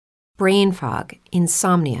brain fog,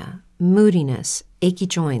 insomnia, moodiness, achy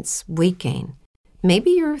joints, weight gain. Maybe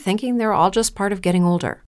you're thinking they're all just part of getting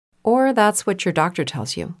older, or that's what your doctor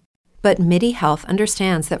tells you. But MIDI Health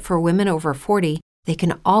understands that for women over 40, they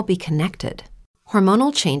can all be connected.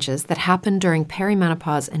 Hormonal changes that happen during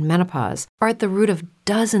perimenopause and menopause are at the root of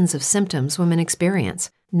dozens of symptoms women experience,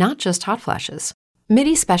 not just hot flashes.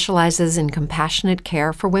 MIDI specializes in compassionate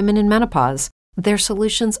care for women in menopause. Their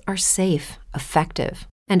solutions are safe, effective,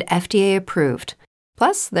 and FDA approved.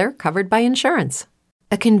 Plus, they're covered by insurance.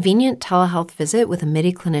 A convenient telehealth visit with a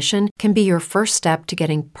MIDI clinician can be your first step to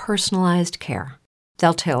getting personalized care.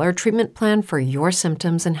 They'll tailor a treatment plan for your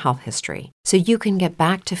symptoms and health history so you can get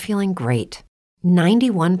back to feeling great.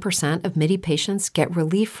 91% of MIDI patients get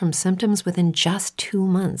relief from symptoms within just 2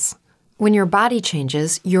 months. When your body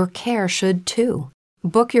changes, your care should too.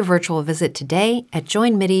 Book your virtual visit today at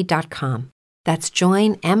joinmidi.com. That's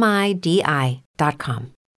joinmidi.com.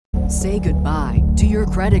 Say goodbye to your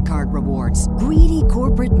credit card rewards. Greedy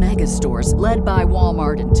corporate mega stores, led by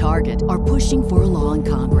Walmart and Target, are pushing for a law in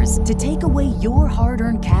Congress to take away your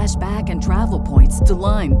hard-earned cash back and travel points to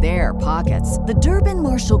line their pockets. The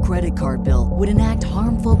Durbin-Marshall credit card bill would enact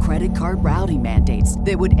harmful credit card routing mandates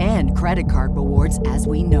that would end credit card rewards as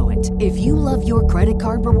we know it. If you love your credit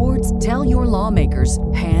card rewards, tell your lawmakers,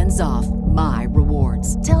 hands off my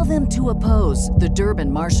rewards. Tell them to oppose the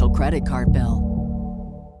Durbin-Marshall credit card bill.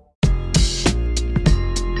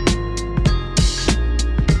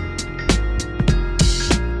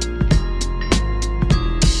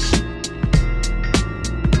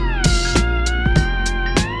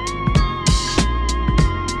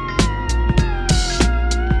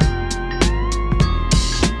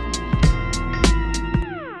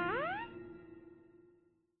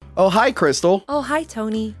 Oh, hi, Crystal. Oh, hi,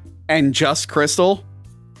 Tony. And just Crystal?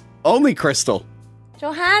 Only Crystal.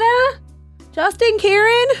 Johanna? Justin,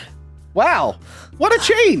 Karen? Wow, what a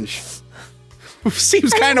change.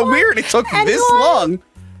 Seems kind of weird it took this long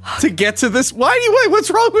to get to this.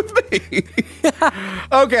 What's wrong with me?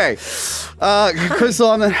 Okay.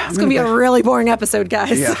 Crystal, it's going to be a really boring episode,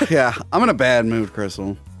 guys. Yeah. I'm in a bad mood,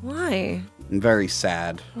 Crystal. Why? I'm very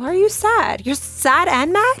sad. Why are you sad? You're sad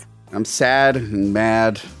and mad? I'm sad and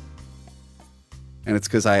mad. And it's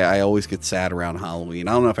because I always get sad around Halloween.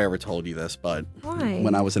 I don't know if I ever told you this, but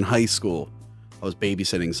when I was in high school, I was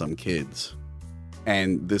babysitting some kids.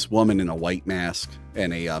 And this woman in a white mask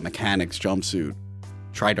and a mechanic's jumpsuit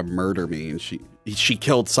tried to murder me. And she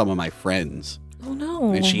killed some of my friends. Oh,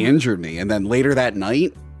 no. And she injured me. And then later that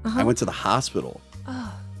night, I went to the hospital.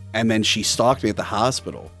 Oh. And then she stalked me at the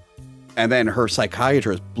hospital. And then her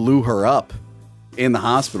psychiatrist blew her up in the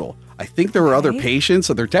hospital. I think there were other patients,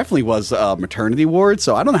 so there definitely was a maternity ward.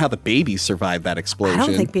 So I don't know how the babies survived that explosion. I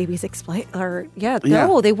don't think babies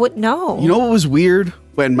no, they wouldn't know. You know what was weird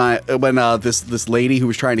when this lady who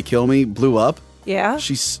was trying to kill me blew up? Yeah.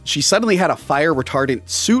 She suddenly had a fire retardant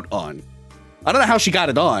suit on. I don't know how she got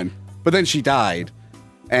it on, but then she died.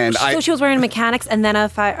 And so she was wearing a mechanics and then a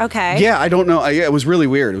fire. Okay. Yeah, I don't know. It was really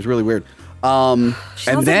weird. She sounds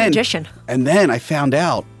like a magician. And then I found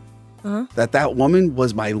out that woman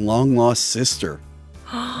was my long-lost sister.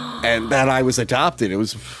 And that I was adopted. It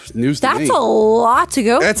was news to me. That's a lot to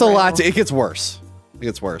go through. That's a lot. It gets worse.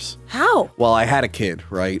 How? Well, I had a kid,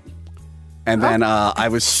 right? And then I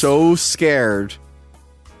was so scared.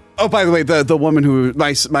 Oh, by the way, the woman who,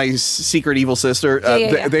 my secret evil sister,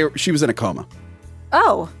 she was in a coma.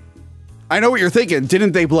 Oh. I know what you're thinking.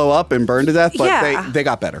 Didn't they blow up and burn to death? But they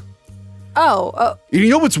got better. Oh. You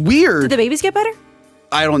know what's weird? Did the babies get better?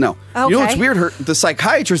 I don't know. Okay. You know what's weird? The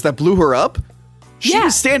psychiatrist that blew her up, she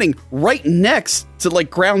was standing right next to like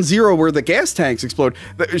ground zero where the gas tanks explode.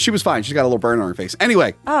 She was fine. She got a little burn on her face.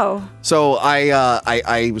 Anyway. Oh. So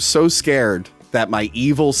I was so scared that my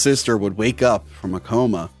evil sister would wake up from a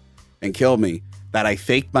coma and kill me that I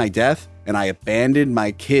faked my death and I abandoned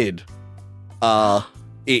my kid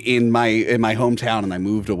in my hometown and I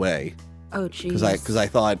moved away. Oh, jeez. Because I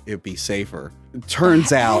thought it'd be safer. It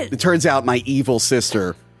turns out my evil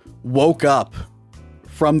sister woke up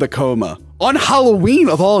from the coma on Halloween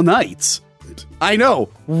of all nights. I know,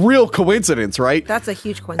 real coincidence, right? That's a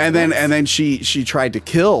huge coincidence. And then she tried to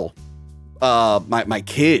kill my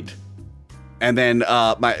kid, and then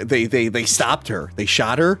they stopped her. They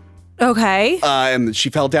shot her. Okay. And she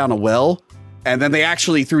fell down a well, and then they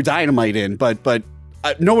actually threw dynamite in, but.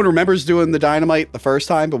 No one remembers doing the dynamite the first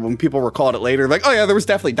time, but when people recalled it later, like, oh yeah, there was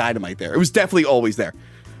definitely dynamite there. It was definitely always there.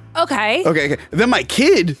 Okay. Then my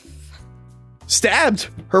kid stabbed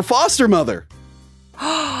her foster mother.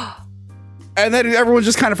 And then everyone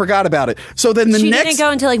just kind of forgot about it. So then she didn't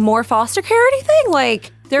go into like more foster care or anything?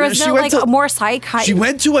 Like there was no like more psychiatrist. She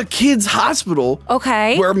went to a kid's hospital.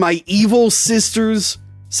 Okay. Where my evil sister's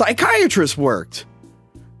psychiatrist worked.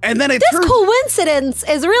 And then this coincidence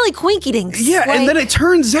is really quinky dinks. Yeah, and then it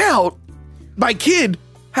turns out my kid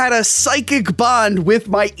had a psychic bond with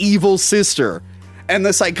my evil sister. And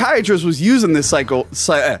the psychiatrist was using this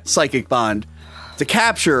psychic bond to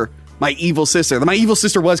capture my evil sister. My evil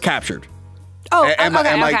sister was captured. Oh, and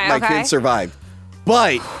my kid survived.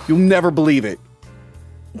 But you'll never believe it.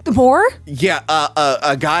 More? Yeah,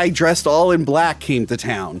 a guy dressed all in black came to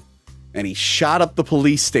town, and he shot up the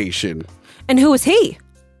police station. And who was he?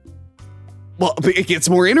 Well, it gets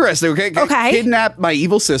more interesting, okay? Okay. Kidnapped my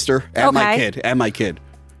evil sister and my kid.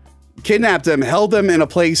 Kidnapped him, held him in a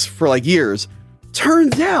place for like years.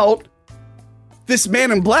 Turns out, this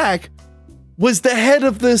man in black was the head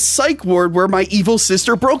of the psych ward where my evil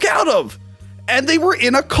sister broke out of. And they were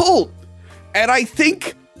in a cult. And I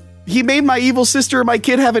think he made my evil sister and my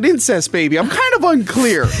kid have an incest baby. I'm kind of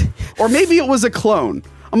unclear. Or maybe it was a clone.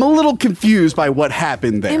 I'm a little confused by what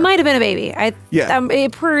happened there. It might have been a baby.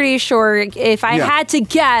 I'm pretty sure if I had to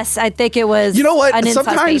guess, I think it was. You know what? An incest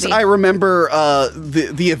Sometimes baby. I remember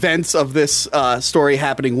the events of this story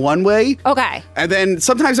happening one way. Okay. And then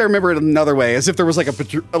sometimes I remember it another way, as if there was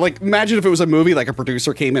like imagine if it was a movie, like a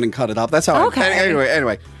producer came in and cut it up. That's how. Okay.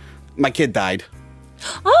 Anyway, my kid died.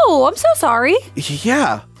 Oh, I'm so sorry.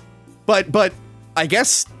 Yeah, but I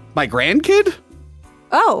guess my grandkid.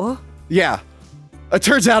 Oh. Yeah. It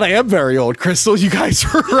turns out I am very old, Crystal. You guys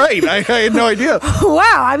were right. I had no idea.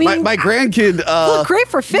 Wow. I mean, my grandkid. Look great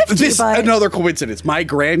for 50. This another coincidence. My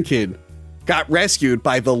grandkid got rescued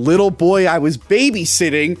by the little boy I was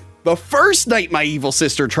babysitting the first night my evil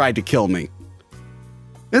sister tried to kill me.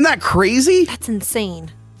 Isn't that crazy? That's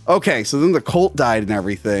insane. Okay, so then the cult died and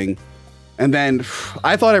everything. And then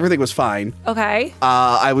I thought everything was fine. Okay.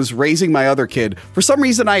 I was raising my other kid. For some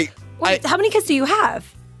reason, Wait, how many kids do you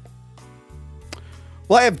have?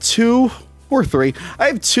 Well, I have 2 or 3. I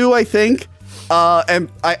have 2, I think.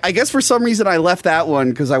 And I guess for some reason I left that one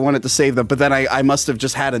because I wanted to save them. But then I must have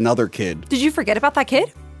just had another kid. Did you forget about that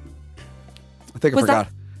kid? I think I forgot.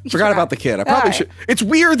 Forgot about the kid. I probably should. It's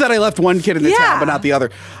weird that I left one kid in the town, but not the other.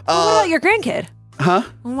 Well, what about your grandkid? Huh?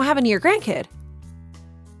 What happened to your grandkid?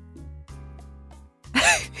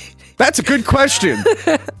 That's a good question.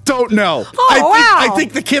 Don't know. Oh, I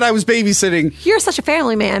think the kid I was babysitting. You're such a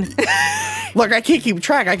family man. Look, I can't keep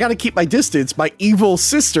track. I got to keep my distance. My evil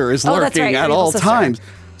sister is lurking at all times.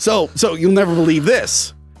 So you'll never believe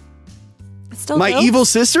this. Still my evil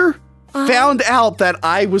sister found out that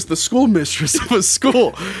I was the schoolmistress of a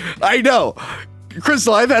school. I know.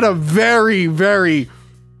 Crystal, I've had a very, very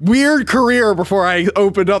weird career before I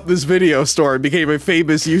opened up this video store and became a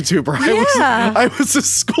famous YouTuber. Yeah. I was a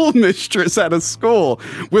schoolmistress at a school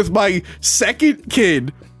with my second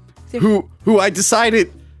kid who I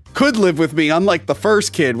decided could live with me, unlike the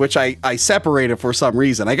first kid, which I separated for some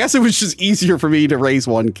reason. I guess it was just easier for me to raise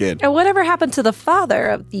one kid. And whatever happened to the father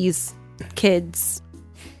of these kids?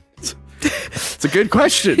 It's a good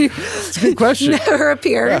question. It's a good question. Never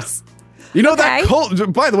appears. Yeah. You know that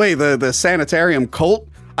cult, by the way, the sanitarium cult,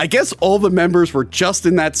 I guess all the members were just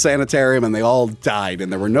in that sanitarium and they all died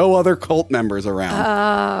and there were no other cult members around.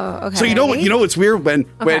 Oh, okay. So you know what's weird when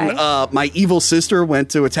my evil sister went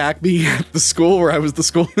to attack me at the school where I was the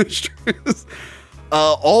schoolmistress,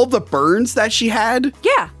 all the burns that she had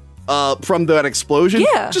from that explosion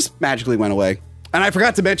just magically went away. And I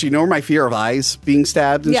forgot to mention, you know where my fear of eyes being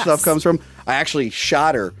stabbed and stuff comes from? I actually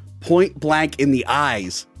shot her point blank in the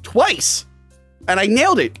eyes twice. And I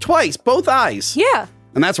nailed it twice, both eyes. Yeah.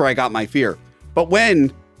 And that's where I got my fear. But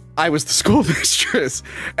when I was the schoolmistress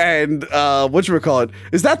and whatchamacallit,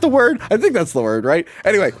 is that the word? I think that's the word, right?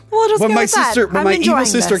 Anyway, when my evil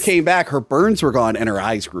sister came back, her burns were gone and her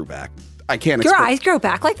eyes grew back. I can't explain. Your eyes grow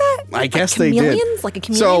back like that? I guess they did. Like a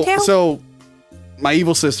chameleon tail? So my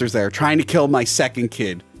evil sister's there trying to kill my second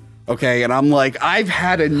kid. Okay, and I'm like, I've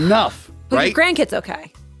had enough. But right? your grandkid's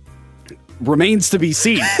okay. Remains to be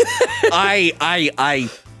seen.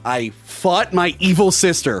 I fought my evil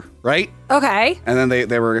sister, right? Okay. And then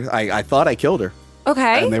they were. I thought I killed her.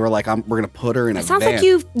 Okay. And they were like, we're gonna put her in a van. Sounds like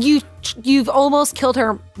you've almost killed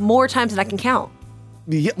her more times than I can count.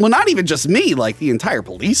 Yeah, well, not even just me, like the entire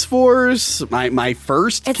police force, my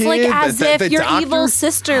first kid. It's like as if your doctor. evil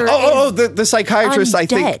sister the psychiatrist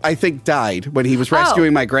undead. I think died when he was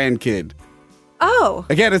rescuing my grandkid. Oh.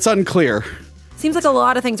 Again, it's unclear. Seems like a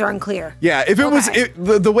lot of things are unclear. Yeah, if it was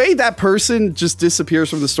the way that person just disappears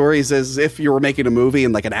from the story is as if you were making a movie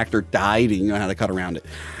and like an actor died and you know how to cut around it.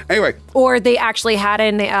 Anyway. Or they actually had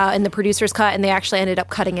it in the producer's cut and they actually ended up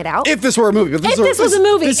cutting it out. If this were a movie. If this was a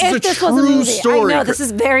movie. This is a true story. I know, this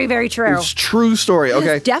is very, very true. It's true story,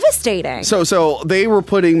 okay? It's devastating. So they were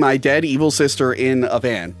putting my dead evil sister in a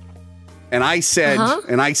van. And I said,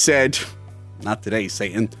 not today,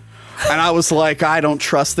 Satan. And I was like, I don't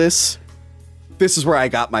trust this. This is where I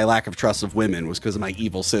got my lack of trust of women, was because of my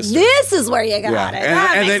evil sister. This is where you got it.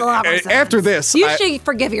 That makes then, a lot more sense. After this, you should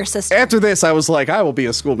forgive your sister. After this, I was like, I will be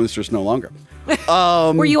a schoolmistress no longer.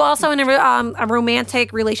 Were you also in a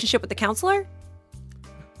romantic relationship with the counselor?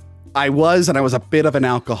 I was, and I was a bit of an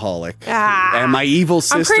alcoholic. And my evil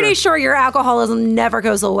sister... I'm pretty sure your alcoholism never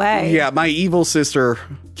goes away. Yeah, my evil sister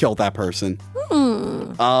killed that person.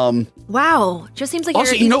 Wow. Just seems like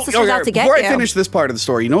also, your evil sister's out to get you. Before I finish this part of the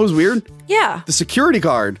story, you know what's weird? Yeah. The security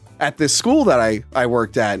guard at this school that I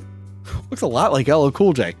worked at looks a lot like LL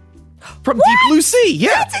Cool J from Deep Blue Sea.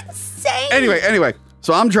 Yeah. That's insane. Anyway.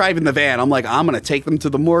 So I'm driving the van. I'm like, I'm going to take them to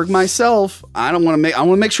the morgue myself. I want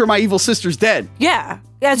to make sure my evil sister's dead. Yeah.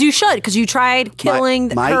 As you should, because you tried killing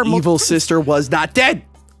her. My evil sister was not dead.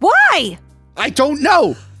 Why? I don't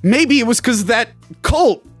know. Maybe it was because of that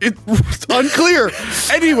cult. It's unclear.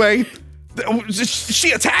 Anyway,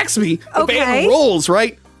 she attacks me. The van rolls,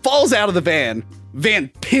 right? Falls out of the van. Van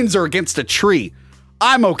pins her against a tree.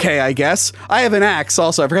 I'm okay, I guess. I have an axe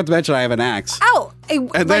also. I forgot to mention I have an axe. Oh, and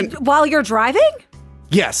then while you're driving?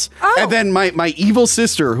 Yes. Oh. And then my evil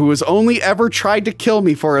sister, who has only ever tried to kill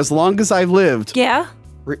me for as long as I've lived,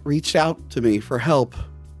 reached out to me for help.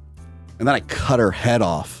 And then I cut her head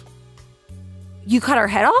off. You cut her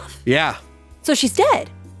head off? Yeah. So she's dead.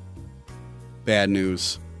 Bad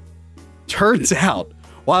news. Turns out,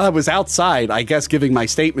 while I was outside, I guess giving my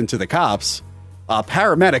statement to the cops, a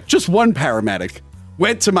paramedic, just one paramedic,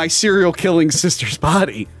 went to my serial killing sister's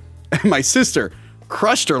body. And my sister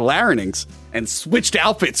crushed her larynx and switched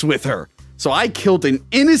outfits with her. So I killed an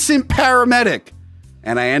innocent paramedic.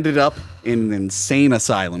 And I ended up in an insane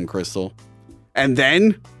asylum, Crystal. And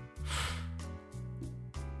then...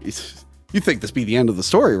 You think this be the end of the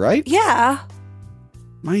story, right? Yeah.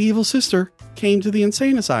 My evil sister came to the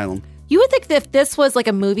insane asylum. You would think that if this was like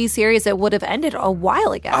a movie series, it would have ended a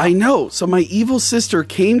while ago. I know. So my evil sister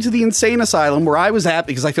came to the insane asylum where I was at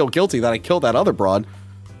because I feel guilty that I killed that other broad.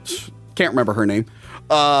 Can't remember her name.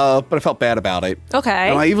 But I felt bad about it. Okay.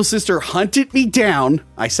 And my evil sister hunted me down.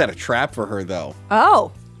 I set a trap for her, though.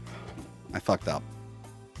 Oh. I fucked up.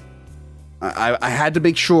 I had to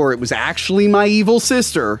make sure it was actually my evil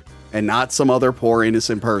sister and not some other poor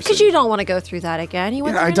innocent person. Because you don't want to go through that again. You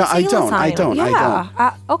went I don't.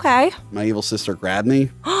 Okay. My evil sister grabbed me,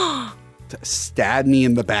 stabbed me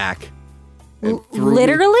in the back.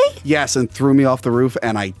 Literally? Yes, and threw me off the roof,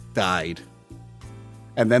 and I died.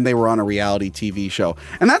 And then they were on a reality TV show.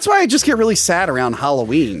 And that's why I just get really sad around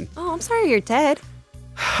Halloween. Oh, I'm sorry you're dead.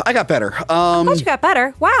 I got better. I thought you got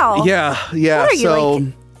better. Wow. Yeah. What are you,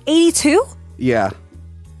 like 82? Yeah.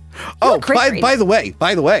 Oh, by the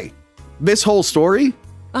way, this whole story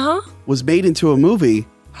was made into a movie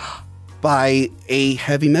by a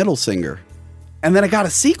heavy metal singer. And then I got a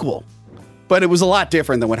sequel. But it was a lot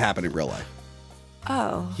different than what happened in real life.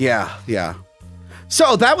 Oh. Yeah.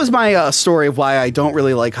 So that was my story of why I don't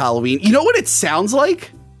really like Halloween. You know what it sounds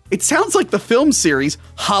like? It sounds like the film series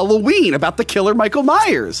Halloween about the killer Michael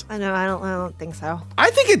Myers. I know. I don't think so. I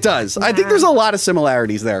think it does. Nah. I think there's a lot of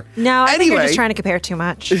similarities there. No, I think you're just trying to compare too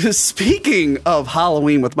much. Speaking of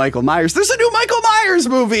Halloween with Michael Myers, there's a new Michael Myers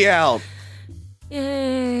movie out.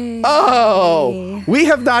 Yay. Oh, we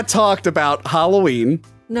have not talked about Halloween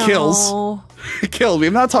kills. Kills. We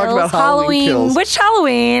have not talked about Halloween kills. Which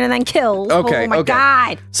Halloween and then kills. Okay. Oh my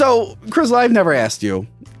God. So, Crystal, I've never asked you.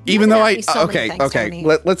 Even though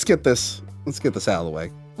let's get this out of the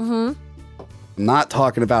way. Mm-hmm. I'm not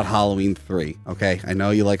talking about Halloween 3, okay? I know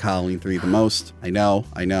you like Halloween 3 the most. I know.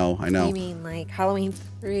 You mean like Halloween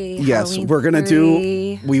 3? Yes, Halloween we're gonna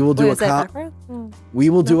 3. We will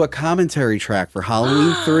do a commentary track for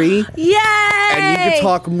Halloween 3. Yay! And you can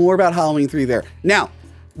talk more about Halloween 3 there. Now,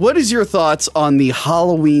 what is your thoughts on the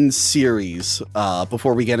Halloween series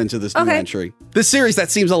before we get into this new entry? This series that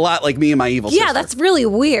seems a lot like Me and My Evil Sister. Yeah, that's really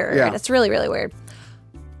weird. Yeah. That's really, really weird.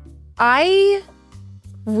 I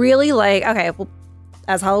really like,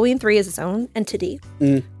 as Halloween 3 is its own entity,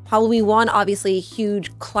 Halloween 1, obviously a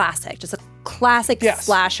huge classic, just a classic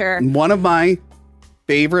slasher. One of my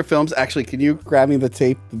favorite films. Actually, can you grab me the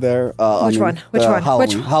tape there? Which one?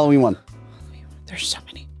 Halloween 1. There's so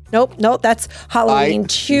many. Nope. That's Halloween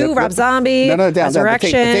 2, Rob Zombie,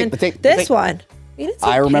 Resurrection. The tape. This one.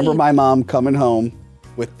 I remember my mom coming home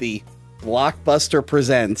with the Blockbuster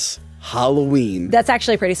Presents Halloween. That's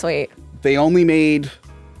actually pretty sweet. They only made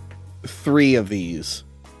 3 of these.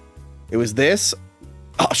 It was this.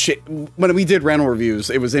 Oh, shit. When we did rental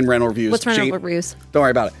reviews, it was in rental reviews. What's rental reviews? Don't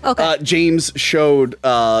worry about it. Okay. James showed,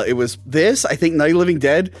 it was this, I think, Night of the Living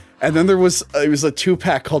Dead. And then it was a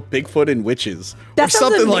 2-pack called Bigfoot and Witches. That or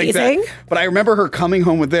sounds something amazing. like that. But I remember her coming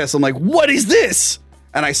home with this. I'm like, what is this?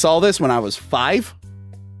 And I saw this when I was 5.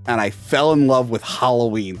 And I fell in love with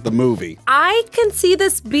Halloween, the movie. I can see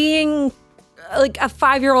this being like a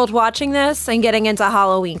 5-year-old watching this and getting into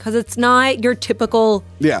Halloween because it's not your typical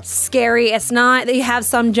scary. It's not, you have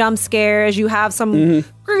some jump scares, you have some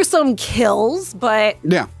gruesome kills, but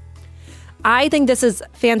I think this is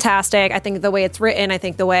fantastic. I think the way it's written, I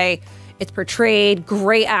think the way it's portrayed,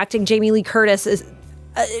 great acting. Jamie Lee Curtis is,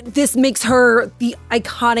 this makes her the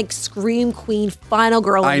iconic Scream Queen, final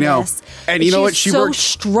girl in this. And you know what? She's so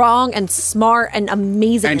strong and smart and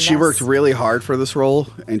amazing. And she worked really hard for this role,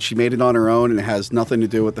 and she made it on her own, and it has nothing to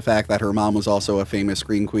do with the fact that her mom was also a famous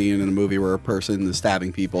Scream Queen in a movie where a person is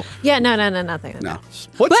stabbing people. Yeah, nothing. No.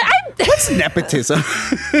 What's nepotism?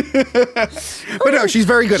 But no, she's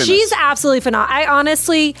very good at this. She's absolutely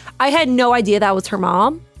phenomenal. I had no idea that was her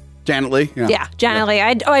mom. Janet Leigh? Yeah, Janet Leigh.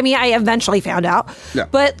 I eventually found out. Yeah.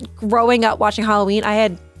 But growing up watching Halloween,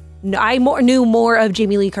 I knew more of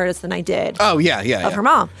Jamie Lee Curtis than I did. Oh, yeah. Of her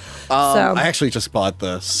mom. I actually just bought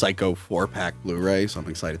the Psycho 4-pack Blu-ray, so I'm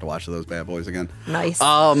excited to watch those bad boys again. Nice.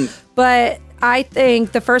 But I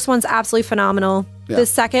think the first one's absolutely phenomenal. Yeah. The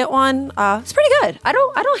second one, it's pretty good. I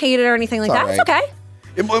don't hate it or anything like that. Right. It's okay.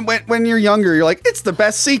 When you're younger, you're like, it's the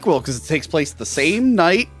best sequel because it takes place the same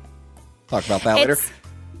night. Talk about that later.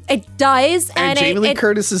 It does. And Jamie Lee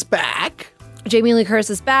Curtis is back. Jamie Lee Curtis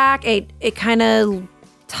is back. It kind of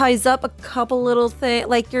ties up a couple little things.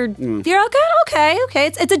 Like you're okay.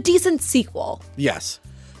 It's a decent sequel. Yes.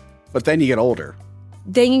 But then you get older.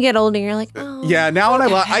 Then you get older and you're like, oh. Yeah, now when I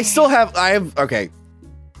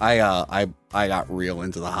got real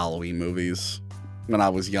into the Halloween movies when I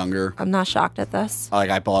was younger. I'm not shocked at this. Like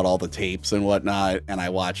I bought all the tapes and whatnot, and I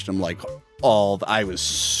watched them I was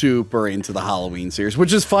super into the Halloween series,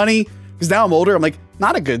 which is funny because now I'm older. I'm like,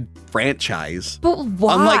 not a good franchise. But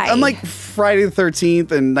why? Unlike Friday the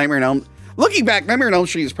 13th and Nightmare on Elm. Looking back, Nightmare on Elm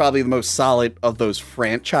Street is probably the most solid of those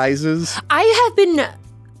franchises. I have been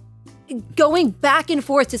going back and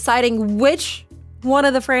forth deciding which one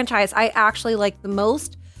of the franchise I actually like the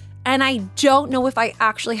most. And I don't know if I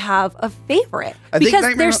actually have a favorite.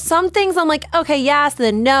 Because there's some things I'm like, okay, yes,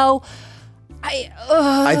 then no.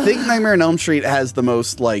 I think Nightmare on Elm Street has the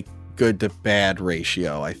most good to bad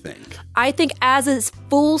ratio, I think. I think as a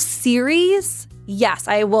full series, yes,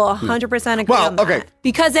 I will 100% agree on that. Okay.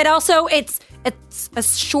 Because it's a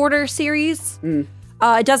shorter series.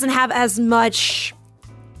 It doesn't have as much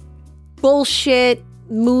bullshit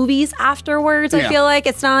movies afterwards, I feel like.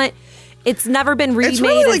 It's never been remade. It's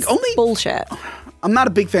really only bullshit. I'm not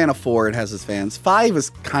a big fan of 4. It has its fans. 5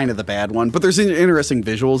 is kind of the bad one, but there's interesting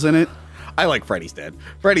visuals in it. I like Freddy's Dead.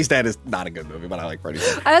 Freddy's Dead is not a good movie, but I like Freddy's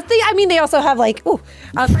Dead. They also have Freddy.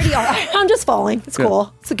 I'm just falling. It's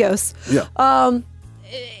cool. It's a ghost. Yeah.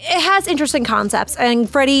 It has interesting concepts, and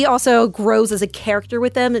Freddy also grows as a character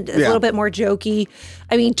with them. It's a little bit more jokey.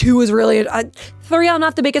 2 is really 3. I'm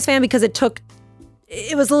not the biggest fan because it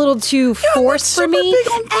was a little too forced for me.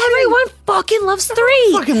 Everyone fucking loves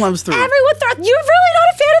 3. Fucking loves 3. You're really not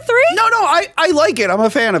a fan of 3? No, I like it. I'm a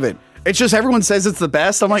fan of it. It's just everyone says it's the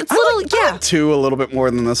best. I'm like, I like 2 a little bit more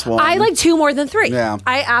than this one. I like 2 more than 3. Yeah.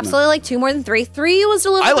 I absolutely like 2 more than 3. 3 was a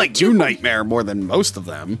little I like New Nightmare more than most of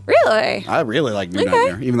them. Really? I really like New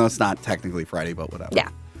Nightmare, even though it's not technically Friday, but whatever. Yeah.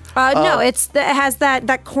 No, it has that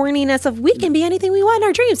corniness of we can be anything we want in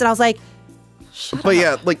our dreams. And I was like, shut up.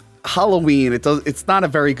 Yeah, Halloween, it's not a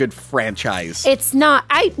very good franchise. It's not.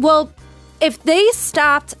 If they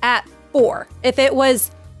stopped at 4, if it was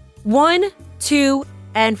 1, 2,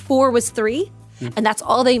 and 4 was 3, and that's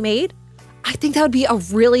all they made, I think that would be a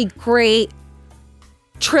really great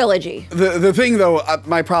trilogy. The thing, though,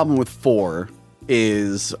 my problem with 4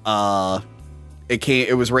 is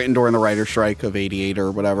it was written during the writer's strike of '88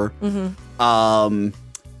 or whatever.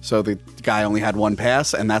 So the guy only had 1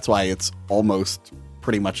 pass, and that's why it's almost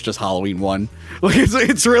pretty much just Halloween 1.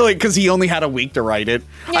 It's really because he only had a week to write it.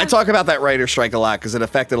 Yeah. I talk about that writer's strike a lot because it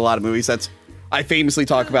affected a lot of movie sets. I famously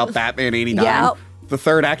talk about Batman '89. Yeah. The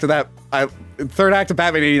third act of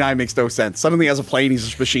Batman '89 makes no sense. Suddenly, as a plane, he's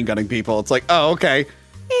just machine gunning people. It's like, oh, okay.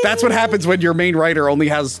 That's what happens when your main writer only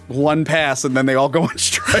has 1 pass, and then they all go on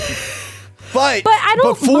strike. But I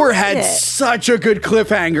don't before mind had it. such a good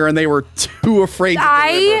cliffhanger, and they were too afraid to deliver.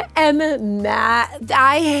 I am mad.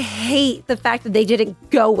 I hate the fact that they didn't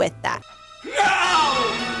go with that. No!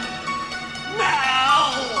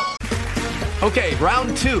 Okay,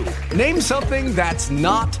 round 2. Name something that's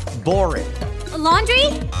not boring. A laundry?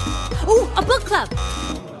 Ooh, a book club.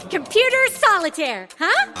 Computer solitaire,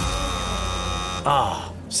 huh?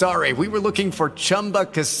 Ah, sorry, we were looking for Chumba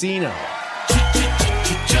Casino.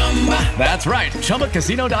 That's right,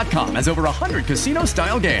 ChumbaCasino.com has over 100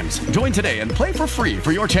 casino-style games. Join today and play for free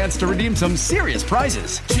for your chance to redeem some serious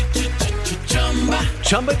prizes.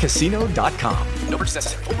 ChumbaCasino.com. No purchase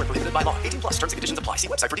necessary. Void where prohibited by law. 18+ terms and conditions apply. See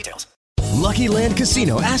website for details. Lucky Land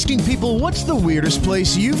Casino, asking people, what's the weirdest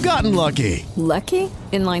place you've gotten lucky? Lucky?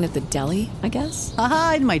 In line at the deli, I guess?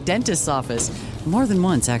 Aha, in my dentist's office. More than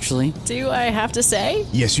once, actually. Do I have to say?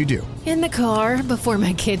 Yes, you do. In the car before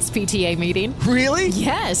my kids' PTA meeting. Really?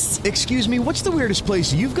 Yes. Excuse me, what's the weirdest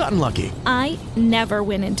place you've gotten lucky? I never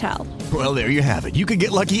win and tell. Well, there you have it. You can get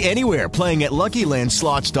lucky anywhere, playing at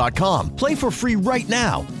LuckyLandSlots.com. Play for free right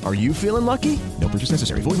now. Are you feeling lucky? No purchase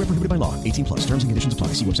necessary. Void where prohibited by law. 18+. Terms and conditions apply.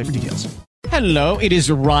 See website for details. Hello, it is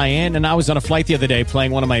Ryan, and I was on a flight the other day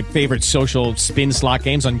playing one of my favorite social spin slot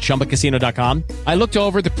games on ChumbaCasino.com. I looked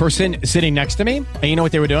over at the person sitting next to me, and you know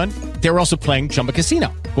what they were doing? They were also playing Chumba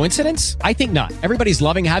Casino. Coincidence? I think not. Everybody's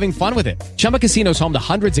loving having fun with it. Chumba Casino is home to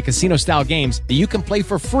hundreds of casino-style games that you can play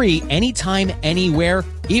for free anytime, anywhere,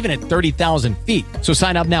 even at 30,000 feet. So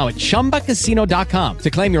sign up now at ChumbaCasino.com to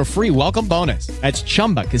claim your free welcome bonus. That's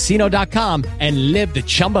ChumbaCasino.com and live the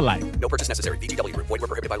Chumba life. No purchase necessary. VGW. Void where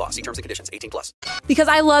prohibited by law. See terms and conditions. 18+. Because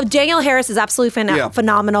I love Danielle Harris is absolutely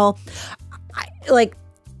phenomenal. Like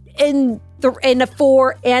in the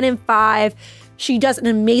 4 and in 5, she does an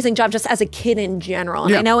amazing job just as a kid in general.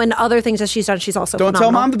 And I know in other things that she's done, she's also Don't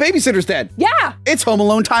phenomenal. tell mom the babysitter's dead. Yeah. It's Home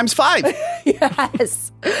Alone times 5.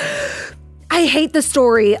 Yes. I hate the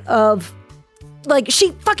story of like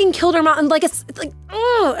she fucking killed her mom and like it's like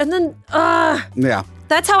and then Yeah.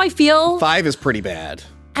 That's how I feel. 5 is pretty bad.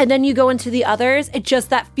 And then you go into the others, it's just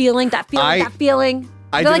that feeling. They're like,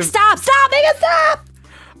 stop, make it stop.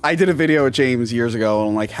 I did a video with James years ago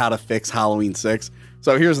on like how to fix Halloween 6.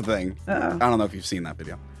 So here's the thing. I don't know if you've seen that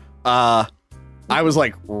video. I was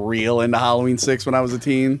like real into Halloween 6 when I was a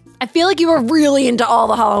teen. I feel like you were really into all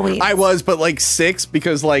the Halloween. I was, but like 6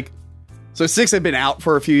 because like, so 6 had been out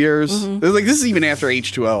for a few years. Like this is even after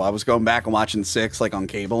H2O. I was going back and watching 6 like on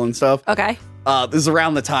cable and stuff. Okay. This is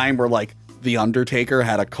around the time where like The Undertaker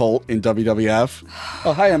had a cult in WWF.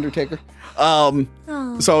 Oh, hi Undertaker.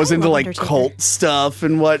 So I was into like Undertaker. cult stuff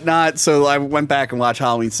and whatnot. So I went back and watched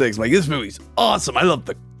Halloween 6. I'm like, this movie's awesome. I love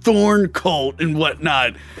the Thorn cult and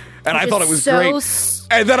whatnot. And I thought it was great.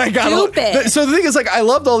 And then I got so the thing is like I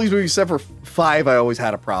loved all these movies except for 5. I always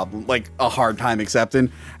had a problem, like a hard time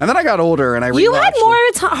accepting. And then I got older and I You had more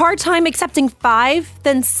hard time accepting 5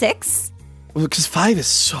 than 6? Well, because 5 is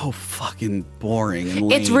so fucking boring and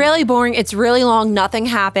lame. It's really boring. It's really long. Nothing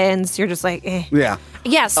happens. You're just like, eh. Yeah.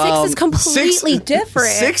 Yeah, 6 is completely different.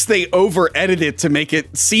 6, they over-edited it to make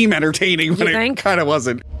it seem entertaining, but it kind of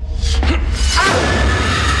wasn't.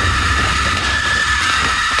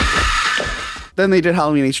 Then they did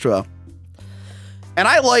Halloween H2O. And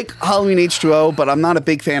I like Halloween H2O, but I'm not a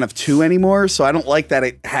big fan of 2 anymore, so I don't like that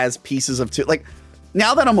it has pieces of 2. Like,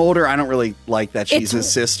 now that I'm older, I don't really like that she's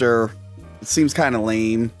his sister. It seems kind of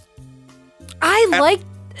lame.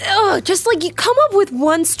 Just like you come up with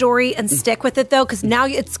one story and stick with it though, because now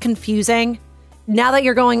it's confusing. Now that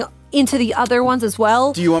you're going into the other ones as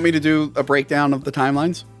well. Do you want me to do a breakdown of the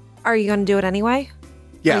timelines? Are you going to do it anyway?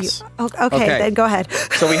 Yes. Okay, then go ahead.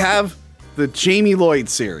 So we have the Jamie Lloyd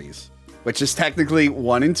series, which is technically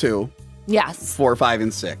 1 and 2. Yes. 4, 5,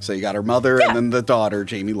 and 6. So you got her mother and then the daughter,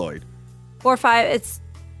 Jamie Lloyd. 4, 5,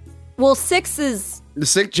 6 is... The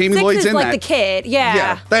 6, Jamie 6 Lloyd's is in like that. the kid, yeah.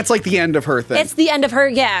 Yeah, that's like the end of her thing. It's the end of her,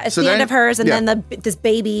 yeah. It's So the end then- of hers, and yeah. then this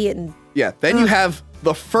baby, and Yeah, then you have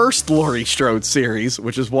the first Laurie Strode series,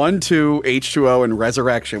 which is 1, 2, H2O, and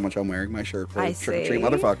Resurrection, which I'm wearing my shirt for. I Trick or treat, see.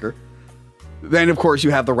 motherfucker. Then, of course,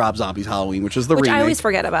 you have the Rob Zombie's Halloween, which is the which remake. I always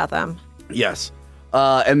forget about them. Yes.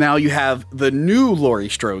 And now you have the new Laurie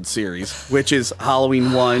Strode series, which is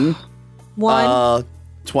Halloween 1,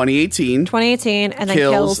 2018. 2018, and then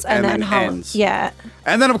Kills, and then Ends. Yeah.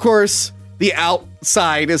 And then, of course, the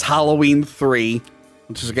outside is Halloween 3,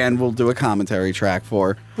 which is, again, we'll do a commentary track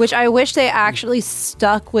for. Which I wish they actually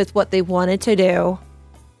stuck with what they wanted to do.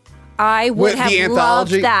 I would With have the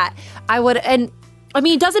loved anthology? that. I would, and I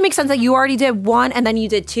mean, it doesn't make sense that you already did 1 and then you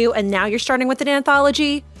did 2, and now you're starting with an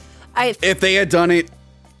anthology. If they had done it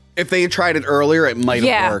if they had tried it earlier, it might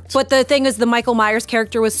have worked. But the thing is, the Michael Myers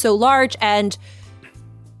character was so large, and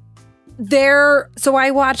so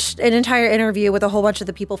I watched an entire interview with a whole bunch of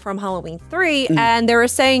the people from Halloween 3, and they were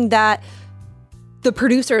saying that the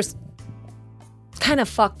producers kind of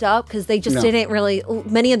fucked up because they just didn't really,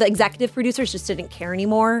 many of the executive producers just didn't care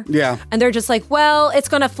anymore. Yeah. And they're just like, well, it's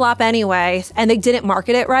going to flop anyway. And they didn't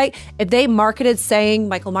market it right. If they marketed saying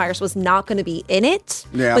Michael Myers was not going to be in it,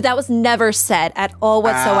 but that was never said at all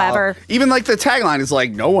whatsoever. Even like the tagline is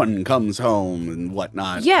like, no one comes home and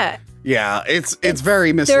whatnot. Yeah. Yeah, it's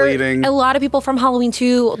very misleading. A lot of people from Halloween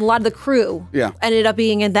 2, a lot of the crew ended up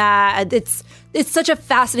being in that. It's such a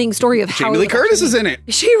fascinating story of how Jamie Lee Curtis is in it.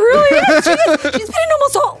 She really is. She's been in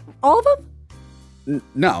almost all of them.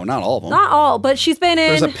 No, not all of them. Not all, but she's been in.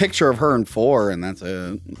 There's a picture of her in 4, and that's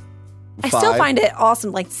it. 5. I still find it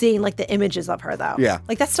awesome, like seeing like the images of her though. Yeah,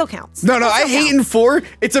 like that still counts. No, I hate in 4.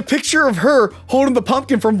 It's a picture of her holding the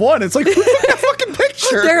pumpkin from 1. It's like, who took that fucking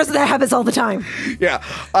picture? That happens all the time. Yeah.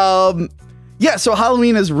 Yeah. So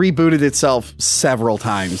Halloween has rebooted itself several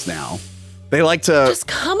times now. They like to just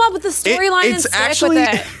come up with the storyline and stick with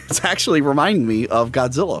it. It's actually reminding me of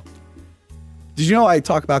Godzilla. Did you know I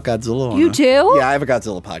talk about Godzilla? You do? Yeah, I have a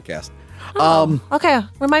Godzilla podcast. Okay.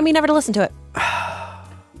 Remind me never to listen to it.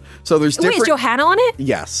 So there's different. Wait, is Johanna on it?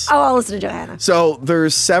 Yes. Oh, I'll listen to Johanna. So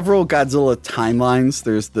there's several Godzilla timelines.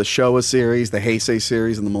 There's the Showa series, the Heisei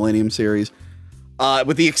series, and the Millennium series.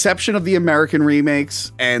 With the exception of the American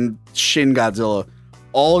remakes and Shin Godzilla,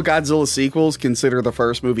 all Godzilla sequels consider the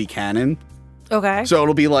first movie canon. Okay. So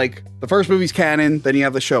it'll be like the first movie's canon, then you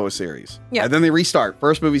have the Showa series. Yeah. And then they restart.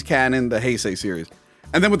 First movie's canon, the Heisei series.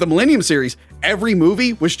 And then with the Millennium series, every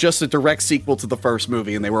movie was just a direct sequel to the first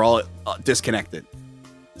movie, and they were all disconnected.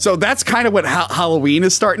 So that's kind of what Halloween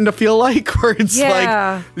is starting to feel like, where it's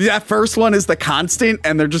like that first one is the constant,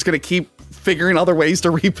 and they're just going to keep figuring other ways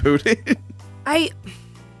to reboot it. I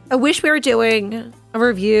wish we were doing a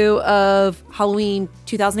review of Halloween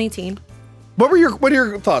 2018. What are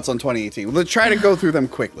your thoughts on 2018? Let's try to go through them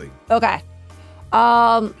quickly. Okay.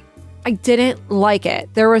 I didn't like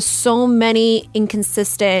it. There were so many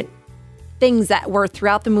inconsistent things that were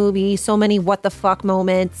throughout the movie, so many what the fuck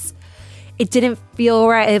moments. It didn't feel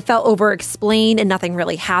right. It felt over-explained and nothing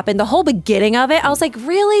really happened. The whole beginning of it, I was like,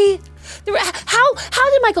 really? How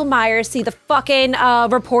did Michael Myers see the fucking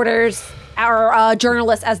reporters or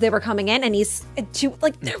journalists as they were coming in? And he's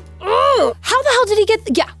like, how the hell did he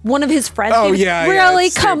get? One of his friends. Oh, yeah. Really? Yeah,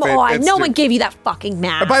 come on. It's no one gave you that fucking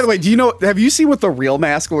mask. By the way, have you seen what the real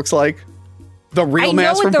mask looks like? The real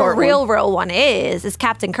mask from part 1? I know what the real one is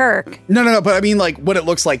Captain Kirk. No, but I mean like what it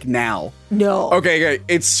looks like now. No. Okay,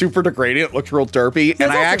 it's super degraded. It looks real derpy.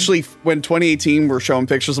 And I actually, when 2018 were showing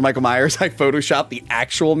pictures of Michael Myers, I photoshopped the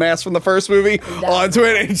actual mask from the first movie onto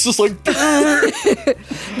it. And it's just like...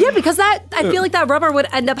 Yeah, because I feel like that rubber would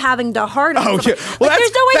end up having to harden. Oh, yeah. Well,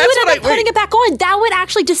 there's no way you would end up putting it back on. That would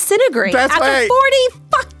actually disintegrate after 40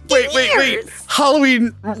 fucking years. Wait.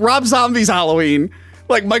 Halloween, Rob Zombie's Halloween.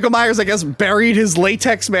 Like, Michael Myers, I guess, buried his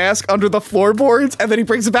latex mask under the floorboards, and then he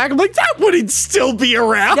brings it back. I'm like, that wouldn't still be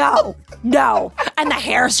around. No. And the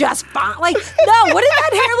hair's just fine. Like, no, what is that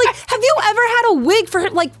hair? Like, have you ever had a wig for,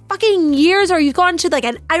 like, fucking years? Or you've gone to, like,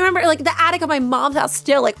 I remember, like, the attic of my mom's house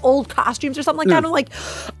still, like, old costumes or something like that. I'm like,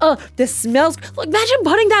 this smells. Like, imagine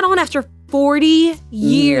putting that on after 40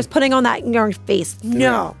 years, putting on that in your face.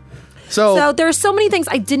 No. So there's so many things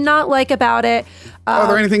I did not like about it. Are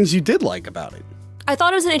there any things you did like about it? I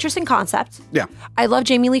thought it was an interesting concept. Yeah. I love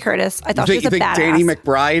Jamie Lee Curtis. I thought she was a badass. You think Danny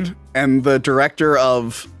McBride and the director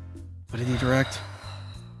of, what did he direct?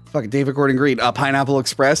 Fucking David Gordon Green, Pineapple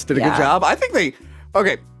Express did a good job. I think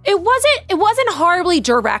okay. It wasn't horribly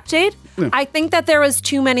directed. Yeah. I think that there was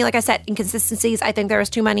too many, like I said, inconsistencies. I think there was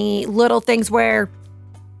too many little things where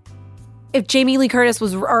if Jamie Lee Curtis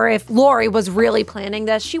or if Laurie was really planning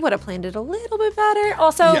this, she would have planned it a little bit better.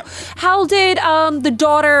 Also, how did the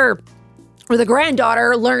daughter or the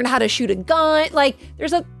granddaughter learn how to shoot a gun? Like,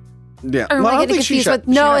 there's a... Yeah. Or am I getting confused with...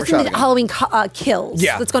 No, it's in the Halloween Kills.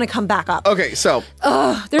 Yeah. That's going to come back up. Okay, so...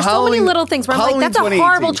 There's so many little things where I'm like, that's a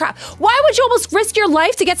horrible trap. Why would you almost risk your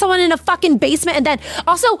life to get someone in a fucking basement? And then,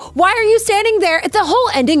 also, why are you standing there? The whole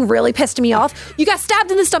ending really pissed me off. You got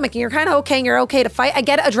stabbed in the stomach and you're kind of okay and you're okay to fight. I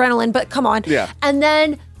get adrenaline, but come on. Yeah. And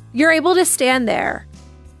then you're able to stand there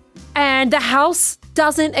and the house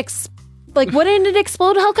doesn't wouldn't it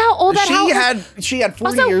explode? How old that house? She had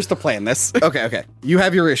 40 years to plan this. Okay. You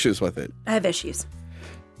have your issues with it. I have issues.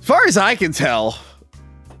 As far as I can tell,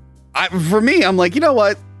 for me, I'm like, you know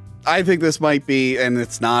what? I think this might be, and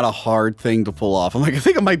it's not a hard thing to pull off. I'm like, I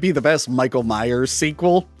think it might be the best Michael Myers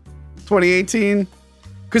sequel, 2018.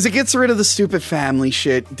 Because it gets rid of the stupid family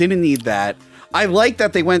shit. Didn't need that. I like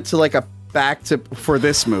that they went to like a for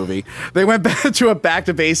this movie. They went back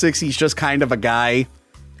to basics. He's just kind of a guy.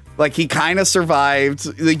 Like he kind of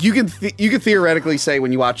survived. Like you can theoretically say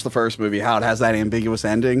when you watch the first movie how it has that ambiguous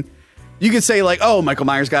ending. You could say like, oh, Michael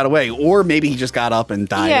Myers got away, or maybe he just got up and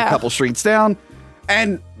died a couple streets down.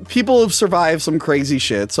 And people have survived some crazy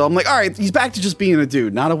shit. So I'm like, all right, he's back to just being a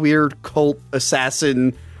dude, not a weird cult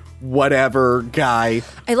assassin, whatever guy.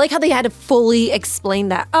 I like how they had to fully explain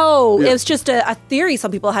that. Oh, it was just a theory.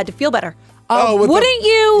 Some people had to feel better. Wouldn't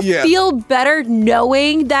you feel better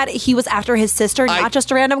knowing that he was after his sister, not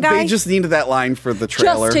just a random guy? They just needed that line for the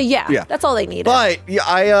trailer. That's all they needed. But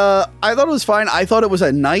I thought it was fine. I thought it was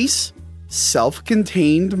a nice,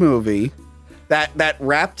 self-contained movie that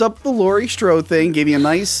wrapped up the Laurie Strode thing, gave you a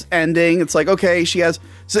nice ending. It's like, okay, she has...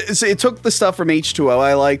 So it took the stuff from H2O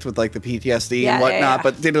I liked with like the PTSD and whatnot,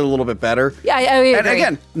 but did it a little bit better. Yeah, I agree. And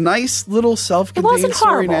again, nice little self-contained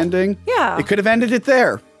story and ending. Yeah. It could have ended it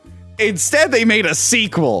there. Instead, they made a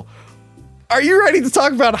sequel. Are you ready to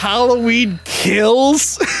talk about Halloween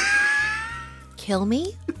Kills? Kill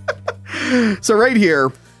me? So right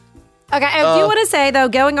here. Okay, I do want to say, though,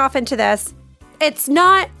 going off into this, it's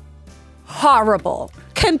not horrible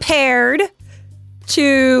compared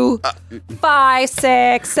to 5,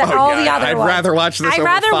 6, 7, all the other ones. I'd rather watch this over 5. I'd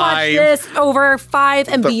rather watch this over 5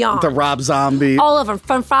 and beyond. The Rob Zombie. All of them.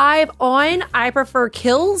 From 5 on, I prefer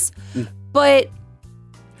Kills, but...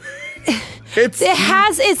 it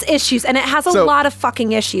has its issues, and it has a lot of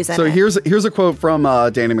fucking issues in it. So here's a quote from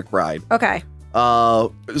Danny McBride. Okay.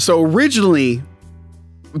 So originally,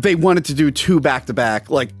 they wanted to do 2 back-to-back,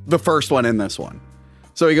 like the first one and this one.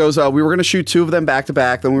 So he goes, we were going to shoot 2 of them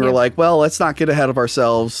back-to-back. Then we were like, well, let's not get ahead of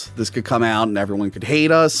ourselves. This could come out and everyone could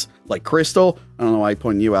hate us, like Crystal. I don't know why I'm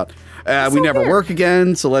pointing you out. We never work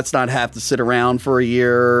again, so let's not have to sit around for a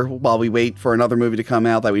year while we wait for another movie to come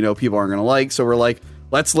out that we know people aren't going to like. So we're like,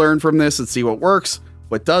 let's learn from this and see what works,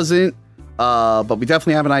 what doesn't. But we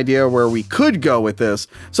definitely have an idea where we could go with this.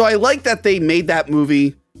 So I like that they made that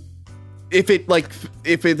movie. If they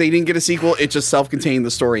didn't get a sequel, it just self-contained,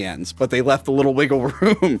 the story ends. But they left a little wiggle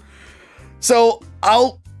room. So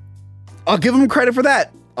I'll give them credit for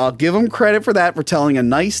that. I'll give them credit for that, for telling a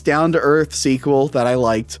nice down-to-earth sequel that I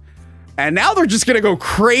liked. And now they're just going to go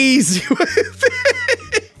crazy with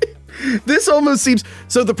it. This almost seems...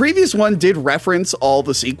 So the previous one did reference all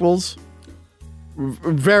the sequels.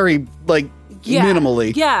 Very,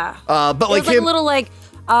 minimally. Yeah. But like a little,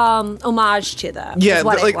 homage to them. Yeah,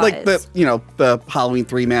 like the Halloween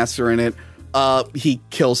 3 master in it. He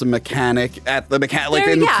kills a mechanic at the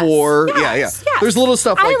the 4. Yes. There's little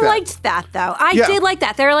stuff like that. I liked that, though. I did like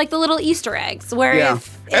that. They're like the little Easter eggs where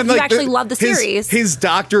if you actually love the series. His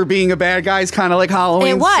doctor being a bad guy is kind of like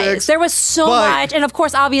Halloween 6. There was so much. And of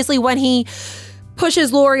course, obviously, when he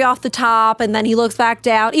pushes Laurie off the top and then he looks back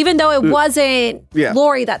down, even though it wasn't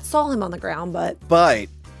Laurie that saw him on the ground, but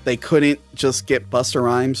they couldn't just get Busta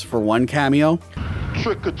Rhymes for one cameo.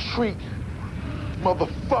 Trick or treat,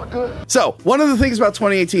 motherfucker. So one of the things about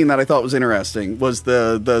 2018 that I thought was interesting was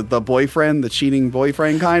the boyfriend, the cheating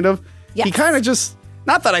boyfriend, kind of. Yes. He kind of just,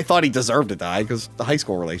 not that I thought he deserved to die, because the high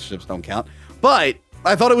school relationships don't count, but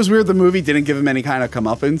I thought it was weird the movie didn't give him any kind of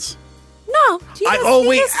comeuppance. No.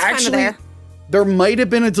 Actually, there might have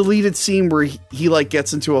been a deleted scene where he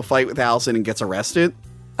gets into a fight with Allison and gets arrested.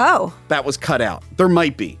 Oh. That was cut out. There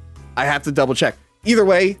might be. I have to double check. Either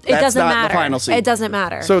way, that's not the final scene. It doesn't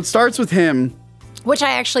matter. So it starts with him. Which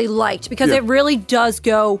I actually liked, because it really does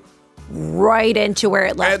go right into where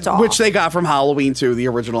it left off. Which they got from Halloween 2, the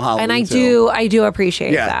original Halloween 2. And I do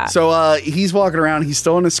appreciate that. So he's walking around. He's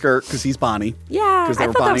still in his skirt because he's Bonnie. Yeah, I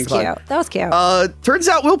thought that was cute. That was cute. Turns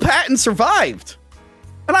out Will Patton survived.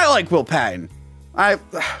 And I like Will Patton.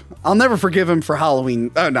 I'll never forgive him for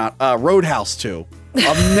Roadhouse 2.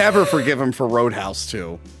 I'll never forgive him for Roadhouse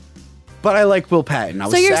 2. But I like Will Patton.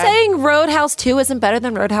 So you're saying Roadhouse 2 isn't better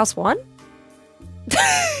than Roadhouse 1?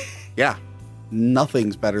 Yeah.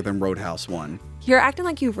 Nothing's better than Roadhouse 1. You're acting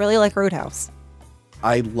like you really like Roadhouse.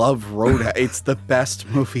 I love Roadhouse. It's the best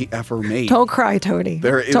movie ever made. Don't cry, Tony.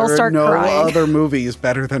 There are no other movies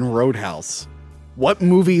better than Roadhouse. What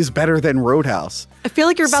movie is better than Roadhouse? I feel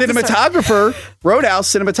like you're about to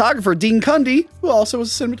Roadhouse cinematographer Dean Cundy, who also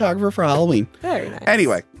was a cinematographer for Halloween. Very nice.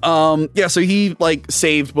 Anyway, so he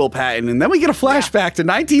saved Will Patton, and then we get a flashback to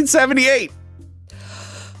 1978.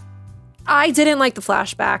 I didn't like the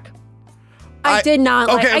flashback. I did not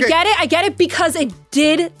like it. I get it because it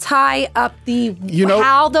did tie up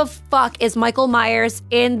how the fuck is Michael Myers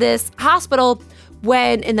in this hospital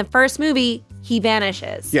when in the first movie he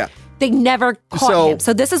vanishes. Yeah. They never caught him.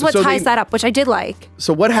 So this is what ties that up, which I did like.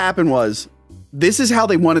 So what happened was, this is how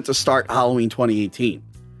they wanted to start Halloween 2018.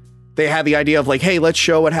 They had the idea of like, hey, let's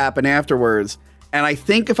show what happened afterwards. And I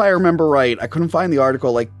think if I remember right, I couldn't find the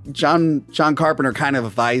article, like John Carpenter kind of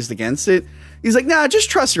advised against it. He's like, nah, just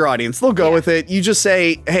trust your audience. They'll go with it. You just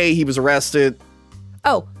say, hey, he was arrested.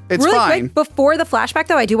 Oh, it's really fine. Quick, before the flashback,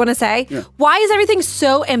 though, I do want to say, why is everything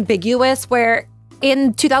so ambiguous where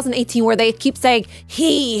in 2018 where they keep saying,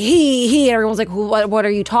 he, and everyone's like, what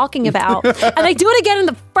are you talking about? And they do it again in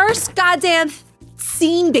the first goddamn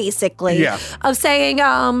scene, basically, of saying,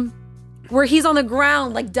 where he's on the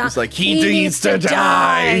ground, like, it's like, he needs to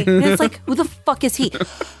die. And it's like, who the fuck is he?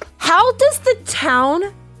 How does the town...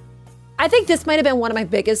 I think this might have been one of my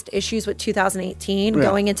biggest issues with 2018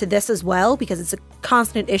 going into this as well, because it's a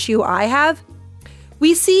constant issue I have.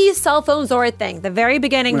 We see cell phones are a thing. The very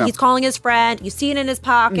beginning, he's calling his friend. You see it in his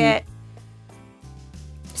pocket.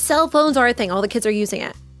 Cell phones are a thing. All the kids are using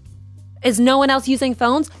it. Is no one else using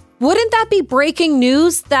phones? Wouldn't that be breaking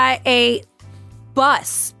news that a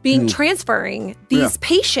bus being transferring these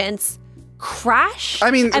patients crashed?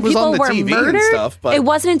 I mean, it and was people on the were TV murdered? and stuff, but it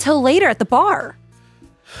wasn't until later at the bar.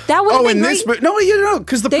 That would have been great.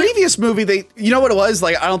 Because the previous movie, you know what it was?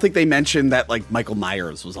 Like, I don't think they mentioned that, like, Michael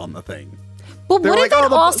Myers was on the thing. But wouldn't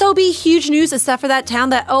that also be huge news, except for that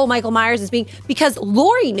town, that, Michael Myers is being, because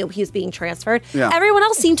Laurie knew he was being transferred. Yeah. Everyone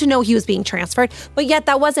else seemed to know he was being transferred, but yet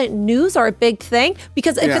that wasn't news or a big thing,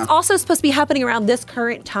 because if it's also supposed to be happening around this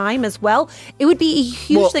current time as well, it would be a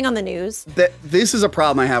huge thing on the news. This is a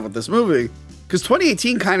problem I have with this movie, because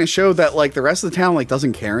 2018 kind of showed that, like, the rest of the town, like,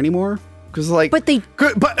 doesn't care anymore. Because, like, by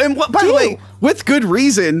the way, with good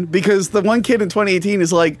reason, because the one kid in 2018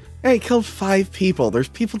 is like, hey, killed 5 people. There's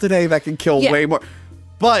people today that can kill way more.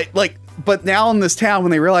 But now in this town,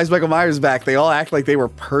 when they realize Michael Myers is back, they all act like they were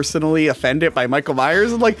personally offended by Michael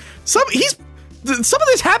Myers. And like, some of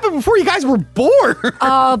this happened before you guys were born.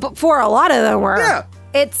 But for a lot of them were. Yeah.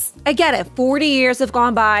 I get it. 40 years have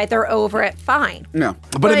gone by. They're over it. Fine. No.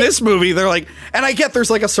 But in this movie, they're like, and I get there's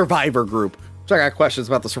like a survivor group. So I got questions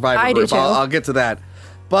about the survivor group. I'll get to that.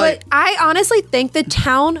 But I honestly think the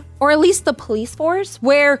town, or at least the police force,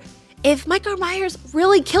 where if Michael Myers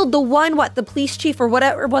really killed the police chief or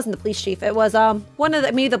whatever, it wasn't the police chief. It was one of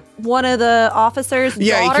the officers.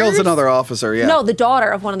 Yeah, daughters. He kills another officer. Yeah. No, the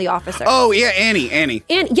daughter of one of the officers. Oh yeah, Annie.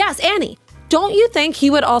 Yes, Annie. Don't you think he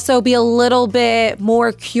would also be a little bit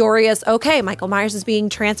more curious? Okay, Michael Myers is being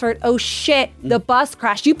transferred. Oh shit, the bus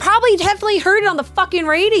crashed. You probably definitely heard it on the fucking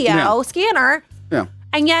radio scanner. Yeah.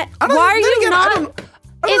 And yet, why are you not?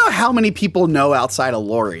 I don't know how many people know outside of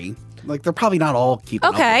Laurie. Like, they're probably not all keeping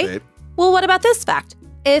up with it. Well, what about this fact?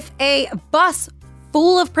 If a bus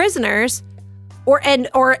full of prisoners or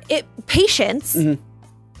patients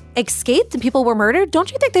escaped and people were murdered,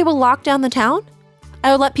 don't you think they would lock down the town?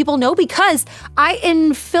 I would let people know, because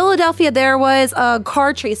in Philadelphia, there was a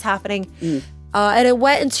car chase happening and it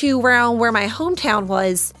went into around where my hometown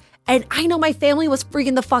was. And I know my family was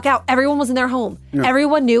freaking the fuck out. Everyone was in their home. Yeah.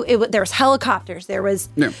 Everyone knew there was helicopters. There was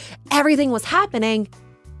everything was happening.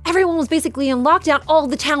 Everyone was basically in lockdown. All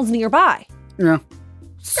the towns nearby. Yeah.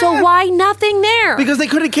 So why nothing there? Because they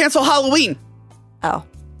couldn't cancel Halloween. Oh.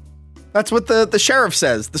 That's what the sheriff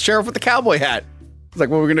says. The sheriff with the cowboy hat. It's like,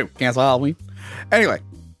 what are we gonna do? Cancel Halloween? Anyway.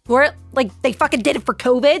 They fucking did it for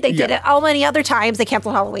COVID. They did it how many other times they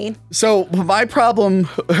canceled Halloween. So my problem,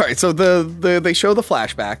 all right, so they show the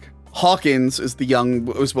flashback. Hawkins is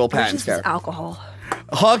Will Patton's character. Alcohol.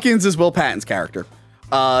 Hawkins is Will Patton's character.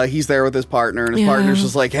 He's there with his partner, and his partner's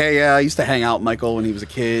just like, hey, I used to hang out with Michael when he was a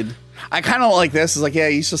kid. I kind of like this. It's like, he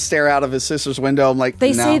used to stare out of his sister's window. I'm like,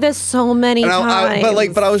 they say this so many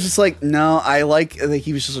times. But I was just like, no, I like that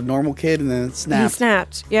he was just a normal kid, and then it snapped. He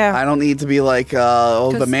snapped, yeah. I don't need to be like,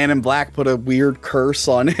 the Man in Black put a weird curse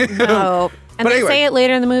on him. No. And they say it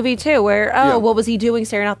later in the movie, too, where, what was he doing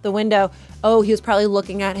staring out the window? Oh, he was probably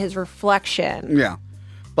looking at his reflection. Yeah.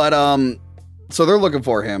 But, so they're looking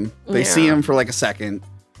for him. They see him for like a second.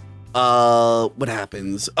 What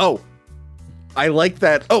happens? Oh, I like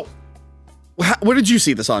that. Oh, what did you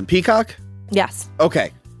see this on? Peacock? Yes.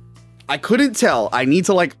 Okay. I couldn't tell. I need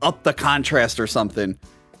to like up the contrast or something.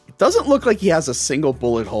 It doesn't look like he has a single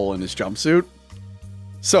bullet hole in his jumpsuit.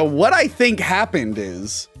 So what I think happened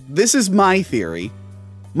is, this is my theory.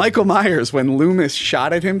 Michael Myers, when Loomis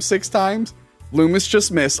shot at him 6 times, Loomis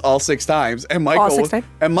just missed all 6 times. And Michael, all 6 times?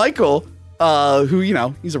 And Michael, who,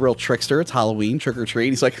 he's a real trickster. It's Halloween, trick or treat.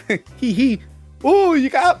 He's like, hee. Oh,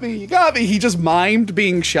 you got me. He just mimed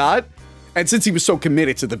being shot. And since he was so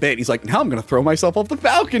committed to the bit, he's like, now I'm going to throw myself off the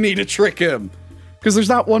balcony to trick him. Because there's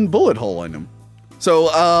not one bullet hole in him.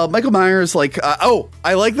 So Michael Myers, like,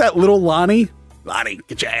 I like that little Lonnie. Lonnie,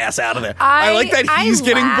 get your ass out of there. I like that he's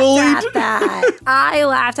getting bullied. I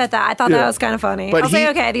laughed at that. I thought that was kind of funny. But I was like,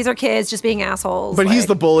 okay, these are kids just being assholes. But he's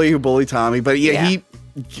the bully who bullied Tommy. But he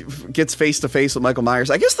gets face to face with Michael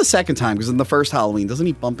Myers. I guess the second time, because in the first Halloween, doesn't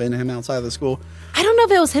he bump into him outside of the school? I don't know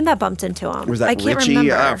if it was him that bumped into him. Or was that I can't Richie?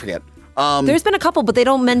 remember. I forget. There's been a couple, but they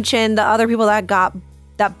don't mention the other people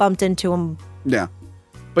that bumped into him. Yeah.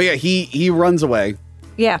 But yeah, he runs away.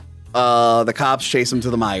 Yeah. The cops chase him to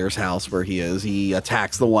the Myers house where he is. He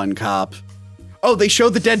attacks the one cop. Oh, they show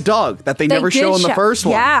the dead dog that they never show in the first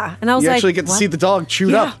one. Yeah. And I was you like, actually get to see the dog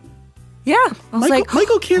chewed up. Yeah. I was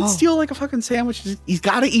Michael can't steal like a fucking sandwich. He's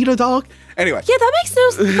got to eat a dog. Anyway. Yeah, that makes no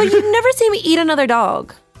sense. But you've never seen me eat another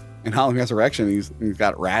dog. In Halloween Resurrection, he's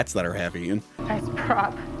got rats that are half eaten. Nice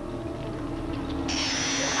prop.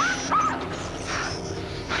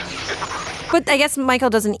 But I guess Michael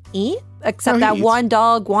doesn't eat, except that one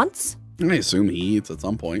dog once. I assume he eats at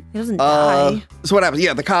some point. He doesn't die. So what happens?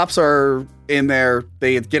 Yeah, the cops are in there.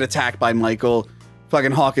 They get attacked by Michael.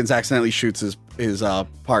 Fucking Hawkins accidentally shoots his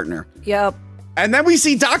partner. Yep. And then we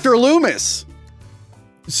see Dr. Loomis.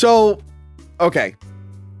 So, okay.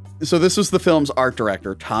 So this was the film's art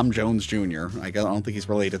director, Tom Jones Jr. I don't think he's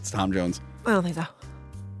related to Tom Jones. I don't think so.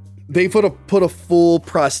 They put a full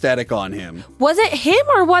prosthetic on him. Was it him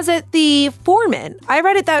or was it the foreman? I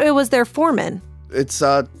read it that it was their foreman. It's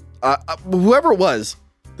whoever it was.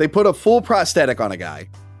 They put a full prosthetic on a guy.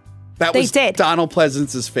 That was Donald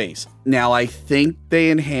Pleasance's face. Now I think they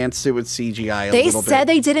enhanced it with CGI a little bit. They said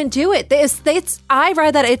they didn't do it. I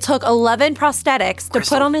read that it took 11 prosthetics to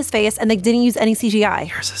put on his face, and they didn't use any CGI.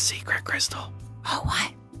 Here's a secret, Crystal. Oh,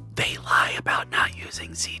 what? They lie about not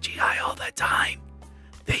using CGI all the time.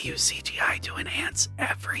 They use CGI to enhance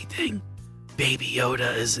everything. Baby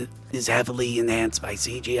Yoda is heavily enhanced by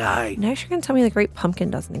CGI. Now you're going to tell me the Great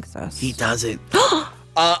Pumpkin doesn't exist. He doesn't.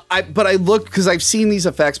 But I looked, because I've seen these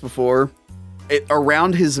effects before.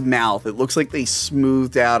 Around his mouth, it looks like they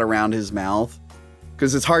smoothed out around his mouth.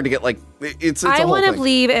 Because it's hard to get, like, it's a whole thing. I want to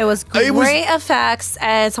believe it was great effects,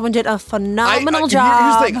 and someone did a phenomenal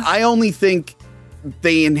job. Here's the thing. I only think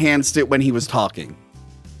they enhanced it when he was talking.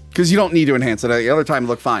 Because you don't need to enhance it. The other time it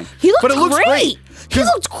looked fine. He looked great. He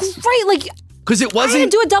looked great. Like, because it wasn't. I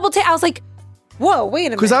had to do a double take. I was like, whoa, wait a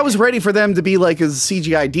minute. Because I was ready for them to be like a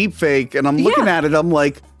CGI deepfake, and I'm looking at it. I'm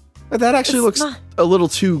like, that actually looks a little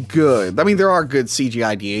too good. I mean, there are good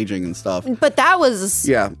CGI de-aging and stuff. But that was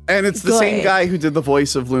and it's the same guy who did the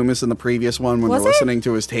voice of Loomis in the previous one when they're listening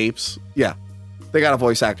to his tapes. Yeah, they got a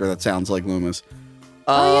voice actor that sounds like Loomis.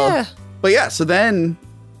 But yeah, so then.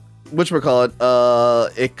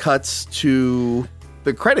 Whatchamacallit, it cuts to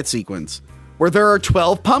the credit sequence where there are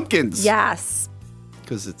 12 pumpkins. Yes.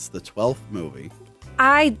 Because it's the 12th movie.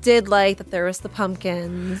 I did like that there was the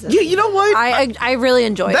pumpkins. Yeah, you know what? I really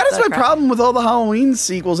enjoyed that. That is my problem with all the Halloween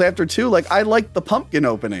sequels after 2. Like, I liked the pumpkin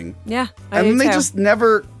opening. Yeah, and then they just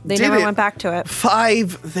never They never went back to it.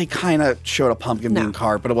 5, they kind of showed a pumpkin being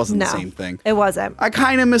carved, but it wasn't the same thing. It wasn't. I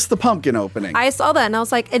kind of missed the pumpkin opening. I saw that, and I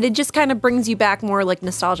was like, and it just kind of brings you back more, like,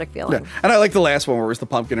 nostalgic feeling. Yeah. And I like the last one where it was the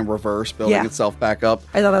pumpkin in reverse building itself back up.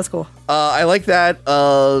 I thought that was cool. I like that.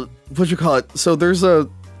 So there's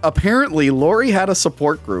apparently Laurie had a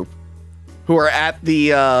support group who are at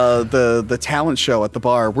the talent show at the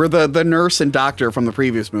bar where the nurse and doctor from the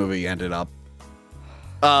previous movie ended up.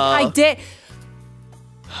 I did.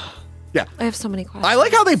 Yeah. I have so many questions. I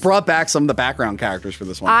like how they brought back some of the background characters for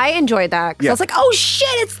this one. I enjoyed that. Because I was like, oh shit,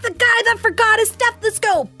 it's the guy that forgot his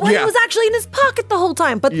stethoscope. But it was actually in his pocket the whole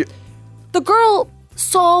time. But the girl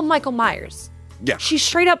saw Michael Myers. Yeah. She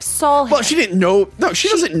straight up saw him. Well, she didn't know. No, she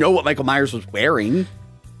doesn't know what Michael Myers was wearing.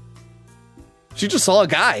 She just saw a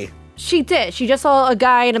guy. She did. She just saw a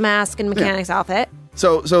guy in a mask and mechanic's outfit.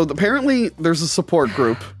 So apparently there's a support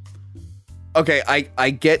group. Okay, I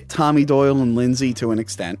get Tommy Doyle and Lindsay to an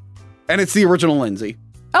extent. And it's the original Lindsay.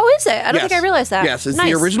 Oh, is it? I don't think I realized that. Yes, it's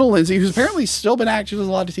the original Lindsay, who's apparently still been acting. She does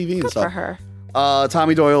a lot of TV and stuff. Good for her.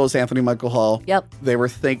 Tommy Doyle is Anthony Michael Hall. Yep. They were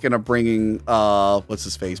thinking of bringing, what's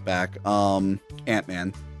his face back?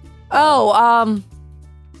 Ant-Man. Oh, Why am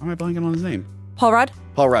I blanking on his name? Paul Rudd?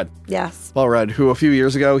 Paul Rudd. Yes. Paul Rudd, who a few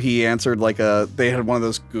years ago, he answered they had one of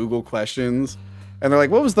those Google questions. And they're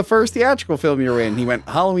like, what was the first theatrical film you were in? He went,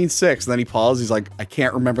 Halloween 6. And then he paused. He's like, I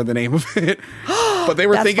can't remember the name of it. But they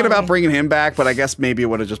were thinking about bringing him back. But I guess maybe it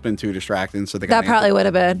would have just been too distracting. So they got that probably would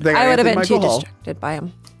have been. I would have been too distracted by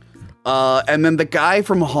him. And then the guy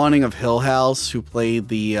from Haunting of Hill House who played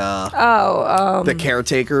the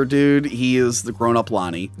caretaker dude, he is the grown-up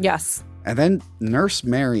Lonnie. Yes. And then Nurse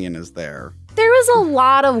Marion is there. There was a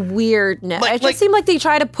lot of weirdness. It just seemed like they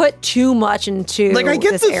tried to put too much into I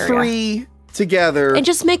get this the area. 3 together. And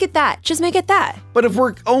just make it that. Just make it that. But if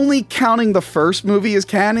we're only counting the first movie as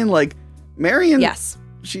canon, like, Marion,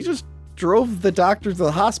 she just drove the doctor to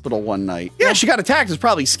the hospital one night. Yeah, she got attacked. It's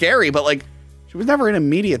probably scary, but, like, she was never in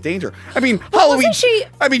immediate danger. I mean, Halloween.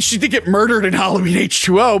 She did get murdered in Halloween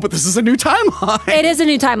H2O, but this is a new timeline. It is a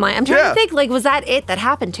new timeline. I'm trying to think, like, was that it that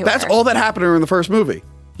happened to her? That's all that happened to her in the first movie.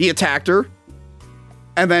 He attacked her,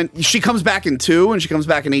 and then she comes back in 2, and she comes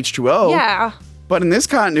back in H2O. Yeah. But in this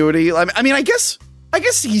continuity, I mean, I guess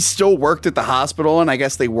he still worked at the hospital, and I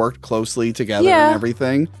guess they worked closely together and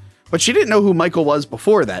everything. But she didn't know who Michael was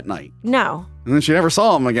before that night. No. And then she never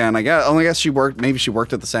saw him again. I guess maybe she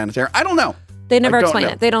worked at the sanitarium. I don't know. They never explain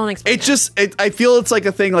it. They don't explain it. I feel it's like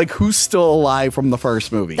a thing like who's still alive from the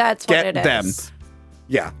first movie. That's what it is. Get them.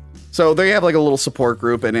 Yeah. So they have like a little support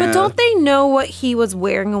group. But don't they know what he was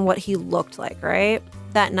wearing and what he looked like, right?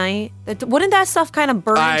 That night? Wouldn't that stuff kind of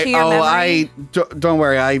burn into your memory? Don't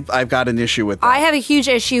worry. I've got an issue with that. I have a huge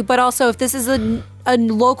issue, but also if this is a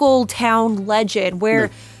local town legend where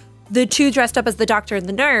the two dressed up as the doctor and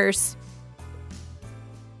the nurse,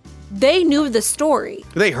 they knew the story.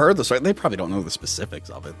 They heard the story. They probably don't know the specifics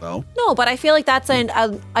of it, though. No, but I feel like that's an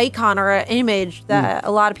icon or an image that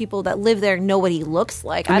a lot of people that live there know what he looks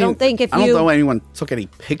like. I don't know anyone took any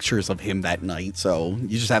pictures of him that night, so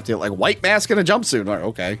you just have to like white mask and a jumpsuit. Like,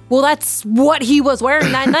 okay. Well, that's what he was wearing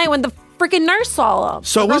that night when the freaking nurse saw him.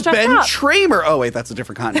 So was Ben Tramer. Oh wait, that's a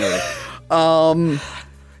different continuity.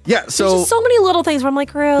 Yeah, so there's just so many little things where I'm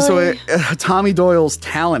like, really? So Tommy Doyle's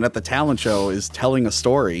talent at the talent show is telling a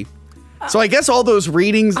story. So I guess all those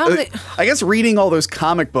readings, I guess reading all those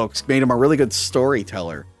comic books made him a really good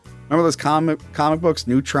storyteller. Remember those comic books,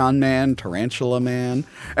 Neutron Man, Tarantula Man?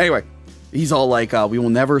 Anyway, he's all like, we will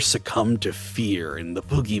never succumb to fear and the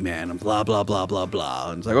boogeyman and blah, blah, blah, blah,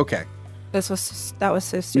 blah. And it's like, okay. That was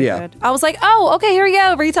so stupid. Yeah. I was like, oh, okay, here we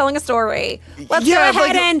go, retelling a story. Let's go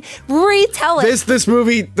ahead and retell it. This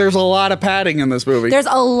movie, there's a lot of padding in this movie. There's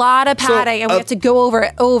a lot of padding, and we have to go over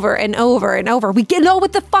it over and over and over. We know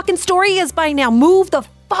what the fucking story is by now. Move the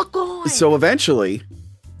fuck on. So eventually,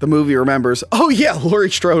 the movie remembers, oh yeah, Laurie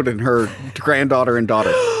Strode and her granddaughter and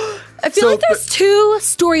daughter. I feel like there's two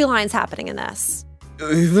storylines happening in this.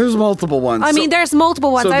 There's multiple ones. I mean, there's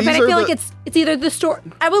multiple ones. I feel like it's either the story.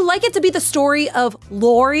 I would like it to be the story of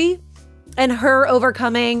Laurie and her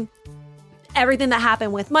overcoming everything that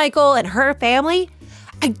happened with Michael and her family.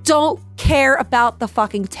 I don't care about the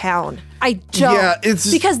fucking town. I don't. Yeah,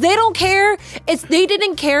 it's because they don't care. They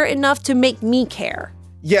didn't care enough to make me care.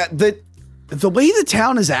 Yeah, the way the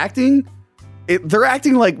town is acting, they're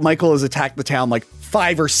acting like Michael has attacked the town like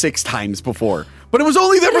 5 or 6 times before. But it was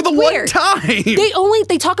only there for the one time.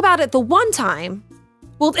 They talk about it the one time.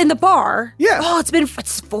 Well, in the bar. Yeah. Oh,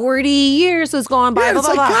 it's 40 years has gone by. Yeah, blah, it's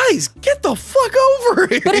blah, like, blah. guys, get the fuck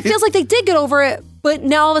over it. But it feels like they did get over it. But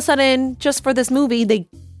now all of a sudden, just for this movie, they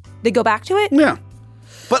go back to it. Yeah.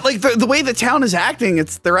 But like the way the town is acting,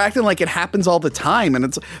 they're acting like it happens all the time,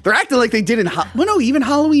 and they're acting like they did even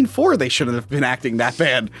Halloween 4, they shouldn't have been acting that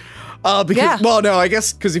bad. Well, no, I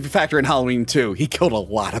guess because if you factor in Halloween 2, he killed a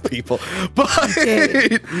lot of people. But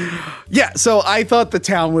yeah, so I thought the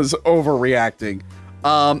town was overreacting,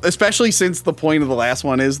 especially since the point of the last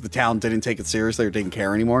one is the town didn't take it seriously or didn't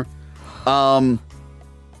care anymore. What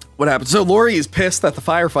happened? So Laurie is pissed that the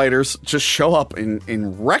firefighters just show up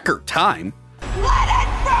in record time. Let it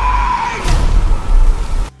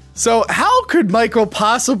burn! So how could Michael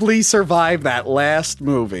possibly survive that last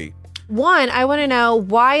movie? One, I want to know,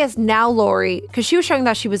 why is now Laurie, because she was showing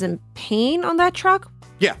that she was in pain on that truck?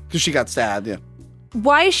 Yeah, because she got stabbed, yeah.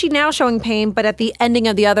 Why is she now showing pain, but at the ending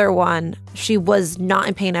of the other one, she was not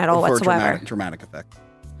in pain at all whatsoever? For dramatic effect.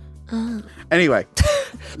 Anyway.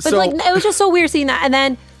 But it was just so weird seeing that. And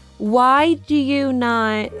then, why do you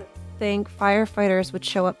not think firefighters would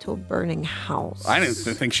show up to a burning house? I didn't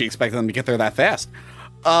think she expected them to get there that fast.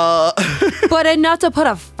 But enough to put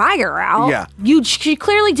a fire out. Yeah. She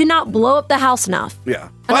clearly did not blow up the house enough. Yeah.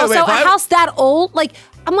 And also, a house that old,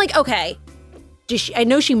 I'm like, okay, I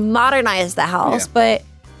know she modernized the house, but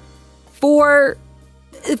for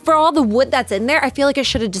all the wood that's in there, I feel like it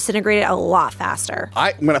should have disintegrated a lot faster.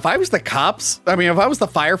 If I was the cops, if I was the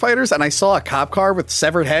firefighters and I saw a cop car with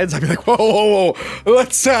severed heads, I'd be like, whoa,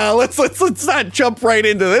 let's not jump right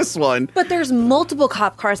into this one. But there's multiple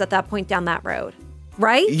cop cars at that point down that road.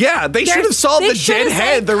 Right? Yeah, they should have saw the dead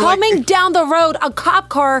head. They're coming down the road, a cop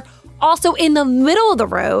car also in the middle of the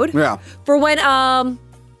road. Yeah. For when,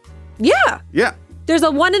 yeah. There's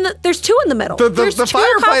two in the middle. The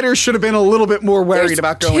firefighters should have been a little bit more worried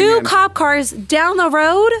about going in. Two cop cars down the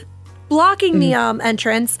road blocking the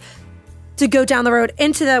entrance to go down the road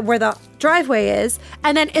into where the driveway is.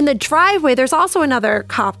 And then in the driveway, there's also another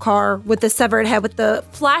cop car with the severed head with the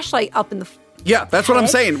flashlight up in the Yeah, that's what I'm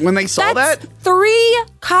saying. When they saw That's that, 3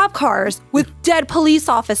 cop cars with dead police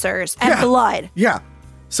officers and blood. Yeah.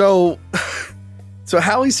 So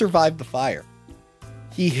Howie survived the fire.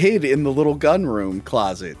 He hid in the little gun room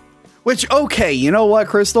closet. Which, okay, you know what,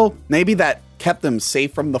 Crystal? Maybe that kept him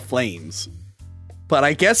safe from the flames. But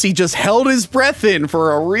I guess he just held his breath in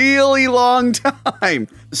for a really long time.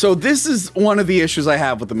 So this is one of the issues I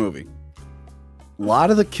have with the movie. A lot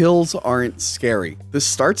of the kills aren't scary. This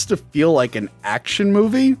starts to feel like an action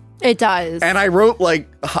movie. It does. And I wrote, like,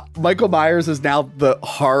 Michael Myers is now the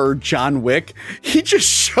horror John Wick. He just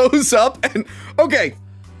shows up and, okay,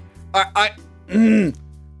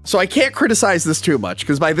 so I can't criticize this too much,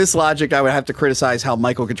 because by this logic, I would have to criticize how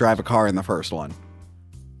Michael could drive a car in the first one.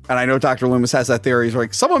 And I know Dr. Loomis has that theory. He's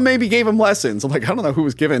like, someone maybe gave him lessons. I'm like, I don't know who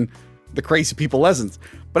was giving the crazy people lessons.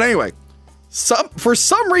 But anyway, for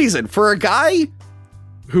some reason, for a guy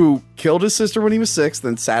who killed his sister when he was 6,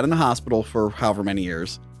 then sat in the hospital for however many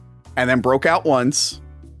years, and then broke out once,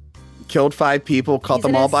 killed 5 people, caught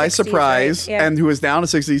them all by surprise, right? Yeah. And who is now in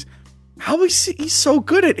his 60s, how is he's so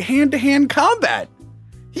good at hand-to-hand combat?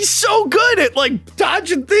 He's so good at, like,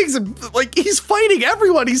 dodging things, and, like, he's fighting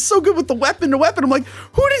everyone. He's so good with the weapon to weapon. I'm like,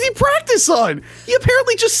 who did he practice on? He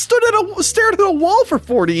apparently just stared at a wall for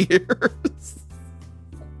 40 years.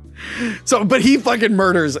 So, but he fucking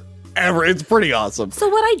murders it's pretty awesome. So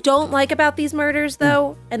what I don't like about these murders,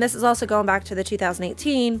 though, and this is also going back to the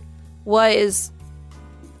 2018, was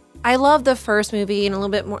I love the first movie and a little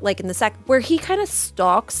bit more, like in the second, where he kind of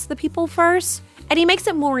stalks the people first. And he makes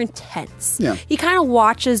it more intense. Yeah. He kind of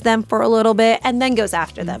watches them for a little bit and then goes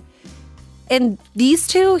after them. And these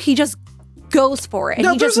two, he just goes for it. And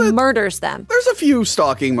he just murders them. There's a few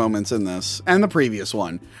stalking moments in this and the previous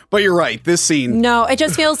one. But you're right, this scene. No, it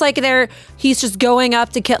just feels like he's just going up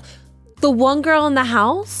to kill. The one girl in the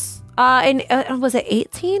house, was it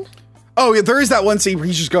 18? Oh, yeah, there is that one scene where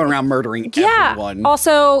he's just going around murdering everyone.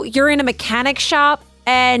 Also, you're in a mechanic shop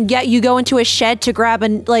and yet you go into a shed to grab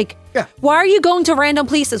why are you going to random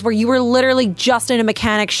places where you were literally just in a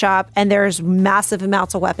mechanic shop and there's massive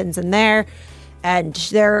amounts of weapons in there and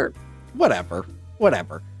they're... Whatever.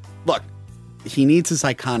 Look, he needs his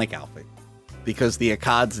iconic outfit because the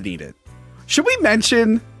Akkads need it. Should we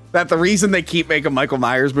mention that the reason they keep making Michael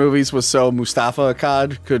Myers movies was so Mustafa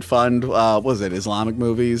Akkad could fund, Islamic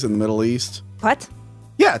movies in the Middle East? What?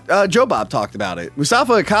 Yeah, Joe Bob talked about it.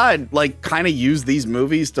 Mustafa Akkad, kind of used these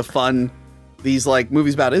movies to fund these,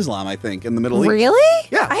 movies about Islam, I think, in the Middle East. Really?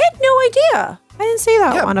 Yeah. I had no idea. I didn't see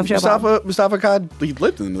that one of Joe Bob. Mustafa Akkad, he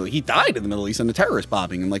lived in the Middle East. He died in the Middle East in a terrorist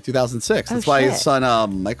bombing in 2006. That's why his son,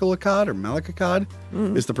 Michael Akkad or Malik Akkad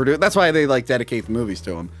is the producer. That's why they dedicate the movies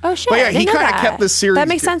to him. Oh, shit. But yeah, he kind of kept this series. That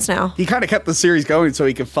makes sense now. He kind of kept the series going so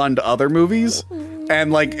he could fund other movies.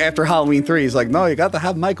 And after Halloween 3, he's like, no, you got to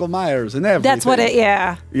have Michael Myers and everything. That's what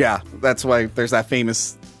yeah. Yeah, that's why there's that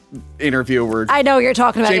famous interview where I know what you're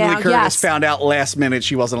talking about. Jamie Lee Curtis found out last minute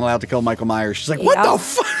she wasn't allowed to kill Michael Myers. She's like, what the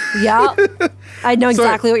fuck? Yeah. I know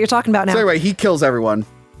exactly what you're talking about now. So anyway, he kills everyone.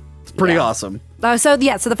 It's pretty awesome. So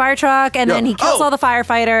the fire truck, and then he kills all the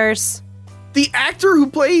firefighters. The actor who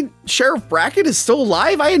played Sheriff Brackett is still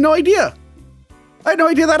alive? I had no idea. I had no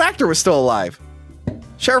idea that actor was still alive.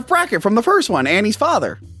 Sheriff Brackett from the first one, Annie's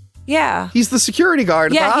father. Yeah. He's the security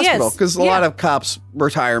guard at the hospital because a lot of cops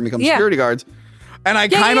retire and become security guards. And I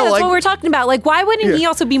kind of that's what we're talking about. Why wouldn't he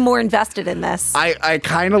also be more invested in this? I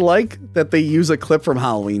kind of like that they use a clip from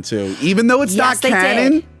Halloween 2. Even though it's not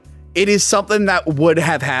canon, it is something that would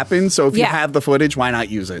have happened. So if you have the footage, why not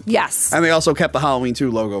use it? Yes. And they also kept the Halloween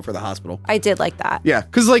 2 logo for the hospital. I did like that. Yeah,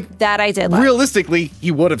 because that I did like. Realistically,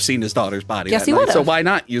 he would have seen his daughter's body that night. So why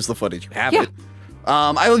not use the footage? You have it.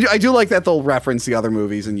 I do like that they'll reference the other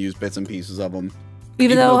movies and use bits and pieces of them.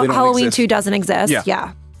 Even though Halloween 2 doesn't exist.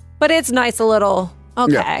 Yeah. But it's nice a little...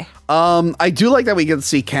 Okay. Yeah. I do like that we get to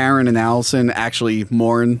see Karen and Allison actually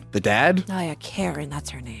mourn the dad. Oh yeah, Karen,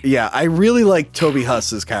 that's her name. Yeah, I really like Toby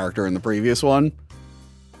Huss's character in the previous one.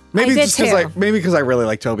 Maybe because I really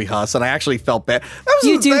like Toby Huss and I actually felt bad.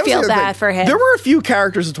 You do feel bad for him. There were a few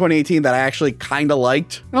characters in 2018 that I actually kind of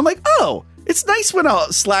liked. And I'm like, oh, it's nice when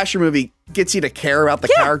a slasher movie gets you to care about the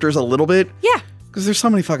characters a little bit. Yeah. Because there's so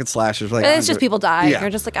many fucking slashers. It's just people die. You're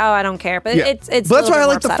just like, oh, I don't care. But it's. But that's why I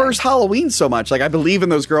like the first Halloween so much. I believe in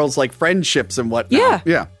those girls' friendships and whatnot. Yeah.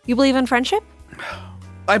 Yeah. You believe in friendship?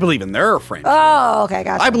 I believe in their friendship. Oh, okay,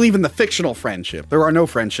 gotcha. I believe in the fictional friendship. There are no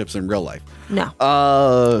friendships in real life. No.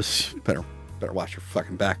 Better watch your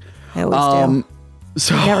fucking back. I always do.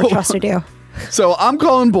 So Never trusted you. So I'm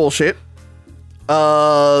calling bullshit.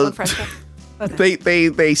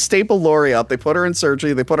 They staple Lori up. They put her in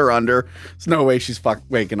surgery. They put her under. There's no way she's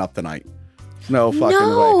waking up tonight. No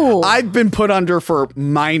fucking way. I've been put under for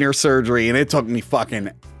minor surgery, and it took me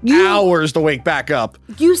fucking hours to wake back up.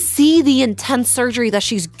 You see the intense surgery that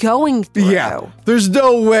she's going through. Yeah, there's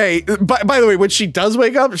no way. By the way, when she does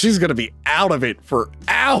wake up, she's gonna be out of it for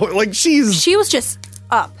hours. Like she was just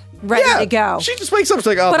up, ready to go. She just wakes up. She's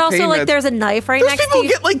like, oh, but also like there's a knife right next to you. People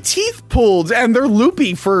get like teeth pulled and they're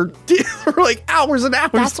loopy for like hours and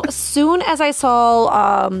hours. That's as soon as I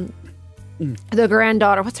saw the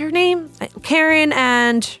granddaughter. What's her name? Karen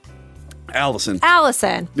and Allison.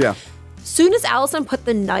 Yeah. Soon as Allison put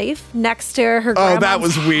the knife next to her grandma's that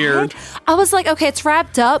was weird. I was like, okay, it's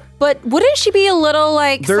wrapped up, but wouldn't she be a little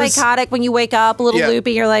like psychotic when you wake up, a little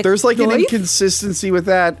loopy? You're like, there's like an inconsistency with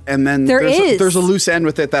that, and then there's a loose end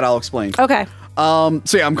with it that I'll explain. Okay. So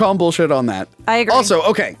yeah, I'm calling bullshit on that. I agree. Also,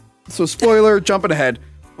 okay, so spoiler, jumping ahead.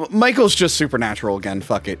 Michael's just supernatural again.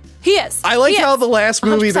 Fuck it. He is. I like how the last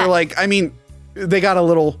movie 100%. they're like, I mean, they got a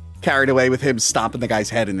little carried away with him stomping the guy's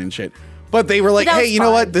head and shit. But they were like, hey, you know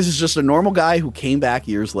what? This is just a normal guy who came back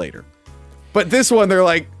years later. But this one, they're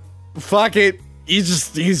like, fuck it.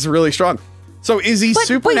 He's really strong. So is he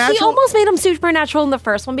supernatural? But he almost made him supernatural in the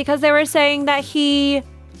first one because they were saying that he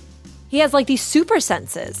has like these super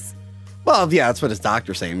senses. Well, yeah, that's what his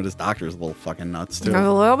doctor's saying, but his doctor's a little fucking nuts too.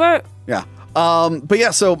 A little bit. Yeah. But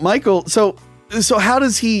yeah, so Michael, so how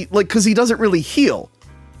does he, like, because he doesn't really heal,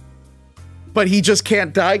 but he just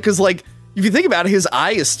can't die? Because, like, if you think about it, his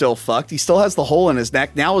eye is still fucked. He still has the hole in his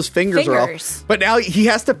neck. Now his fingers are off. But now he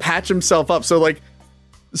has to patch himself up. So, like,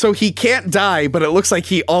 so he can't die, but it looks like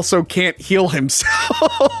he also can't heal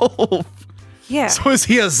himself. Yeah. So is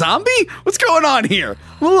he a zombie? What's going on here?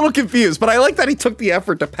 I'm a little confused, but I like that he took the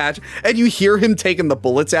effort to patch. And you hear him taking the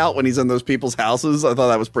bullets out when he's in those people's houses. I thought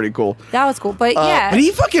that was pretty cool. That was cool, but yeah. But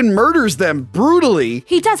he fucking murders them brutally.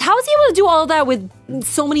 He does. How is he able to do all of that with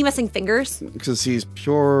so many missing fingers? Because he's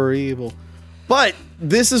pure evil. But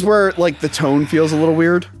this is where, like, the tone feels a little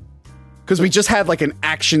weird. Because we just had, like, an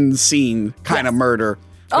action scene kind of murder.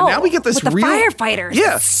 But now we get this with the real firefighters.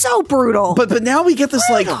 Yeah, it's so brutal. But now we get this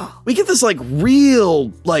real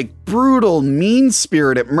brutal,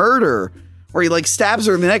 mean-spirited murder where he like stabs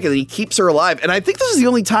her in the neck and then he keeps her alive. And I think this is the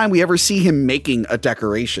only time we ever see him making a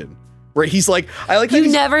decoration. Where he's like, I like that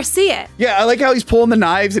you never see it. Yeah, I like how he's pulling the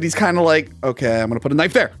knives and he's kind of like, okay, I'm gonna put a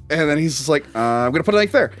knife there, and then he's just like, I'm gonna put a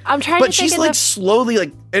knife there. I'm trying, but she's like slowly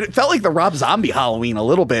like, and it felt like the Rob Zombie Halloween a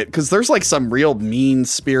little bit because there's like some real mean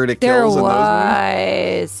spirited kills in those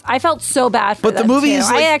movies. I felt so bad for them. But the movies,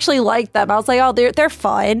 I actually liked them. I was like, oh, they're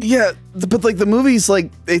fun. Yeah, but like the movie's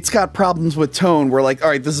like it's got problems with tone. We're like, all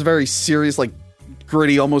right, this is very serious, like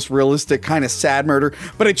gritty, almost realistic, kind of sad murder,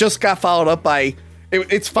 but it just got followed up by.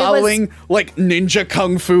 It's following like ninja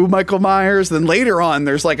kung fu Michael Myers. Then later on,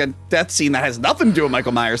 there's like a death scene that has nothing to do with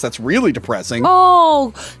Michael Myers. That's really depressing.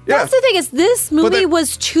 Oh, that's the thing is this movie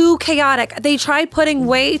was too chaotic. They tried putting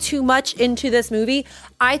way too much into this movie.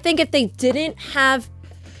 I think if they didn't have,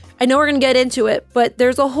 I know we're going to get into it, but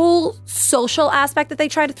there's a whole social aspect that they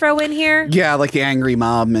try to throw in here. Yeah, like the angry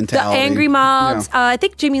mob mentality. The angry mobs. Yeah. I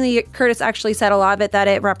think Jamie Lee Curtis actually said a lot of it, that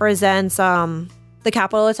it represents the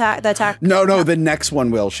Capitol attack, the attack. No, the next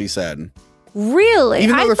one will, she said. Really?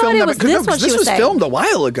 Even though I thought it was this one. This was filmed a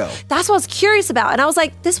while ago. That's what I was curious about. And I was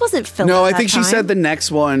like, this wasn't filmed No, at I think that time. she said the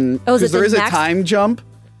next one. Because there is a time jump.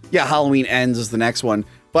 Yeah, Halloween Ends is the next one.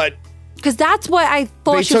 But because that's what I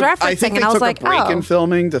thought she was referencing. I think and they I was took like, a break in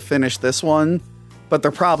filming to finish this one. But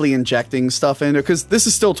they're probably injecting stuff into it. Because this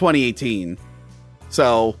is still 2018.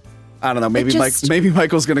 So... I don't know. Maybe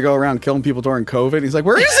Michael's going to go around killing people during COVID. He's like,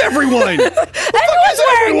 where is everyone?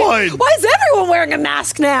 Why is everyone wearing a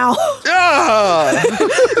mask now?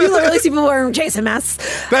 You literally see people wearing Jason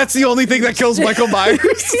masks. That's the only thing that kills Michael Myers.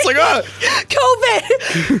 It's like,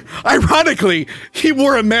 COVID. Ironically, he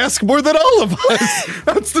wore a mask more than all of us.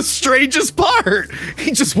 That's the strangest part.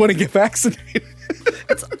 He just wouldn't get vaccinated.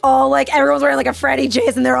 It's all like everyone's wearing like a Freddy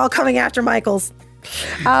Jason. They're all coming after Michael's.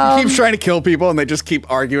 He keeps trying to kill people and they just keep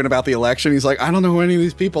arguing about the election. He's like, I don't know who any of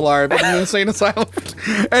these people are. I've been in an insane asylum.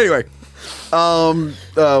 Anyway.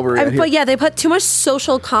 But yeah, they put too much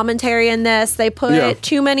social commentary in this. They put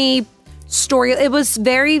too many story. It was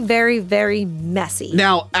very, very, very messy.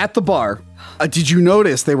 Now, at the bar, did you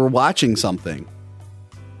notice they were watching something?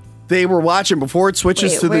 They were watching before it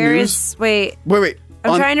switches to the news. Wait.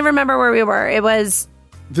 I'm trying to remember where we were. It was...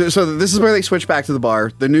 So this is where they switch back to the bar.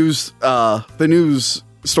 The news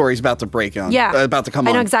story's about to break on. Yeah. About to come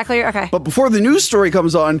on. I know exactly. Okay. But before the news story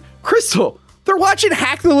comes on, Crystal, they're watching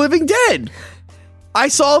Hack the Living Dead. I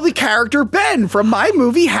saw the character Ben from my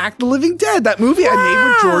movie Hack the Living Dead, that movie I made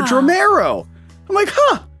with George Romero. I'm like,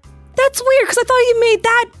 huh. That's weird because I thought you made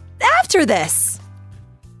that after this.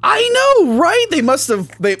 I know, right? They must have.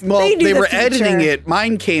 They were editing it.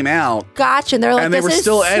 Mine came out. Gotcha. And they're like, and they were this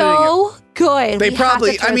still is editing so it. good. They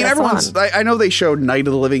probably. I mean, everyone's. I know they showed Night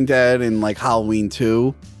of the Living Dead and like Halloween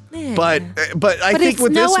 2. But I think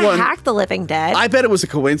with this one, Hack the Living Dead. I bet it was a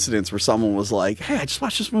coincidence where someone was like, "Hey, I just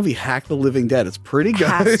watched this movie, Hack the Living Dead. It's pretty good." It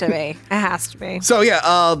has to be. It has to be. So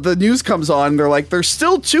yeah, the news comes on. They're like, "There's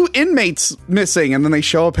still 2 inmates missing," and then they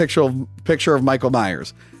show a picture of Michael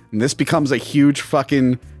Myers, and this becomes a huge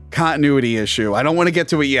fucking continuity issue. I don't want to get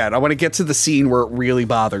to it yet. I want to get to the scene where it really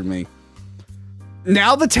bothered me.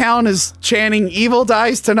 Now the town is chanting, "Evil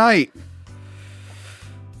dies tonight."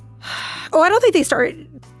 Oh, I don't think they started.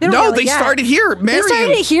 They started here. Marion, they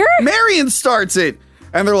started it here? Marion starts it.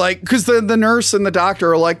 And they're like, because the nurse and the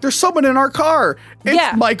doctor are like, there's someone in our car.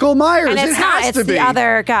 It's Michael Myers. And it's it has to be. It's the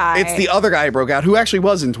other guy. It's the other guy who broke out, who actually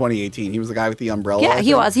was in 2018. He was the guy with the umbrella. Yeah,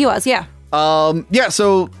 he was, yeah.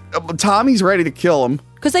 So Tommy's ready to kill him.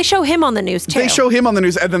 Because they show him on the news, too. They show him on the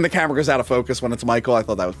news, and then the camera goes out of focus when it's Michael. I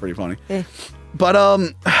thought that was pretty funny. But,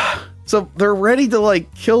 so they're ready to,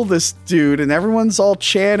 like, kill this dude, and everyone's all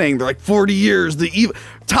chanting. They're like, 40 years, the evil.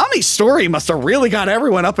 Tommy's story must have really got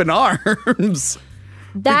everyone up in arms.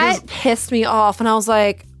 That pissed me off, and I was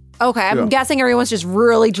like, okay, I'm guessing everyone's just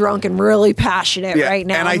really drunk and really passionate right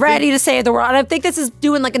now, and ready to save the world. And I think this is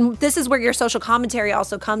doing this is where your social commentary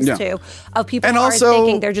also comes to, of people and who also, aren't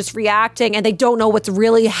thinking, they're just reacting, and they don't know what's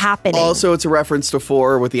really happening. Also, it's a reference to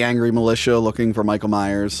 4 with the angry militia looking for Michael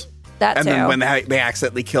Myers. That and too. then when they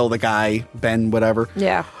accidentally kill the guy, Ben, whatever.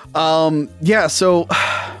 Yeah. So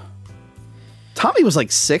Tommy was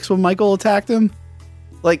like 6 when Michael attacked him.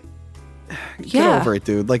 Like, get over it,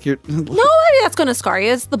 dude. Like, you're. No, I mean, that's going to scar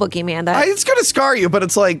you. It's the boogeyman. It's going to scar you, but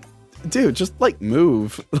it's like, dude, just like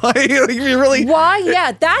move. like you really. Why?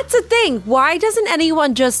 Yeah, that's the thing. Why doesn't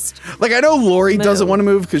anyone just. Like, I know Lori doesn't want to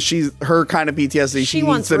move because her kind of PTSD. She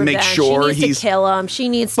needs to make sure she needs to kill him. She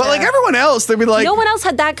needs to. But like everyone else, they'd be like. No one else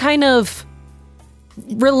had that kind of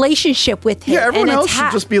relationship with him. Yeah, everyone else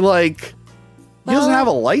should just be like. He doesn't have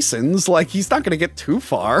a license. Like, he's not going to get too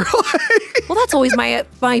far. Well, that's always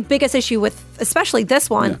my biggest issue with, especially this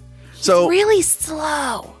one. Yeah. So he's really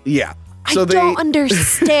slow. Yeah. So I don't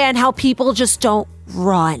understand how people just don't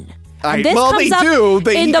run. They do.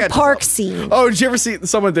 In the park scene. Oh, did you ever see?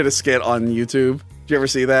 Someone did a skit on YouTube. Did you ever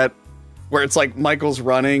see that? Where it's like Michael's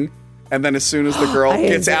running. And then as soon as the girl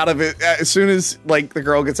gets out of it, as soon as like the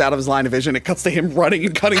girl gets out of his line of vision, it cuts to him running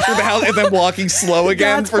and cutting through the house and then walking slow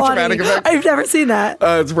again for dramatic effect. I've never seen that.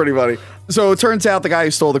 It's pretty funny. So it turns out the guy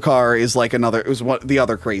who stole the car is like the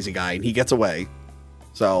other crazy guy, and he gets away.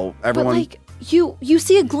 So everyone, but like you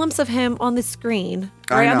see a glimpse of him on the screen,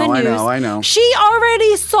 right on the news. I know. She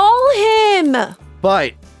already saw him.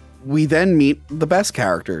 But we then meet the best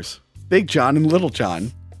characters, Big John and Little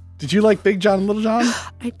John. Did you like Big John and Little John?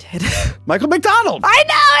 I did. Michael McDonald. I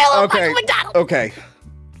know. I love Michael McDonald. Okay.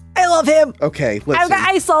 I love him. Okay. Listen.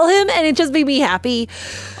 I saw him and it just made me happy.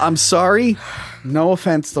 I'm sorry. No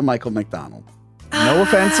offense to Michael McDonald. No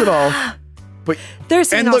offense at all. But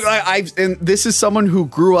there's and look, and this is someone who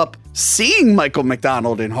grew up seeing Michael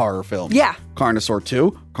McDonald in horror films. Yeah. Carnosaur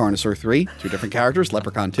 2, Carnosaur 3, 2 different characters.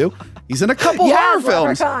 Leprechaun 2. He's in a couple horror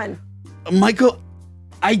films. Leprechaun. Michael,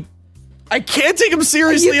 I can't take him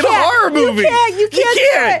seriously in a horror movie. You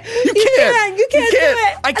can't do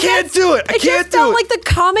it. I can't do it. It just felt like the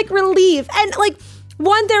comic relief. And like,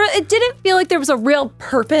 it didn't feel like there was a real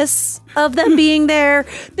purpose of them being there.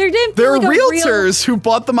 There are realtors who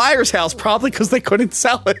bought the Myers house probably because they couldn't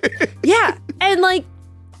sell it. Yeah. And like,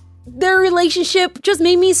 their relationship just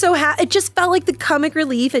made me so happy. It just felt like the comic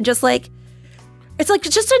relief and just like, it's like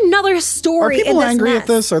just another story. Are people angry at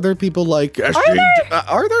this? Are there people like? Are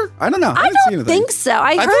there? I don't know. I don't think so.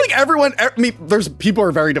 I feel like everyone. There's people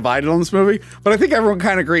are very divided on this movie, but I think everyone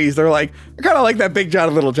kind of agrees. They're like, I kind of like that Big John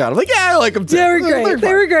and Little John. I'm like, yeah, I like them too. They were great.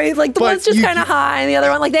 They were great. Like the one's just kind of high, and the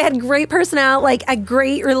other one, like they had great personality, like a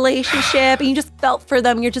great relationship, and you just felt for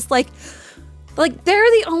them. You're just like they're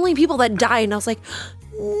the only people that died, and I was like,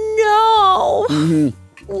 no,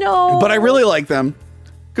 no. But I really like them.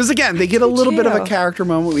 Because again, they get a little bit of a character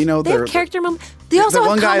moment. We know they have character moment. They also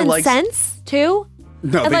have common sense too.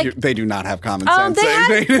 No, they do not have common sense.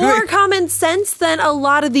 They had more common sense than a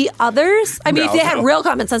lot of the others. I mean, if they had real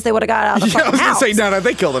common sense, they would have got out of the fucking house. I was going to say, no,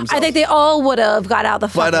 they killed themselves. I think they all would have got out of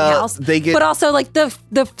the fucking house. But also, like,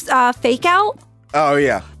 the fake out. Oh,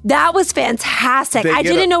 yeah. That was fantastic. I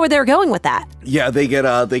didn't know where they were going with that. Yeah, they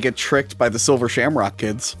get tricked by the Silver Shamrock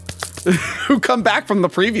kids. who come back from the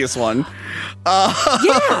previous one.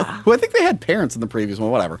 Yeah. Who I think they had parents in the previous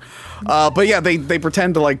one, whatever. But yeah, they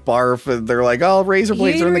pretend to like barf. And they're like, oh, razor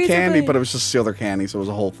blades are in the candy, but it was just steal their candy, so it was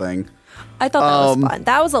a whole thing. I thought that was fun.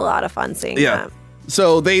 That was a lot of fun seeing that.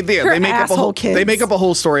 So they make up a whole they make up a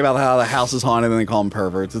whole story about how the house is haunted and they call them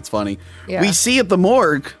perverts. It's funny. Yeah. We see at the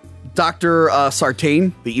morgue Dr.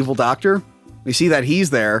 Sartain, the evil doctor. We see that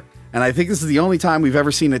he's there, and I think this is the only time we've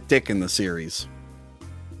ever seen a dick in the series.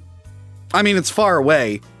 I mean, it's far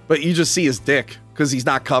away, but you just see his dick because he's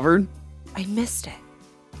not covered. I missed it.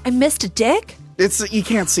 I missed a dick? You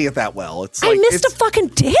can't see it that well. It's like, I missed a fucking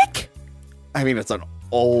dick? I mean, it's an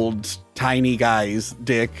old, tiny guy's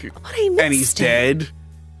dick, But I missed and he's it. dead.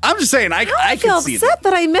 I'm just saying, I feel can see it. upset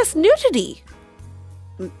that I missed nudity.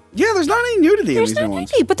 Yeah, there's not any nudity in There's these no new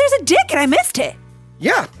ones. nudity, but there's a dick and I missed it.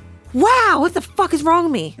 Yeah. Wow, what the fuck is wrong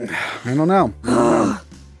with me? I don't know.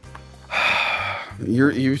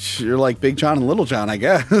 You're like Big John and Little John, I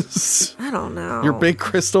guess. I don't know. You're Big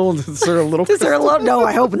Crystal and sort of Little Crystal. No,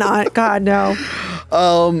 I hope not. God, no.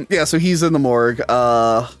 Yeah, so he's in the morgue.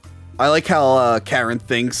 I like how Karen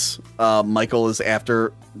thinks Michael is out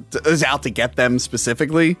to get them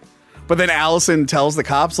specifically. But then Allison tells the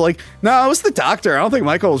cops, like, no, it was the doctor. I don't think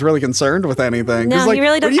Michael was really concerned with anything. No, like, he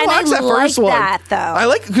really doesn't. When you watch And I that like first one, that, though. I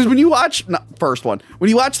like, because when you watch, not first one, when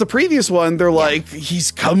you watch the previous one, they're like,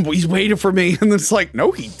 he's waiting for me. And it's like,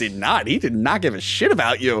 no, he did not. He did not give a shit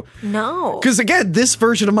about you. No. Because again, this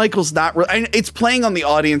version of Michael's not really, it's playing on the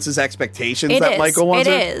audience's expectations that Michael wants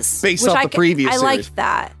it is. based Which off the previous I series. like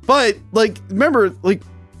that. But, like, remember, like,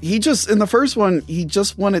 he just, in the first one, he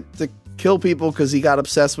just wanted to kill people because he got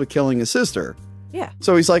obsessed with killing his sister. Yeah.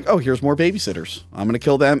 So he's like, oh, here's more babysitters. I'm going to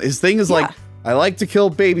kill them. His thing is like, I like to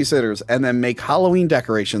kill babysitters and then make Halloween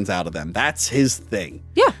decorations out of them. That's his thing.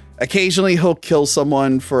 Yeah. Occasionally he'll kill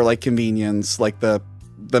someone for like convenience, like the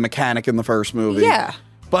mechanic in the first movie. Yeah.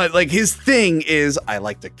 But like his thing is, I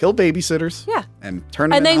like to kill babysitters. Yeah. And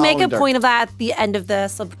turn them And they into make a Halloween point of that at the end of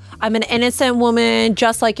this. Of, I'm an innocent woman,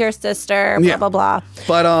 just like your sister, blah, Yeah. blah, blah.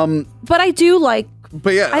 But I do like,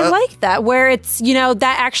 yeah, I like that, where it's,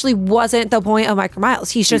 that actually wasn't the point of Micro Miles.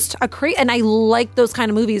 He's just a and I like those kind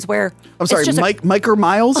of movies where I'm sorry, it's just Micro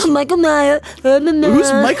Miles? Michael Miles.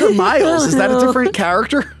 Who's Micro Miles? Is that a different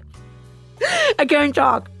character? I can't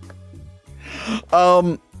talk.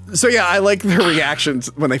 So yeah, I like their reactions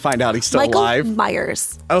when they find out he's still Michael alive.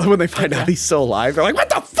 Myers. When they find out he's still alive, they're like, what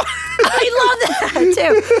the fuck? I love that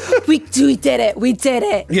too. We did it. We did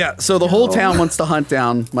it. Yeah, so the whole town wants to hunt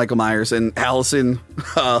down Michael Myers, and Allison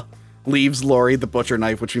leaves Lori the butcher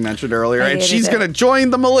knife, which we mentioned earlier, and she's going to join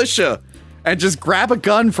the militia and just grab a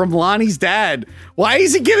gun from Lonnie's dad. Why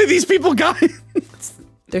is he giving these people guns?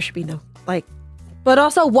 There should be no, but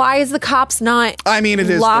also, why is the cops not I mean, it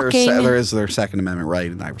is locking? there is their Second Amendment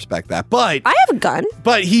right, and I respect that. But I have a gun.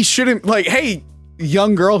 But he shouldn't, hey,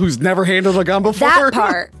 young girl who's never handled a gun before. That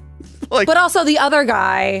part. But also the other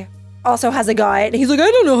guy also has a gun. And he's like,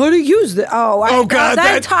 I don't know how to use it. Oh God.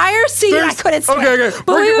 That entire scene, I couldn't stand. Okay.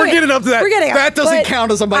 But we're getting up to that. We're getting that doesn't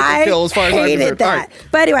count as a Michael kill as far as I'm concerned. That. All right.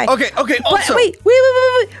 But anyway. Okay. Also.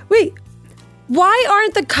 Wait. Why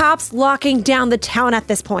aren't the cops locking down the town at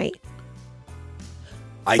this point?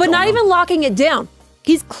 Not even locking it down.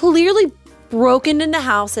 He's clearly broken into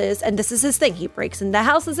houses, and this is his thing. He breaks into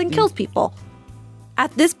houses and kills people.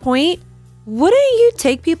 At this point, wouldn't you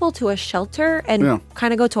take people to a shelter and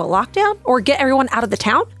kind of go to a lockdown or get everyone out of the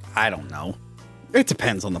town? I don't know. It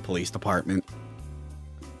depends on the police department.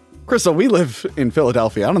 Crystal, we live in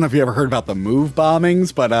Philadelphia. I don't know if you ever heard about the move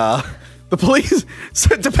bombings, but the police,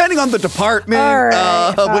 so depending on the department,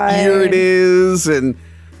 what year it is, and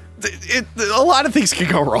a lot of things can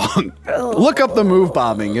go wrong. Look up the move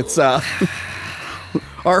bombing. It's our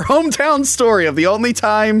hometown story of the only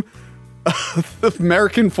time the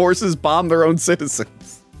American forces bombed their own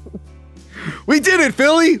citizens. We did it,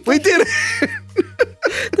 Philly. We did it.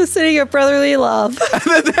 The city of brotherly love.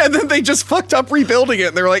 And then they just fucked up rebuilding it.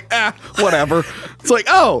 And they're like, whatever. It's like,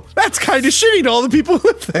 oh, that's kind of shitty to all the people who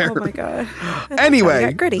live there. Oh my God.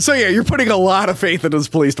 Anyway, so yeah, you're putting a lot of faith in this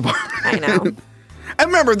police department. I know. And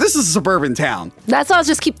remember, this is a suburban town. That's what I was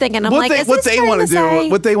just keep thinking. I'm what they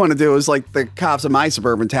want to do is like the cops in my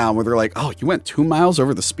suburban town where they're like, oh, you went 2 miles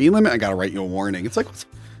over the speed limit? I got to write you a warning. It's like,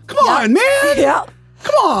 come on, man. Yeah.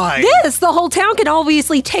 Come on. The whole town can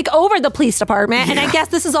obviously take over the police department. Yeah. And I guess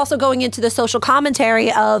this is also going into the social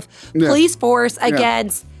commentary of police force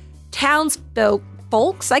against townsfolk,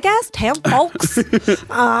 folks, I guess. Town folks.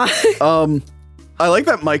 I like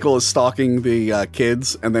that Michael is stalking the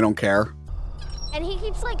kids and they don't care. And he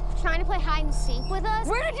keeps, like, trying to play hide and seek with us.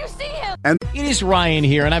 Where did you see him? And It is Ryan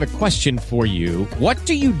here, and I have a question for you. What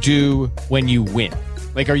do you do when you win?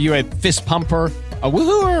 Like, are you a fist pumper, a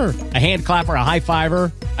woohooer, a hand clapper, a high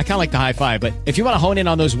fiver? I kind of like the high five, but if you want to hone in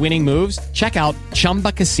on those winning moves, check out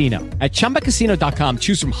Chumba Casino. At ChumbaCasino.com,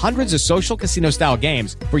 choose from hundreds of social casino-style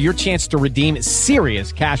games for your chance to redeem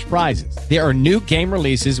serious cash prizes. There are new game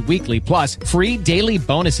releases weekly, plus free daily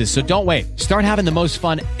bonuses. So don't wait. Start having the most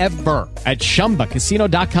fun ever at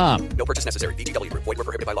ChumbaCasino.com. No purchase necessary. VGW. Void were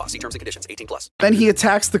prohibited by law. See terms and conditions. 18+. Then he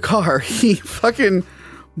attacks the car. He fucking...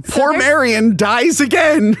 Poor Marion dies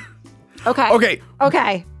again. Okay.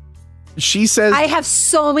 She says... I have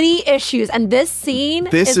so many issues, and this scene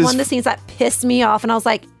is one of the scenes that pissed me off, and I was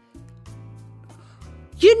like,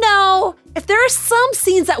 if there are some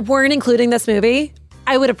scenes that weren't included in this movie,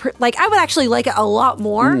 I would actually like it a lot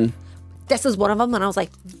more. This is one of them, and I was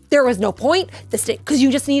like, there was no point. Because you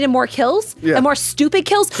just needed more kills and more stupid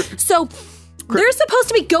kills. So they're supposed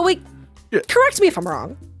to be going... Correct me if I'm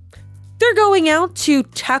wrong. They're going out to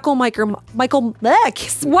tackle Michael Miles. I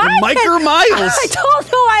don't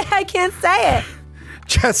know why I can't say it.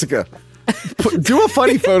 Jessica, do a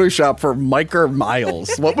funny Photoshop for Micah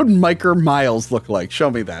Miles. What would Micah Miles look like?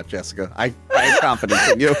 Show me that, Jessica. I have confidence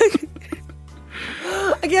in you.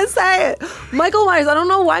 I can't say it. Michael Myers. I don't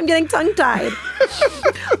know why I'm getting tongue-tied.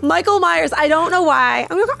 Michael Myers. I don't know why.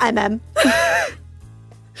 I'm going to go MM.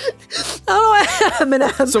 I don't know why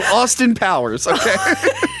Eminem. So Austin Powers, okay?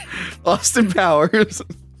 Austin Powers.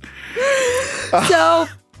 So,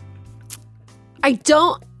 I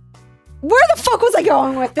don't... Where the fuck was I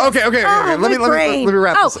going with this? Okay. Let me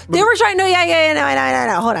wrap this up. They were trying... No,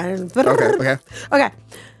 hold on. Okay.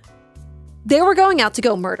 They were going out to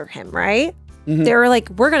go murder him, right? Mm-hmm. They were like,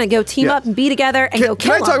 we're going to go team up and be together and go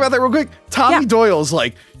kill him. Can I talk about that real quick? Tommy Doyle's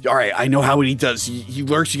like, all right, I know how he does. He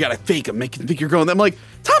works, you got to fake him, make him think you're going. I'm like,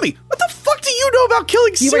 Tommy, what the fuck do you know about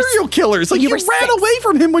killing serial killers? Like, you ran away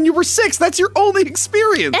from him when you were 6. That's your only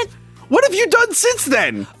experience. And what have you done since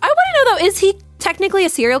then? I want to know, though, is he technically a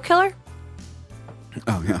serial killer?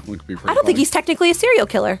 Oh, yeah. I don't think he's technically a serial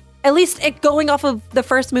killer. At least going off of the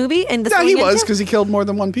first movie. And he was, because he killed more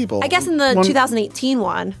than one people. I guess in the 2018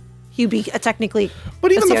 one, he'd be technically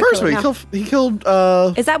But even the first one, he killed...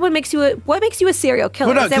 Is that what makes you a serial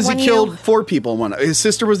killer? Well, no, because he killed 4 people in one. His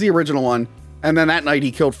sister was the original one. And then that night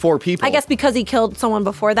he killed 4 people. I guess because he killed someone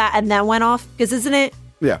before that and then went off. Because isn't it?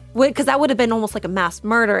 Yeah. Because that would have been almost like a mass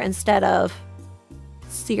murder instead of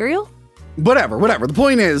serial? Whatever. The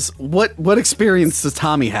point is, what experience does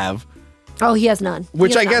Tommy have? Oh, he has none.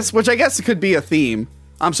 Which I guess could be a theme.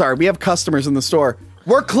 I'm sorry, we have customers in the store.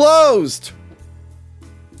 We're closed.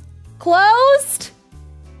 Closed?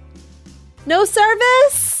 No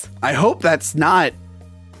service? I hope that's not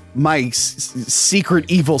my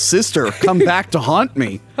secret evil sister come back to haunt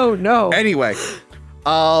me. Oh no. Anyway,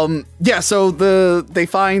 so they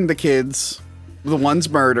find the kids, the one's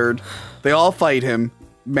murdered. They all fight him.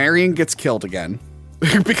 Marion gets killed again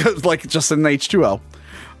because just in the H2O.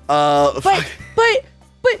 But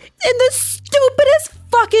in the stupidest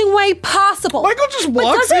fucking way possible. Michael just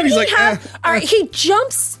walks in. He's like, all right, he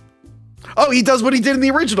jumps. Oh, he does what he did in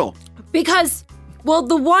the original. Because,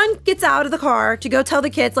 the one gets out of the car to go tell the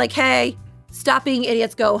kids, like, hey, stop being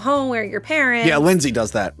idiots, go home, where are your parents? Yeah, Lindsay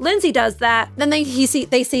does that. Then they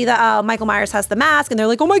see that Michael Myers has the mask, and they're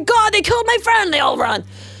like, oh my God, they killed my friend. They all run.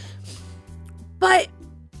 But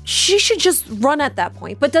she should just run at that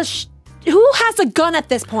point. But who has a gun at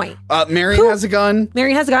this point? Marion has a gun.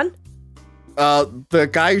 Marion has a gun? The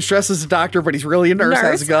guy who's dressed as a doctor, but he's really a nurse,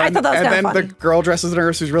 has a gun. I thought that was and then funny. the girl dressed as a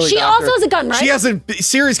nurse who's really She a doctor. also has a gun, right? She has a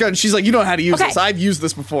serious gun. She's like, you know how to use this. I've used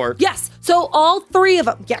this before. Yes. So all 3 of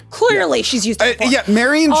them. Yeah, clearly she's used it before.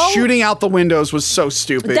 Marion shooting out the windows was so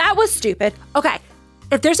stupid. That was stupid. Okay.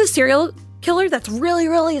 If there's a serial killer that's really,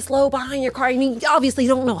 really slow behind your car, I mean, obviously you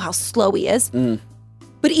don't know how slow he is.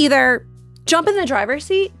 But either jump in the driver's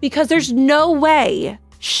seat because there's no way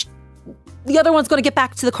the other one's going to get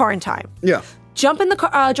back to the car in time. Yeah. Jump in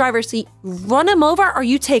the driver's seat, run him over, or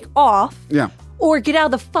you take off. Yeah. Or get out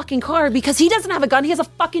of the fucking car because he doesn't have a gun. He has a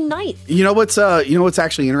fucking knife. You know what's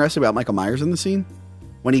actually interesting about Michael Myers in the scene?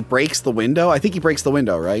 When he breaks the window, I think he breaks the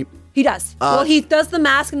window, right? He does. He does the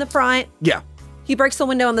mask in the front. Yeah. He breaks the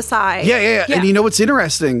window on the side. Yeah. And you know what's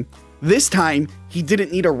interesting? This time, he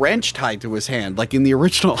didn't need a wrench tied to his hand like in the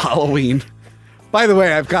original Halloween. By the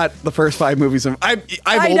way, I've got the first 5 movies. I've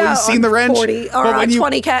always seen the wrench. 40 or but when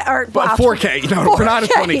 20K or 4K. No, we're not at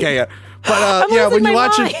 20K yet. But when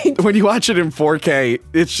you watch it in 4K,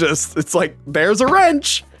 it's like there's a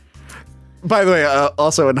wrench. By the way,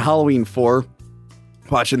 also in Halloween 4,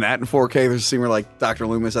 watching that in 4K. There's a scene where like Dr.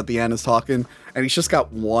 Loomis at the end is talking, and he's just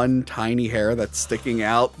got one tiny hair that's sticking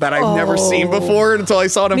out that I've never seen before until I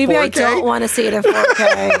saw it in 4K. Maybe I don't want to see it in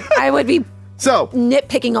 4K. I would be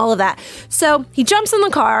nitpicking all of that. So he jumps in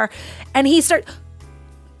the car, and he starts.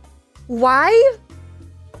 Why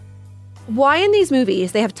in these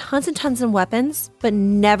movies they have tons and tons of weapons, but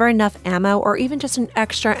never enough ammo, or even just an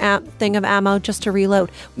extra thing of ammo just to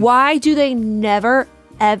reload? Why do they never,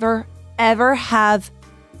 ever, ever have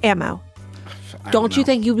ammo? Don't you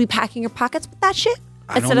think you'd be packing your pockets with that shit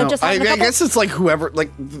instead of just having a couple? I guess it's like whoever,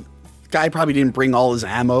 like the guy probably didn't bring all his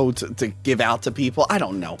ammo to give out to people. I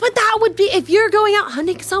don't know. But that would be, if you're going out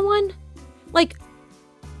hunting someone, like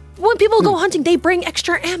when people go hunting, they bring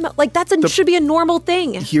extra ammo. Like should be a normal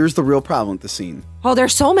thing. Here's the real problem with the scene. Oh,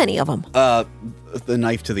 there's so many of them. The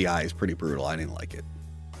knife to the eye is pretty brutal. I didn't like it.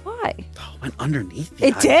 Why? Oh, it went underneath.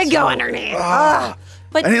 It did go underneath.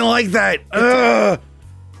 But I didn't like that.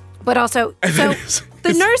 But also, so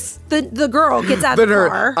the nurse, the girl gets out of the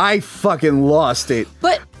car. I fucking lost it.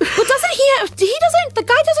 But doesn't the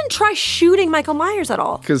guy doesn't try shooting Michael Myers at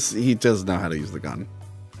all. Because he doesn't know how to use the gun.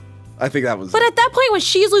 I think that was. But at that point, when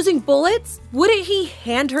she's losing bullets, wouldn't he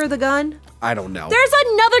hand her the gun? I don't know. There's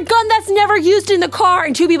another gun that's never used in the car,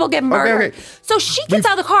 and 2 people get murdered. Okay. So she gets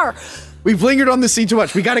out of the car. We've lingered on this scene too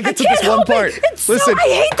much. We got to get to this one part. Listen,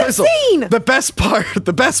 I hate the scene. The best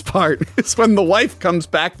part is when the wife comes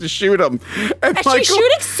back to shoot him. And she's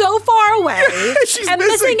shooting so far away. She's and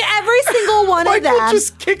missing every single one of them. Michael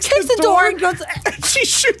just kicks the door and goes, and she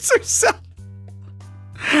shoots herself.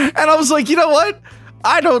 And I was like, you know what?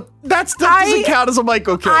 That doesn't count as a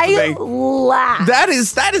Michael kill to me. I laughed. That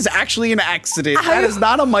is actually an accident. That is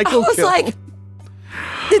not a Michael kill. I was like,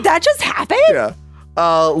 did that just happen? Yeah.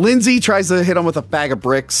 Lindsay tries to hit him with a bag of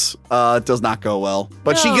bricks. It does not go well,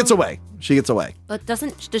 but she gets away. But does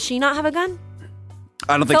she not have a gun?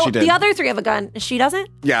 I don't think she did. The other 3 have a gun. She doesn't?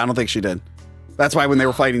 Yeah, I don't think she did. That's why when they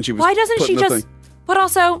were fighting, she was. Why doesn't she just? But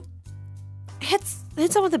also, hits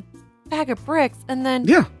him with a bag of bricks, and then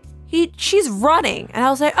she's running, and I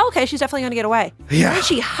was like, okay, she's definitely gonna get away. Yeah. And then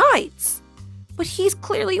she hides, but he's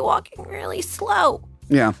clearly walking really slow.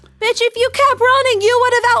 Yeah. Bitch, if you kept running, you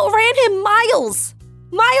would have outran him miles.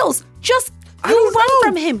 Just run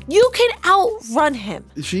from him. You can outrun him.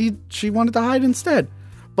 She wanted to hide instead.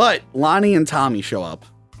 But Lonnie and Tommy show up,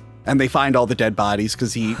 and they find all the dead bodies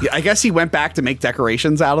because I guess he went back to make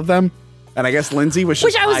decorations out of them. And I guess Lindsay was just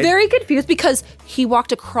Which I was very confused because he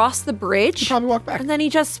walked across the bridge. He probably walked back. And then he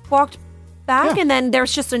just walked back, and then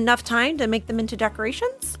there's just enough time to make them into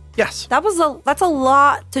decorations? Yes. That's a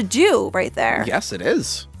lot to do right there. Yes, it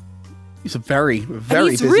is. He's a very,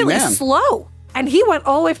 very busy man. He's really slow. And he went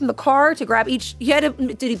all the way from the car to grab each.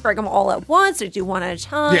 Did he break them all at once? Did he do one at a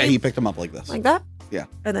time? Yeah, he picked them up like this. Like that? Yeah.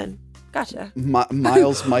 And then, gotcha.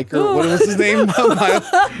 Miles Miker. What was his name?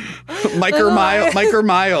 Miker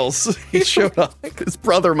Miles. He showed up. His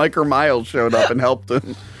brother, Miker Miles, showed up and helped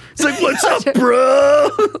him. He's like, what's up, bro?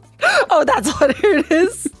 Oh, that's what it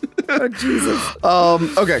is? Oh, Jesus.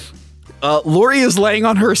 Okay. Lori is laying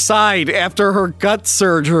on her side after her gut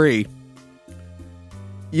surgery.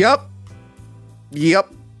 Yep.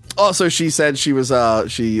 Also, she said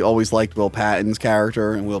she always liked Will Patton's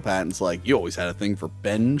character, and Will Patton's like, you always had a thing for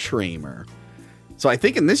Ben Tramer. So I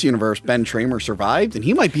think in this universe, Ben Tramer survived, and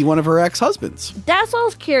he might be one of her ex-husbands. That's what I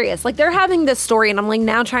was curious. Like, they're having this story, and I'm like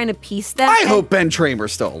now trying to piece them. I hope Ben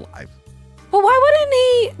Tramer's still alive. Well, why wouldn't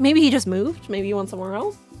he? Maybe he just moved. Maybe he went somewhere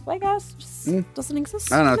else, I guess. Just doesn't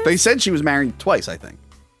exist. I don't know. They said she was married twice, I think.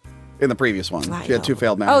 In the previous one. She had 2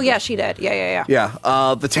 failed marriages. Oh, yeah, she did. Yeah.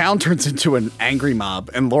 Yeah. The town turns into an angry mob,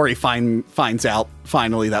 and Lori finds out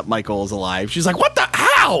finally that Michael is alive. She's like, what the?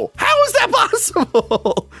 How? How is that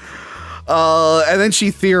possible? And then she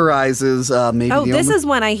theorizes maybe. Oh, this is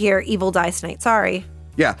when I hear Evil Dies Tonight. Sorry.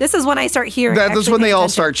 Yeah. This is when I start hearing. That's when they all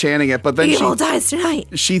start chanting it. But then Evil Dies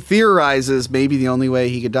Tonight. She theorizes maybe the only way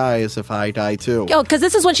he could die is if I die too. Oh, because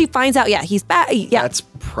this is when she finds out, he's back. Yeah. That's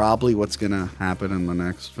probably what's going to happen in the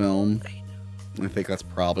next film. I think that's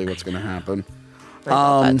probably what's going to happen. I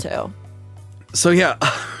thought that too. So, yeah.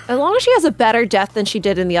 As long as she has a better death than she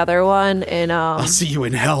did in the other one. And I'll see you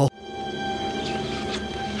in hell.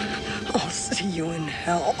 I'll see you in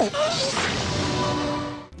hell.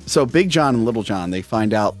 So Big John and Little John, they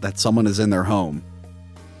find out that someone is in their home.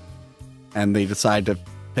 And they decide to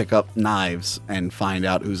pick up knives and find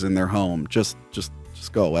out who's in their home. Just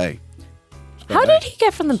go away. How did he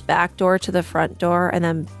get from the back door to the front door and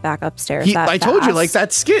then back upstairs? I told you, like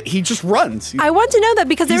that skit, he just runs. I want to know that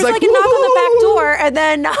because there was like a knock on the back door and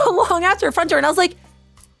then not long after a front door. And I was like,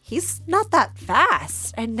 he's not that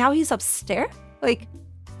fast. And now he's upstairs? Like,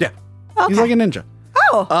 yeah. Okay. He's like a ninja.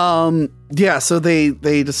 Oh. Yeah, so they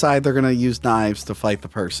decide they're going to use knives to fight the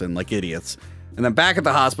person like idiots. And then back at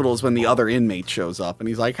the hospital is when the other inmate shows up and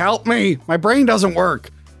he's like, help me, my brain doesn't work.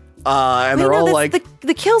 And they're all like...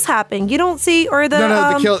 The kills happen. You don't see, or the...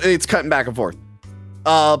 No, the kill, it's cutting back and forth.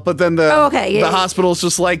 But then the hospital's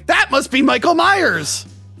just like, that must be Michael Myers.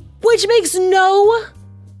 Which makes no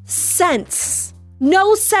sense.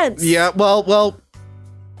 No sense. Yeah, well,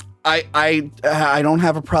 I don't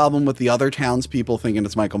have a problem with the other townspeople thinking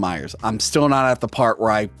it's Michael Myers. I'm still not at the part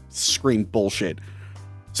where I scream bullshit.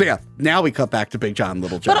 So yeah, now we cut back to Big John,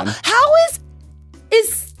 Little John. But how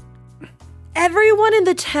is everyone in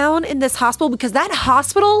the town in this hospital? Because that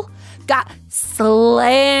hospital got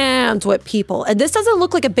slammed with people, and this doesn't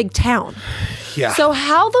look like a big town. Yeah. So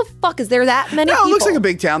how the fuck is there that many people? It looks like a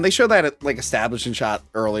big town. They showed that like establishing shot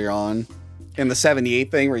earlier on in the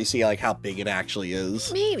 78 thing where you see like how big it actually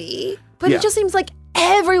is. Maybe. But it just seems like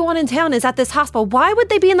everyone in town is at this hospital. Why would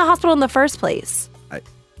they be in the hospital in the first place?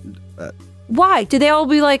 Why? Did they all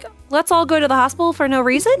be like, let's all go to the hospital for no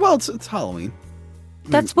reason? Well, it's Halloween.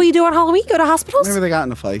 That's what you do on Halloween? Go to hospitals? Maybe they got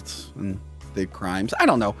into fights and did crimes. I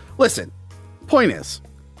don't know. Listen, point is,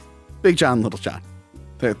 Big John, Little John.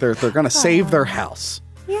 They're going to save their house.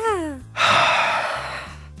 Yeah.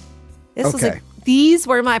 These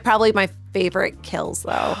were probably my favorite kills,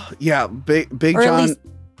 though. Yeah, Big John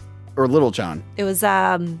or Little John. It was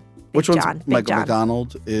which Big one's John. Michael Big John.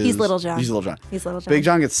 McDonald? He's Little John. He's Little John. He's Little John. Big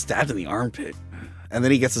John gets stabbed in the armpit, and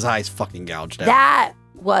then he gets his eyes fucking gouged out. That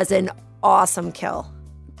was an awesome kill.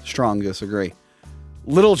 Strong disagree.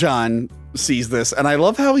 Little John sees this, and I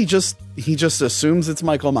love how he just assumes it's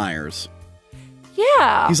Michael Myers.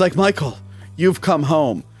 Yeah. He's like, Michael, you've come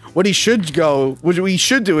home. What we should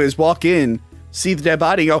do is walk in, see the dead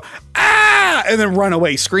body, go, ah, and then run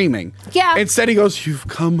away screaming. Yeah. Instead, he goes, you've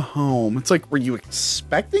come home. It's like, were you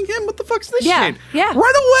expecting him? What the fuck's this shit? Yeah. Run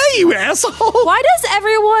away, you asshole. Why does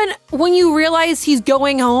everyone, when you realize he's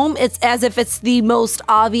going home, it's as if it's the most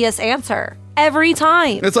obvious answer every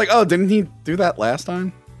time? It's like, oh, didn't he do that last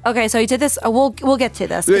time? Okay, so he did this. We'll get to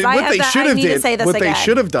this. What they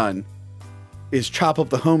should have done is chop up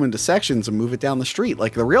the home into sections and move it down the street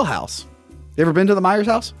like the real house. You ever been to the Myers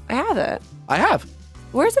house? I haven't. I have.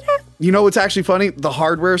 Where's it at? You know what's actually funny? The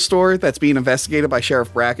hardware store that's being investigated by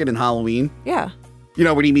Sheriff Brackett in Halloween. Yeah. You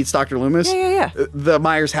know when he meets Dr. Loomis? Yeah. The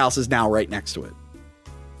Myers house is now right next to it.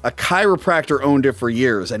 A chiropractor owned it for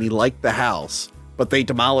years and he liked the house, but they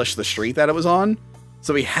demolished the street that it was on.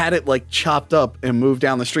 So he had it like chopped up and moved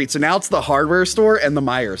down the street. So now it's the hardware store and the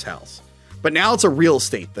Myers house. But now it's a real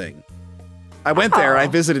estate thing. I went there, I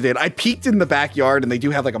visited it. I peeked in the backyard and they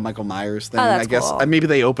do have like a Michael Myers thing. I guess cool. Maybe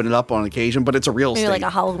they open it up on occasion, but it's a real estate. Maybe like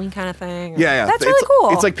a Halloween kind of thing. Yeah. That's really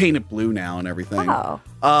cool. It's like painted blue now and everything. Oh.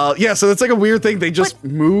 Yeah, so it's like a weird thing. They just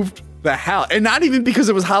moved the house. And not even because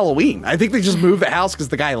it was Halloween. I think they just moved the house because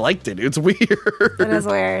the guy liked it. It's weird. That is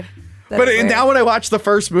weird. Now when I watch the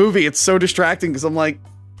first movie, it's so distracting because I'm like,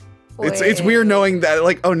 it's weird knowing that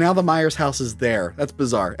like, oh, now the Myers house is there. That's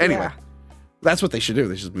bizarre. Anyway, that's what they should do.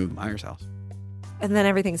 They should just move the Myers house. And then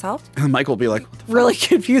everything's solved? And Michael will be like, what the fuck? Really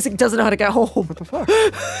confusing, doesn't know how to get home. What the fuck?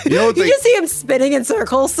 You know what you just see him spinning in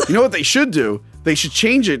circles. You know what they should do? They should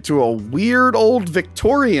change it to a weird old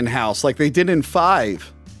Victorian house like they did in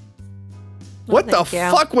 5. What the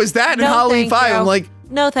fuck was that in Halloween 5? I'm like,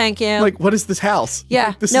 no, thank you. Like, what is this house?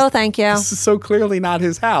 Yeah, thank you. This is so clearly not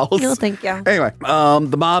his house. No, thank you. Anyway,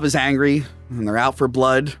 the mob is angry and they're out for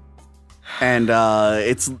blood. And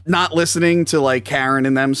it's not listening to like Karen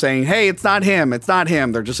and them saying, hey, it's not him. It's not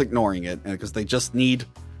him. They're just ignoring it because they just need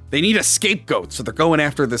a scapegoat. So they're going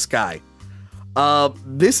after this guy.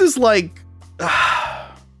 This is like,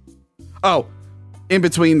 in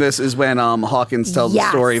between this is when Hawkins tells the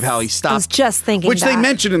story of how he stopped. I was just thinking which they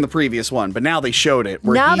mentioned in the previous one, but now they showed it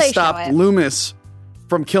where now he stopped Loomis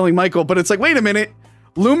from killing Michael. But it's like, wait a minute.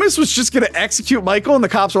 Loomis was just going to execute Michael and the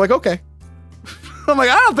cops were like, okay. I'm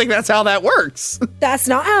like, I don't think that's how that works. That's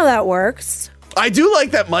not how that works. I do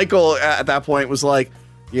like that Michael at that point was like,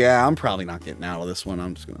 yeah, I'm probably not getting out of this one.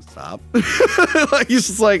 I'm just going to stop. Like, he's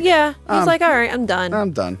just like, yeah. He's like, all right, I'm done.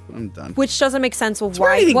 I'm done. Which doesn't make sense with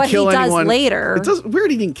what he does later. It's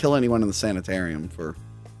weird he didn't kill anyone in the sanitarium for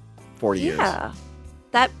 40 years. Yeah.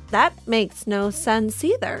 That makes no sense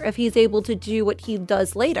either if he's able to do what he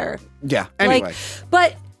does later. Yeah. Anyway.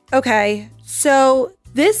 But, okay. So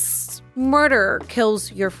this murder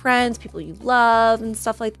kills your friends, people you love and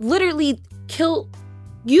stuff like literally kill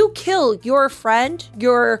your friend,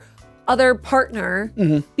 your other partner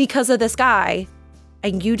because of this guy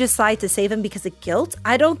and you decide to save him because of guilt.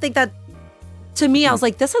 I don't think that to me, I was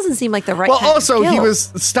like, this doesn't seem like the right Well, kind of also, guilt. he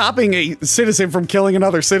was stopping a citizen from killing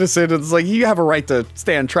another citizen. It's like, you have a right to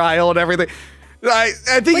stand trial and everything. I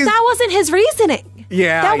think But that wasn't his reasoning.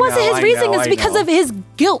 Yeah, That wasn't his reasoning. It's because of his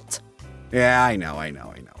guilt. Yeah, I know.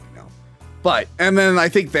 But, and then I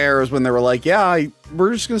think there is when they were like, yeah,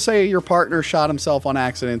 we're just going to say your partner shot himself on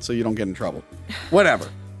accident so you don't get in trouble. Whatever.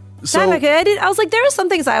 So I was like, there were some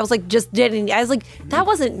things I was like, just didn't. I was like,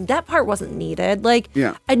 that part wasn't needed. Like,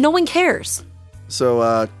 yeah. No one cares.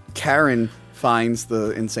 So Karen finds the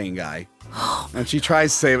insane guy and she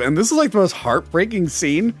tries to save him. And this is like the most heartbreaking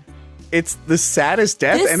scene. It's the saddest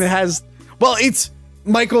death. And it has, it's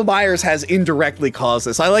Michael Myers has indirectly caused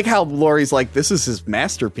this. I like how Laurie's like, this is his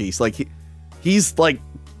masterpiece. Like he's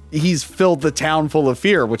filled the town full of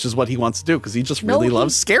fear, which is what he wants to do because he just really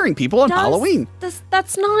loves scaring people on Halloween.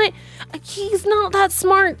 That's not, he's not that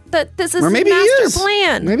smart that this is Or maybe his he master is.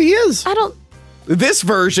 plan. Maybe he is. I don't. This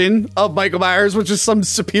version of Michael Myers, which is some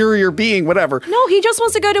superior being, whatever. No, he just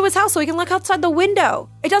wants to go to his house so he can look outside the window.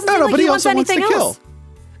 It doesn't seem like he wants anything else.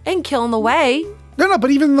 And kill in the way. No, but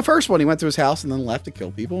even in the first one, he went to his house and then left to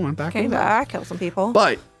kill people and went back. Came back, killed some people.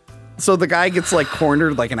 But, so the guy gets like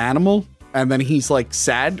cornered like an animal and then he's like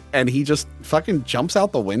sad and he just fucking jumps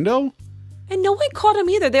out the window. And no one caught him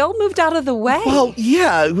either. They all moved out of the way. Well,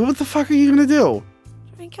 yeah. What the fuck are you going to do?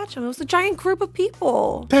 I didn't catch him. It was a giant group of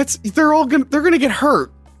people. They're going to get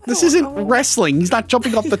hurt. This isn't wrestling. He's not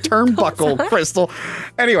jumping off the turnbuckle, Crystal.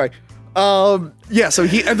 Anyway. Yeah, so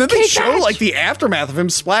and then they show like the aftermath of him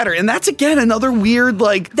splatter, and that's again another weird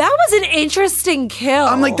like that was an interesting kill.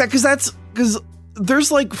 I'm like that because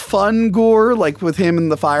there's like fun gore like with him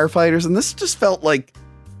and the firefighters, and this just felt like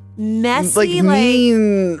messy, like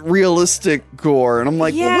mean, realistic gore, and I'm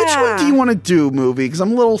like, well, which one do you want to do, movie? Because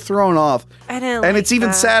I'm a little thrown off. I didn't, and it's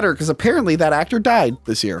even sadder because apparently that actor died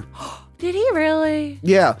this year. Did he really?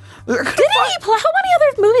 Yeah. Didn't he play? How many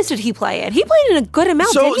other movies did he play in? He played in a good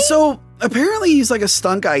amount, didn't he? So apparently he's like a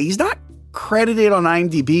stunt guy. He's not credited on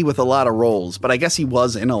IMDb with a lot of roles, but I guess he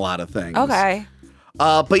was in a lot of things. Okay.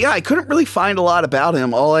 But yeah, I couldn't really find a lot about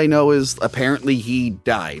him. All I know is apparently he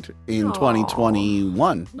died in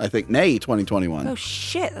 2021. I think May 2021. Oh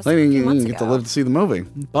shit! That's I mean, you months didn't get to ago. live to see the movie.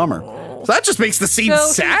 Bummer. So that just makes the scene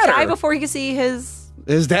sadder. He died before he could see his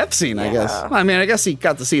death scene, I guess. I mean, I guess he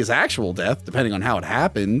got to see his actual death, depending on how it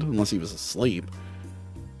happened, unless he was asleep.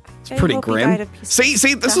 It's pretty grim. See,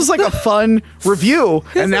 this was like a fun review,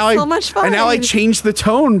 and now so much fun. And now I changed the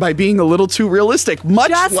tone by being a little too realistic, much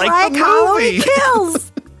just like the Halloween movie.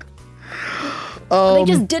 Kills. They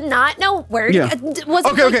just did not know where. Yeah. Was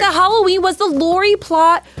it like the Halloween? Was the Laurie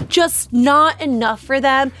plot just not enough for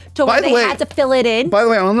them to where they had to fill it in? By the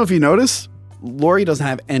way, I don't know if you noticed, Laurie doesn't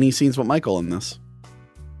have any scenes with Michael in this.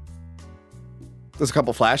 There's a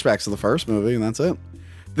couple flashbacks to the first movie, and that's it.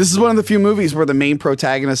 This is one of the few movies where the main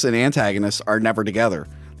protagonist and antagonist are never together.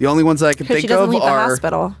 The only ones that I can think of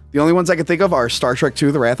are Star Trek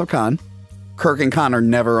II: The Wrath of Khan. Kirk and Khan are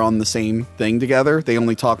never on the same thing together. They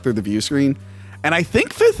only talk through the view screen. And I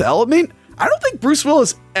think Fifth Element, I don't think Bruce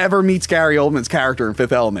Willis ever meets Gary Oldman's character in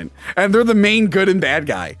Fifth Element. And they're the main good and bad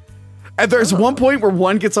guy. And there's one point where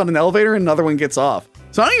one gets on an elevator and another one gets off.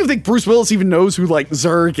 So I don't even think Bruce Willis even knows who like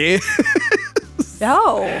Zurg is.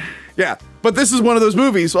 No. Yeah. But this is one of those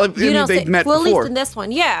movies. I mean, they've met well, before. at least in this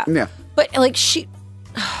one, yeah. Yeah. But like she.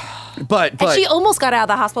 But and she almost got out of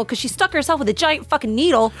the hospital because she stuck herself with a giant fucking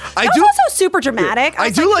needle. That was also super dramatic. I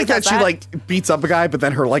do like that she like beats up a guy, but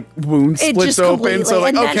then her like wound splits open. So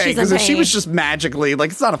like, okay, because if she was just magically like,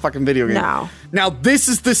 it's not a fucking video game. No. Now this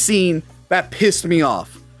is the scene that pissed me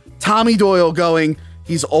off. Tommy Doyle going,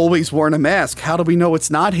 he's always worn a mask. How do we know it's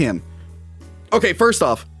not him? Okay, first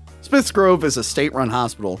off, Smiths Grove is a state-run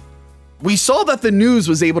hospital. We saw that the news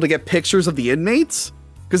was able to get pictures of the inmates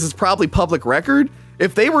because it's probably public record.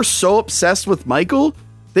 If they were so obsessed with Michael,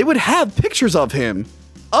 they would have pictures of him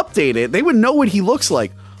updated. They would know what he looks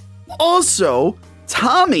like. Also,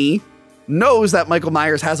 Tommy knows that Michael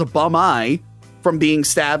Myers has a bum eye from being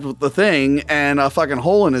stabbed with the thing and a fucking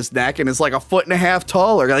hole in his neck and is like 1.5 feet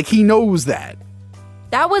taller. Like, he knows that.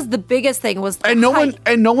 That was the biggest thing was the and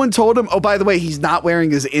height. no one told him, oh, by the way, he's not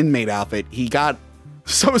wearing his inmate outfit. He got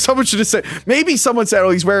someone should have said, maybe someone said, oh,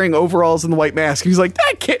 he's wearing overalls and the white mask. He's like,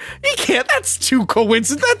 he can't, that's too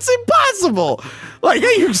coincident. That's impossible. Like,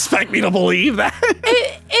 you expect me to believe that?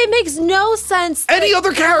 It makes no sense. Any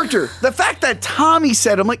other character. The fact that Tommy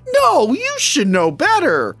said, I'm like, no, you should know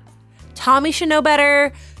better. Tommy should know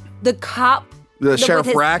better. The cop. The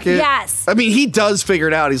Sheriff Brackett. Yes. I mean, he does figure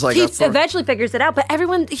it out. He's like, he eventually figures it out, but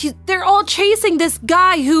everyone, they're all chasing this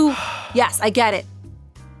guy who, yes, I get it.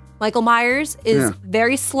 Michael Myers is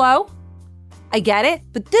very slow. I get it.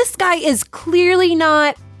 But this guy is clearly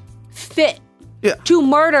not fit to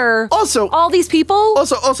murder all these people.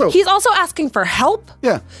 Also. He's also asking for help.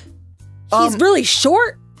 Yeah. He's really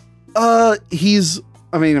short. If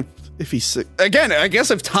he's sick. Again, I guess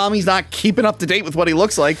if Tommy's not keeping up to date with what he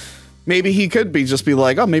looks like, maybe he could be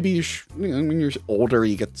like, oh, maybe when you're older,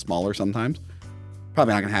 you get smaller sometimes.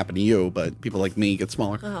 Probably not going to happen to you, but people like me get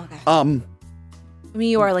smaller. Oh, okay.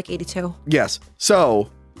 You are like 82. Yes. So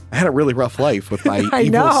I had a really rough life with my I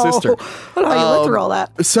evil know. sister. I don't know how you went through all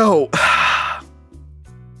that. So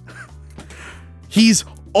he's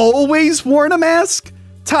always worn a mask.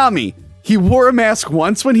 Tommy, he wore a mask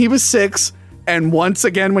once when he was 6 and once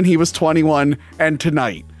again when he was 21 and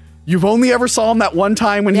tonight. You've only ever saw him that one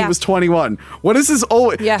time when he was 21. What is this?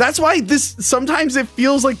 That's why sometimes it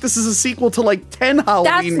feels like this is a sequel to like 10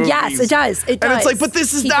 Halloween movies. Yes, it does. And it's like, but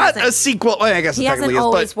this is not a sequel. Well, I guess it technically is. He hasn't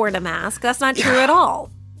always worn a mask. That's not true at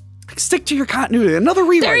all. Stick to your continuity. Another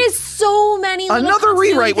rewrite. There is so many. Another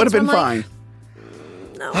rewrite would have been fine.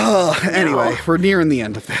 No. Anyway, we're nearing the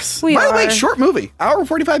end of this. By the way, short movie. Hour and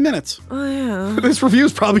 45 minutes. Oh, yeah. This review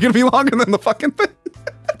is probably going to be longer than the fucking thing.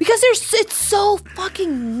 Because it's so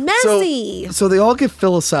fucking messy. So they all get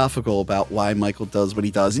philosophical about why Michael does what he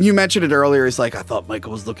does. And you mentioned it earlier. It's like, I thought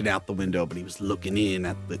Michael was looking out the window, but he was looking in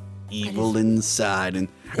at the evil inside. And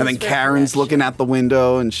then Karen's looking out the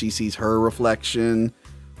window and she sees her reflection.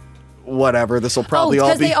 Whatever. This will probably all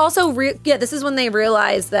be. Because they also, this is when they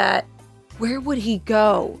realize that where would he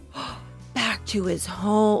go? Back to his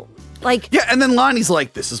home. And then Lonnie's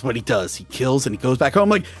like, this is what he does. He kills and he goes back home.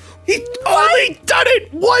 Like, he only done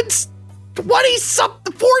it once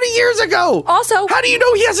 20-something 40 years ago. Also, how do you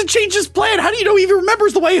know he hasn't changed his plan? How do you know he even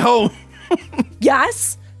remembers the way home?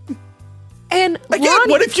 Yes. And again,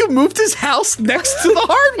 what if you moved his house next to the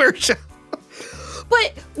hardware shop?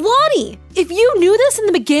 But Lonnie, if you knew this in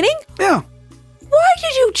the beginning, why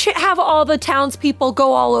did you have all the townspeople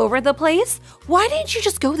go all over the place? Why didn't you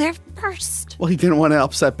just go there first? Well, he didn't want to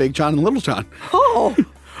upset Big John and Little John.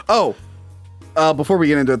 Oh. Before we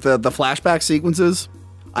get into the flashback sequences,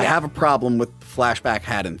 I have a problem with flashback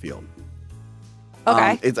Haddonfield.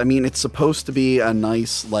 Okay. It's supposed to be a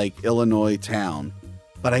nice, Illinois town,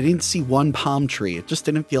 but I didn't see one palm tree. It just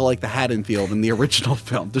didn't feel like the Haddonfield in the original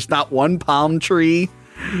film. There's not one palm tree.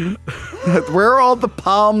 Where are all the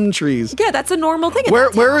palm trees? Yeah, that's a normal thing.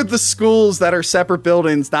 Where are the schools that are separate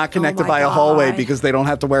buildings, not connected by a hallway because they don't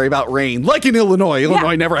have to worry about rain? Like in Illinois.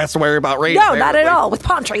 Illinois never has to worry about rain. No, not at all, with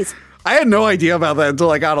palm trees. I had no idea about that until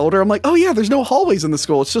I got older. I'm like, oh yeah, there's no hallways in the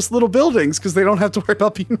school. It's just little buildings because they don't have to worry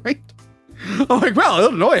about being rained. I'm like, well,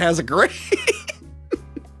 Illinois has it great.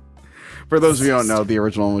 For those of you who don't know, the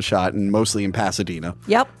original one was shot mostly in Pasadena.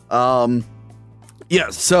 Yep.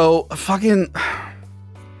 So fucking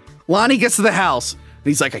Lonnie gets to the house and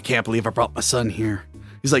he's like, I can't believe I brought my son here.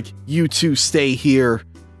 He's like, you two stay here.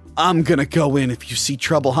 I'm gonna go in. If you see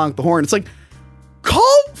trouble, honk the horn. It's like,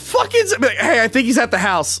 call fucking, hey, I think he's at the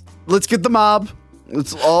house. Let's get the mob.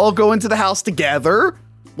 Let's all go into the house together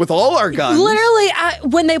with all our guns. Literally,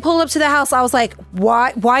 when they pulled up to the house, I was like,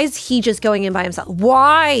 why is he just going in by himself?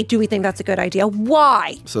 Why do we think that's a good idea?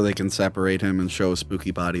 Why? So they can separate him and show a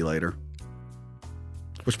spooky body later.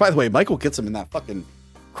 Which, by the way, Michael gets him in that fucking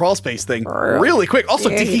crawl space thing really quick. Also,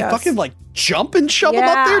 did he fucking jump and shove him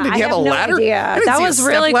up there? Did he have a ladder? Yeah, that was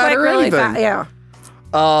really quick, really fast. Yeah.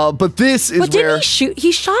 But this is but didn't he shoot?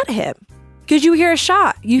 He shot him. Because you hear a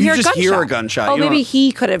shot. You hear a gunshot. Hear a gunshot. Oh, maybe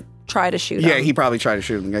he could have tried to shoot him. Yeah, he probably tried to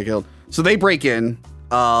shoot him and got killed. So they break in.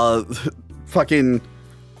 Fucking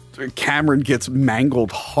Cameron gets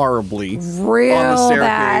mangled horribly on the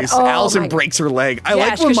staircase. Oh, Allison breaks her leg. I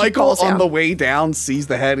like when Michael on the way down sees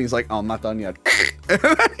the head and he's like, oh, I'm not done yet. And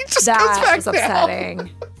then he just goes back was upsetting.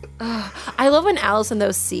 I love when Allison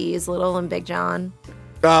though sees Little and Big John.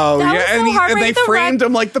 Oh, yeah, and they framed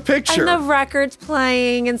him like the picture. And the record's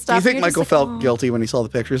playing and stuff. Do you think Michael felt guilty when he saw the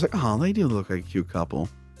picture? He's like, oh, they do look like a cute couple.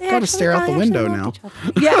 Gotta stare out the window now.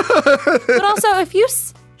 Yeah. But also,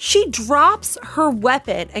 she drops her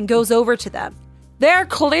weapon and goes over to them. They're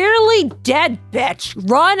clearly dead, bitch.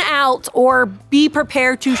 Run out or be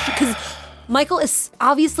prepared to because Michael is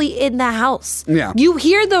obviously in the house. Yeah. You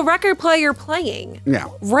hear the record player playing. Yeah.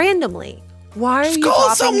 Randomly. Why are you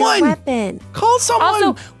call dropping your weapon? Call someone.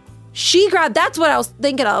 Also, she grabbed, that's what I was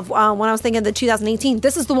thinking of when I was thinking of the 2018.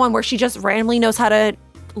 This is the one where she just randomly knows how to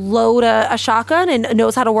load a shotgun and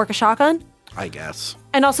knows how to work a shotgun. I guess.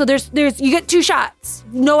 And also there's you get 2 shots,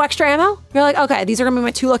 no extra ammo. You're like, okay, these are gonna be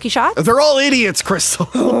my 2 lucky shots. They're all idiots,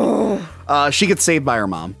 Crystal. She gets saved by her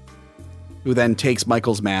mom, who then takes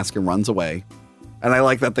Michael's mask and runs away. And I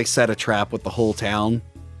like that they set a trap with the whole town.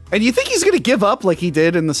 And you think he's going to give up like he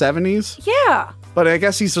did in the 70s? Yeah. But I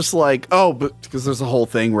guess he's just like, but because there's a whole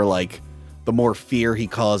thing where like the more fear he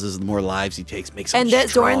causes, the more lives he takes, makes him stronger.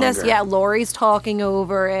 During this, Laurie's talking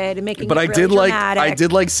over it and making it really dramatic. I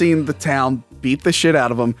did like seeing the town beat the shit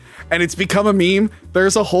out of him. And it's become a meme.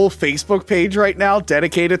 There's a whole Facebook page right now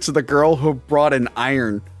dedicated to the girl who brought an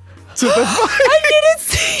iron to the fight. I didn't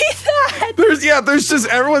see that. There's just,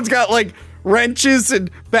 everyone's got like wrenches and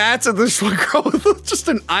bats, and there's one girl with just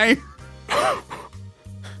an iron.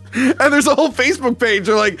 And there's a whole Facebook page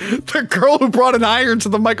of like the girl who brought an iron to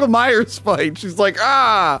the Michael Myers fight. She's like,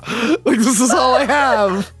 like this is all I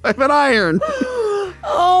have. I have an iron.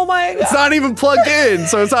 Oh my God. It's not even plugged in,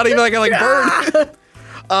 so it's not even like I burn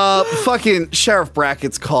it. Fucking Sheriff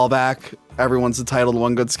Brackett's callback. Everyone's entitled to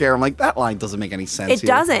one good scare. I'm like, that line doesn't make any sense. It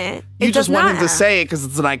doesn't. You just want him to say it because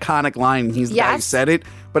it's an iconic line and he's the guy who said it,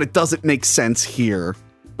 but it doesn't make sense here.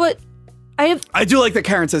 But I do like that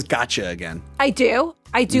Karen says gotcha again. I do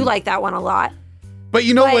like that one a lot. But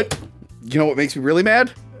you know what? You know what makes me really mad?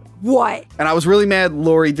 What? And I was really mad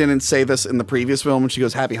Laurie didn't say this in the previous film when she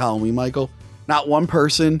goes, Happy Halloween, Michael. Not one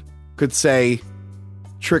person could say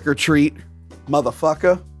trick or treat,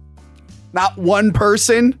 motherfucker. Not one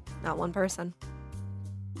person. Not one person.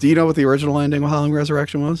 Do you know what the original ending of Halloween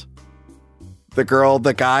Resurrection was? The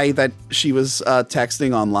guy that she was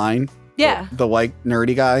texting online. Yeah. The white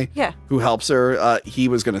nerdy guy. Yeah. Who helps her. He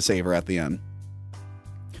was going to save her at the end.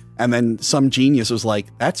 And then some genius was like,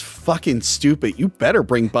 that's fucking stupid. You better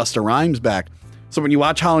bring Busta Rhymes back. So when you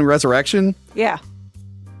watch Halloween Resurrection. Yeah.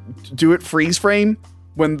 Do it freeze frame.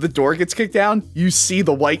 When the door gets kicked down, you see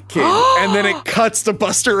the white kid, and then it cuts to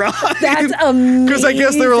Busta Rhymes. That's amazing. Because I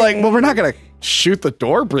guess they were like, well, we're not going to shoot the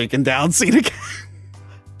door breaking down scene again.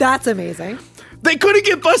 That's amazing. They couldn't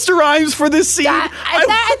get Busta Rhymes for this scene.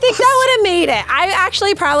 I think that would have made it. I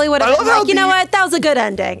actually probably would have been like, you know what? That was a good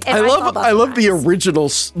ending. I love the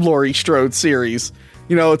original Laurie Strode series.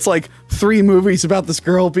 You know, it's like 3 movies about this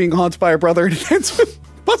girl being haunted by her brother, and it ends with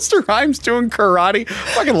Busta Rhymes doing karate.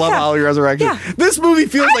 Fucking love Halloween Resurrection. Yeah. This movie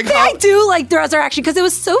feels I do like the Resurrection because it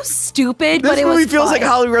was so stupid, but it was This movie feels like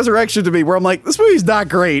Halloween Resurrection to me, where I'm like, this movie's not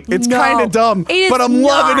great. It's kind of dumb, but I'm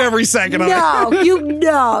loving every second of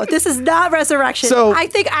it. This is not Resurrection. So I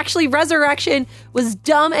think actually Resurrection was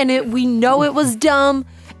dumb, and we know it was dumb,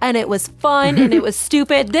 and it was fun, and it was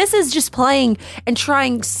stupid. This is just playing and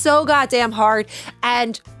trying so goddamn hard,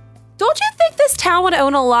 and don't you think this town would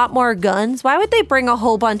own a lot more guns? Why would they bring a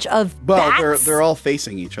whole bunch of bats? They're all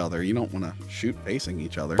facing each other. You don't want to shoot facing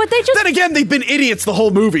each other. But they just... Then again, they've been idiots the whole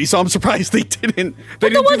movie, so I'm surprised they didn't.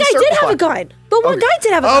 But the one guy did have a gun. The one guy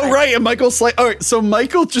did have a gun. Oh, right. And Michael's like... All right, so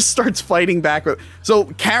Michael just starts fighting back. So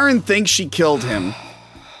Karen thinks she killed him.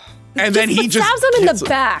 And then he just stabs him in the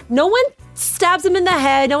back. No one stabs him in the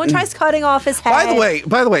head. No one tries cutting off his head.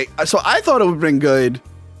 By the way, so I thought it would have been good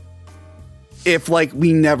if, like,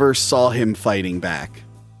 we never saw him fighting back.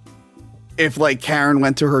 If, like, Karen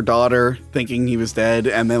went to her daughter thinking he was dead,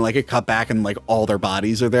 and then, like, it cut back and, like, all their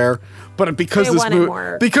bodies are there. But because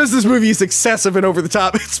this movie is excessive and over the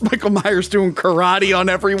top, it's Michael Myers doing karate on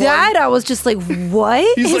everyone. That, I was just like, what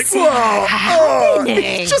He's is like, happening?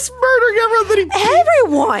 He's just murdering everyone.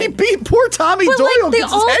 Everyone. He beat poor Tommy Doyle. Like, they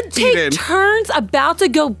all take turns about to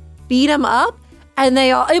go beat him up. And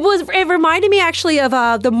it reminded me actually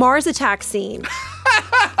of the Mars attack scene.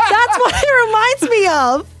 That's what it reminds me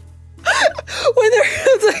of. When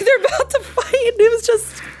they're about to fight, and it was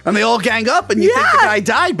just... And they all gang up, and you think the guy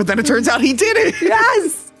died, but then it turns out he did it.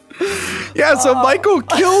 Yes. Yeah, so Michael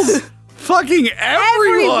kills fucking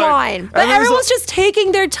everyone. But everyone's just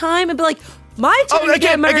taking their time and be like, my turn to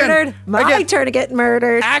get murdered. My turn to get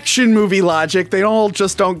murdered. Action movie logic. They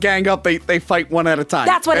don't gang up. They fight one at a time.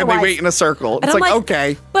 That's what it was. And they wait in a circle. It's like,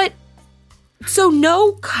 okay. But, so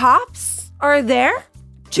no cops are there?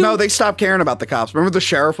 No, they stopped caring about the cops. Remember the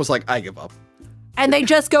sheriff was like, I give up. And they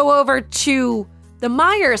just go over to the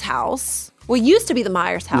Myers house. Well, it used to be the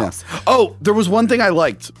Myers house. Yeah. Oh, there was one thing I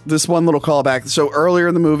liked. This one little callback. So earlier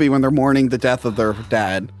in the movie, when they're mourning the death of their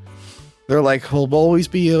dad, they're like, he'll always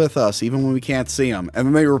be with us, even when we can't see him. And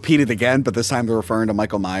then they repeat it again, but this time they're referring to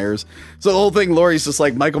Michael Myers. So the whole thing, Laurie's just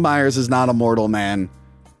like, Michael Myers is not a mortal man.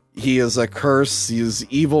 He is a curse. He is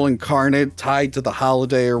evil incarnate, tied to the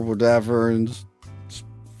holiday or whatever, and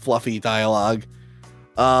fluffy dialogue.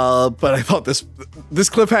 But I thought this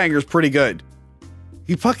cliffhanger is pretty good.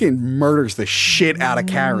 He fucking murders the shit out of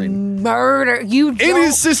Karen. In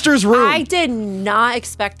his sister's room. I did not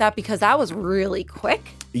expect that because that was really quick.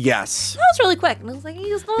 Yes. That was really quick. And I was like,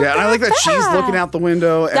 he's not Yeah, and I like that she's looking out the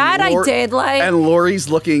window. And That I did like. And Laurie's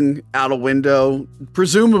looking out a window.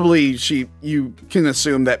 Presumably, you can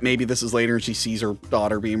assume that maybe this is later and she sees her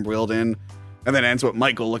daughter being wheeled in. And then ends with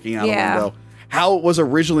Michael looking out a window. How it was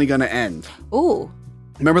originally going to end. Ooh.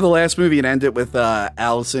 Remember the last movie? It ended with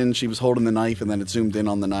Allison. She was holding the knife and then it zoomed in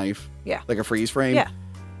on the knife. Yeah. Like a freeze frame. Yeah.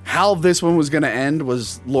 How this one was going to end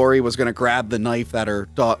was Laurie was going to grab the knife that her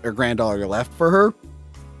granddaughter left for her.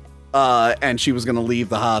 And she was going to leave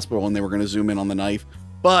the hospital and they were going to zoom in on the knife.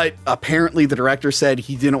 But apparently the director said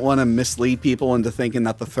he didn't want to mislead people into thinking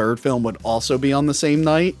that the third film would also be on the same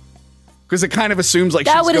night. Because it kind of assumes like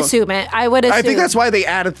that would assume it. I would assume. I think that's why they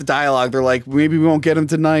added the dialogue. They're like, maybe we won't get him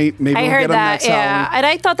tonight. Maybe we'll get him next time. And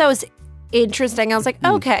I thought that was interesting. I was like,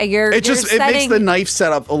 okay, it makes the knife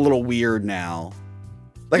setup a little weird now.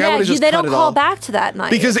 Like I would have just they cut don't it call off. back to that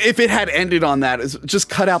knife. Because if it had ended on that, just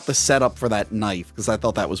cut out the setup for that knife because I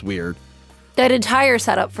thought that was weird. That entire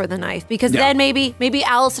setup for the knife, because then maybe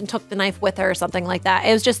Allison took the knife with her or something like that.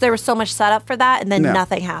 It was just there was so much setup for that, and then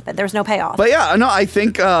nothing happened. There was no payoff. But yeah, no, I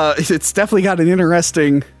think it's definitely got an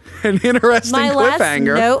interesting My cliffhanger. last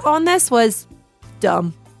note on this was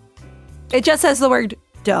dumb. It just says the word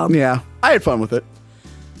dumb. Yeah, I had fun with it.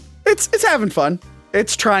 It's having fun.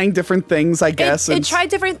 It's trying different things, I guess. It tried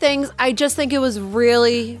different things. I just think it was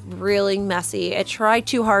really, really messy. It tried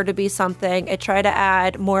too hard to be something. It tried to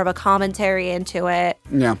add more of a commentary into it.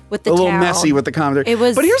 Yeah. With the a little town. messy with the commentary. It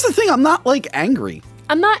was. But here's the thing. I'm not like angry.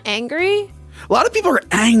 I'm not angry. A lot of people are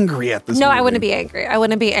angry at this No, movie. I wouldn't be angry. I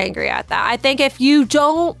wouldn't be angry at that. I think if you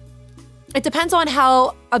don't, it depends on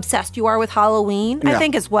how obsessed you are with Halloween, I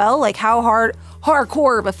think as well. Like how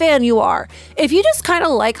hardcore of a fan you are. If you just kind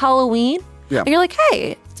of like Halloween, and you're like,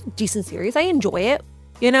 hey, it's a decent series. I enjoy it,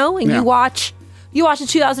 and you watch the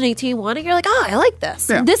 2018 one and you're like, oh, I like this.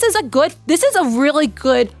 Yeah. This is a really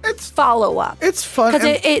good follow-up. It's fun.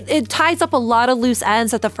 Because it ties up a lot of loose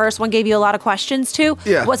ends that the first one gave you a lot of questions to.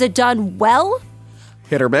 Yeah. Was it done well?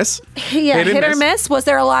 Hit or miss? Yeah, hit or miss. Was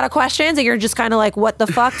there a lot of questions and you're just kind of like, what the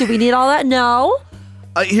fuck? Do we need all that? No.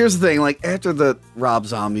 Here's the thing. Like after the Rob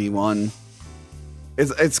Zombie one,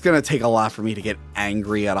 it's going to take a lot for me to get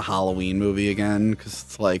angry at a Halloween movie again because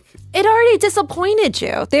it's like... It already disappointed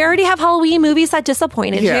you. They already have Halloween movies that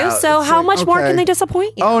disappointed you. So how much more can they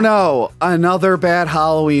disappoint you? Oh, no. Another bad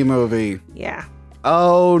Halloween movie. Yeah.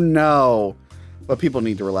 Oh, no. But people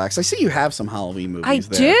need to relax. I see you have some Halloween movies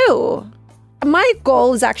there. Do. My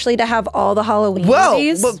goal is actually to have all the Halloween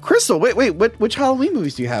movies. Well, Crystal, wait. Which Halloween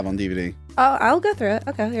movies do you have on DVD? Oh, I'll go through it.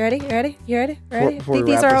 Okay, you ready? Before we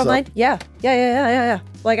These wrap are this all up? mine. Yeah.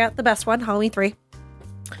 Well, I got the best one, Halloween 3.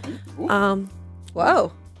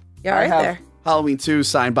 Whoa. Yeah, right there. Halloween 2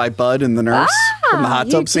 signed by Bud and the nurse from the hot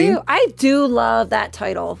tub scene. I do love that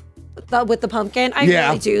title with the pumpkin. I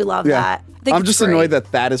really do love that. I think I'm it's just great. annoyed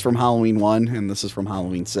that is from Halloween 1 and this is from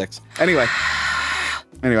Halloween 6. Anyway.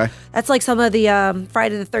 That's like some of the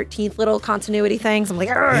Friday the 13th little continuity things. I'm like,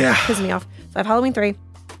 it pisses me off. So I have Halloween 3.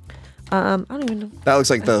 I don't even know. That looks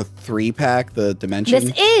like the 3-pack, the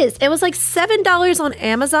Dimension. It was like $7 on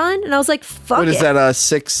Amazon, and I was like, fuck What is that,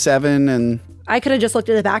 6, 7, and... I could have just looked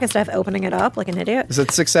at the back instead of opening it up like an idiot. Is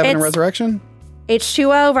it 6, 7, and Resurrection?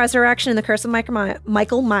 H2O, Resurrection, and the Curse of Michael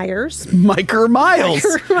Myers. Michael Miles.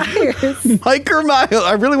 Michael Myers.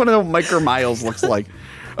 I really want to know what Michael Miles looks like.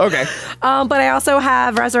 Okay. But I also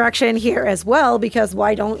have Resurrection here as well, because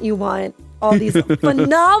why don't you want all these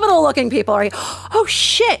phenomenal looking people? Oh,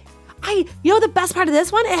 shit. The best part of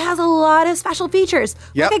this one, it has a lot of special features.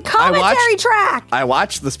 Yep, like a commentary track. I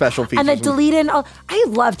watched the special features. And the deleted. I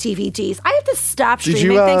love TVTs. I have to stop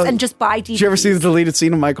streaming things and just buy DVDs. Did you ever see the deleted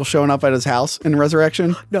scene of Michael showing up at his house in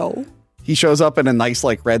Resurrection? No. He shows up in a nice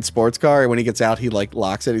red sports car, and when he gets out, he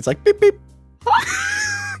locks it. He's like, beep, beep.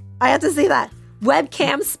 I have to see that.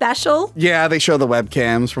 Webcam special. Yeah, they show the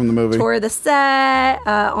webcams from the movie. Tour of the set,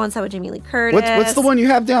 on set with Jamie Lee Curtis. What's the one you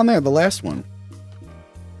have down there, the last one?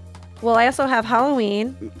 Well, I also have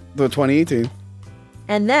Halloween. The 2018.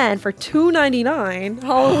 And then for $2.99,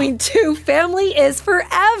 Halloween 2, Family is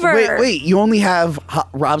Forever. Wait, you only have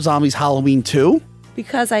Rob Zombie's Halloween 2?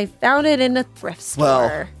 Because I found it in a thrift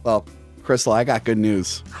store. Well, Crystal, I got good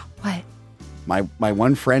news. What? My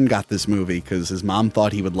one friend got this movie because his mom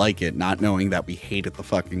thought he would like it, not knowing that we hated the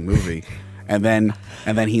fucking movie. and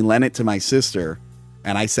then he lent it to my sister,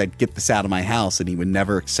 and I said, get this out of my house, and he would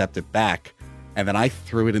never accept it back. And then I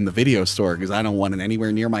threw it in the video store because I don't want it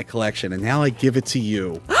anywhere near my collection. And now I give it to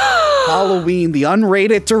you. Halloween, the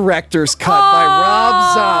unrated director's cut by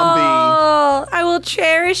Rob Zombie. I will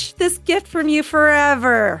cherish this gift from you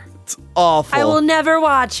forever. It's awful. I will never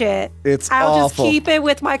watch it. I'll just awful. keep it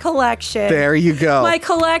with my collection. There you go. My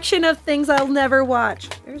collection of things I'll never watch.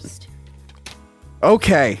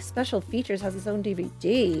 Okay. Special Features has its own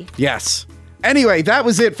DVD. Yes. Anyway, that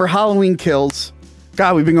was it for Halloween Kills.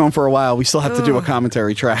 God, we've been going for a while. We still have to do a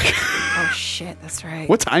commentary track. Oh, shit. That's right.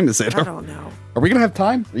 What time is it? I don't know. Are we going to have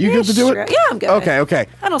time? Are you good to do it? Yeah, I'm good. Okay.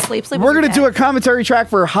 I don't sleep. We're going to do a commentary track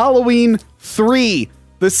for Halloween 3.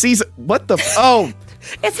 The season. What the? Oh.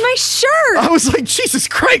 It's my shirt. I was like, Jesus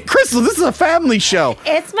Christ, Crystal, this is a family show.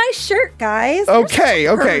 It's my shirt, guys.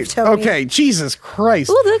 Okay. Jesus Christ.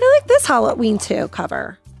 Ooh, look at this Halloween 2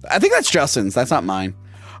 cover. I think that's Justin's. That's not mine.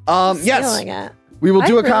 Yes. It. We will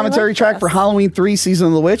do a really commentary like track this. for Halloween 3 Season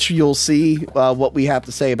of the Witch. You'll see what we have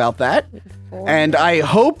to say about that. And I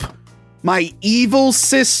hope my evil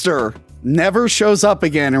sister never shows up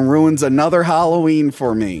again and ruins another Halloween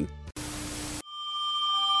for me.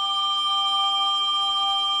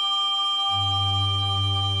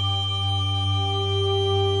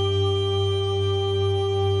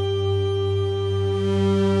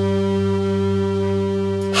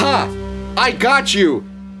 Ha! I got you!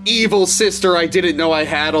 Evil sister I didn't know I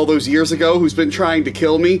had all those years ago who's been trying to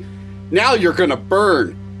kill me. Now you're gonna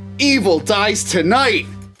burn. Evil dies tonight.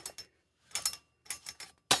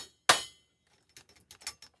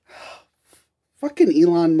 Fucking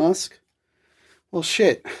Elon Musk. Well,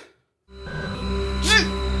 shit.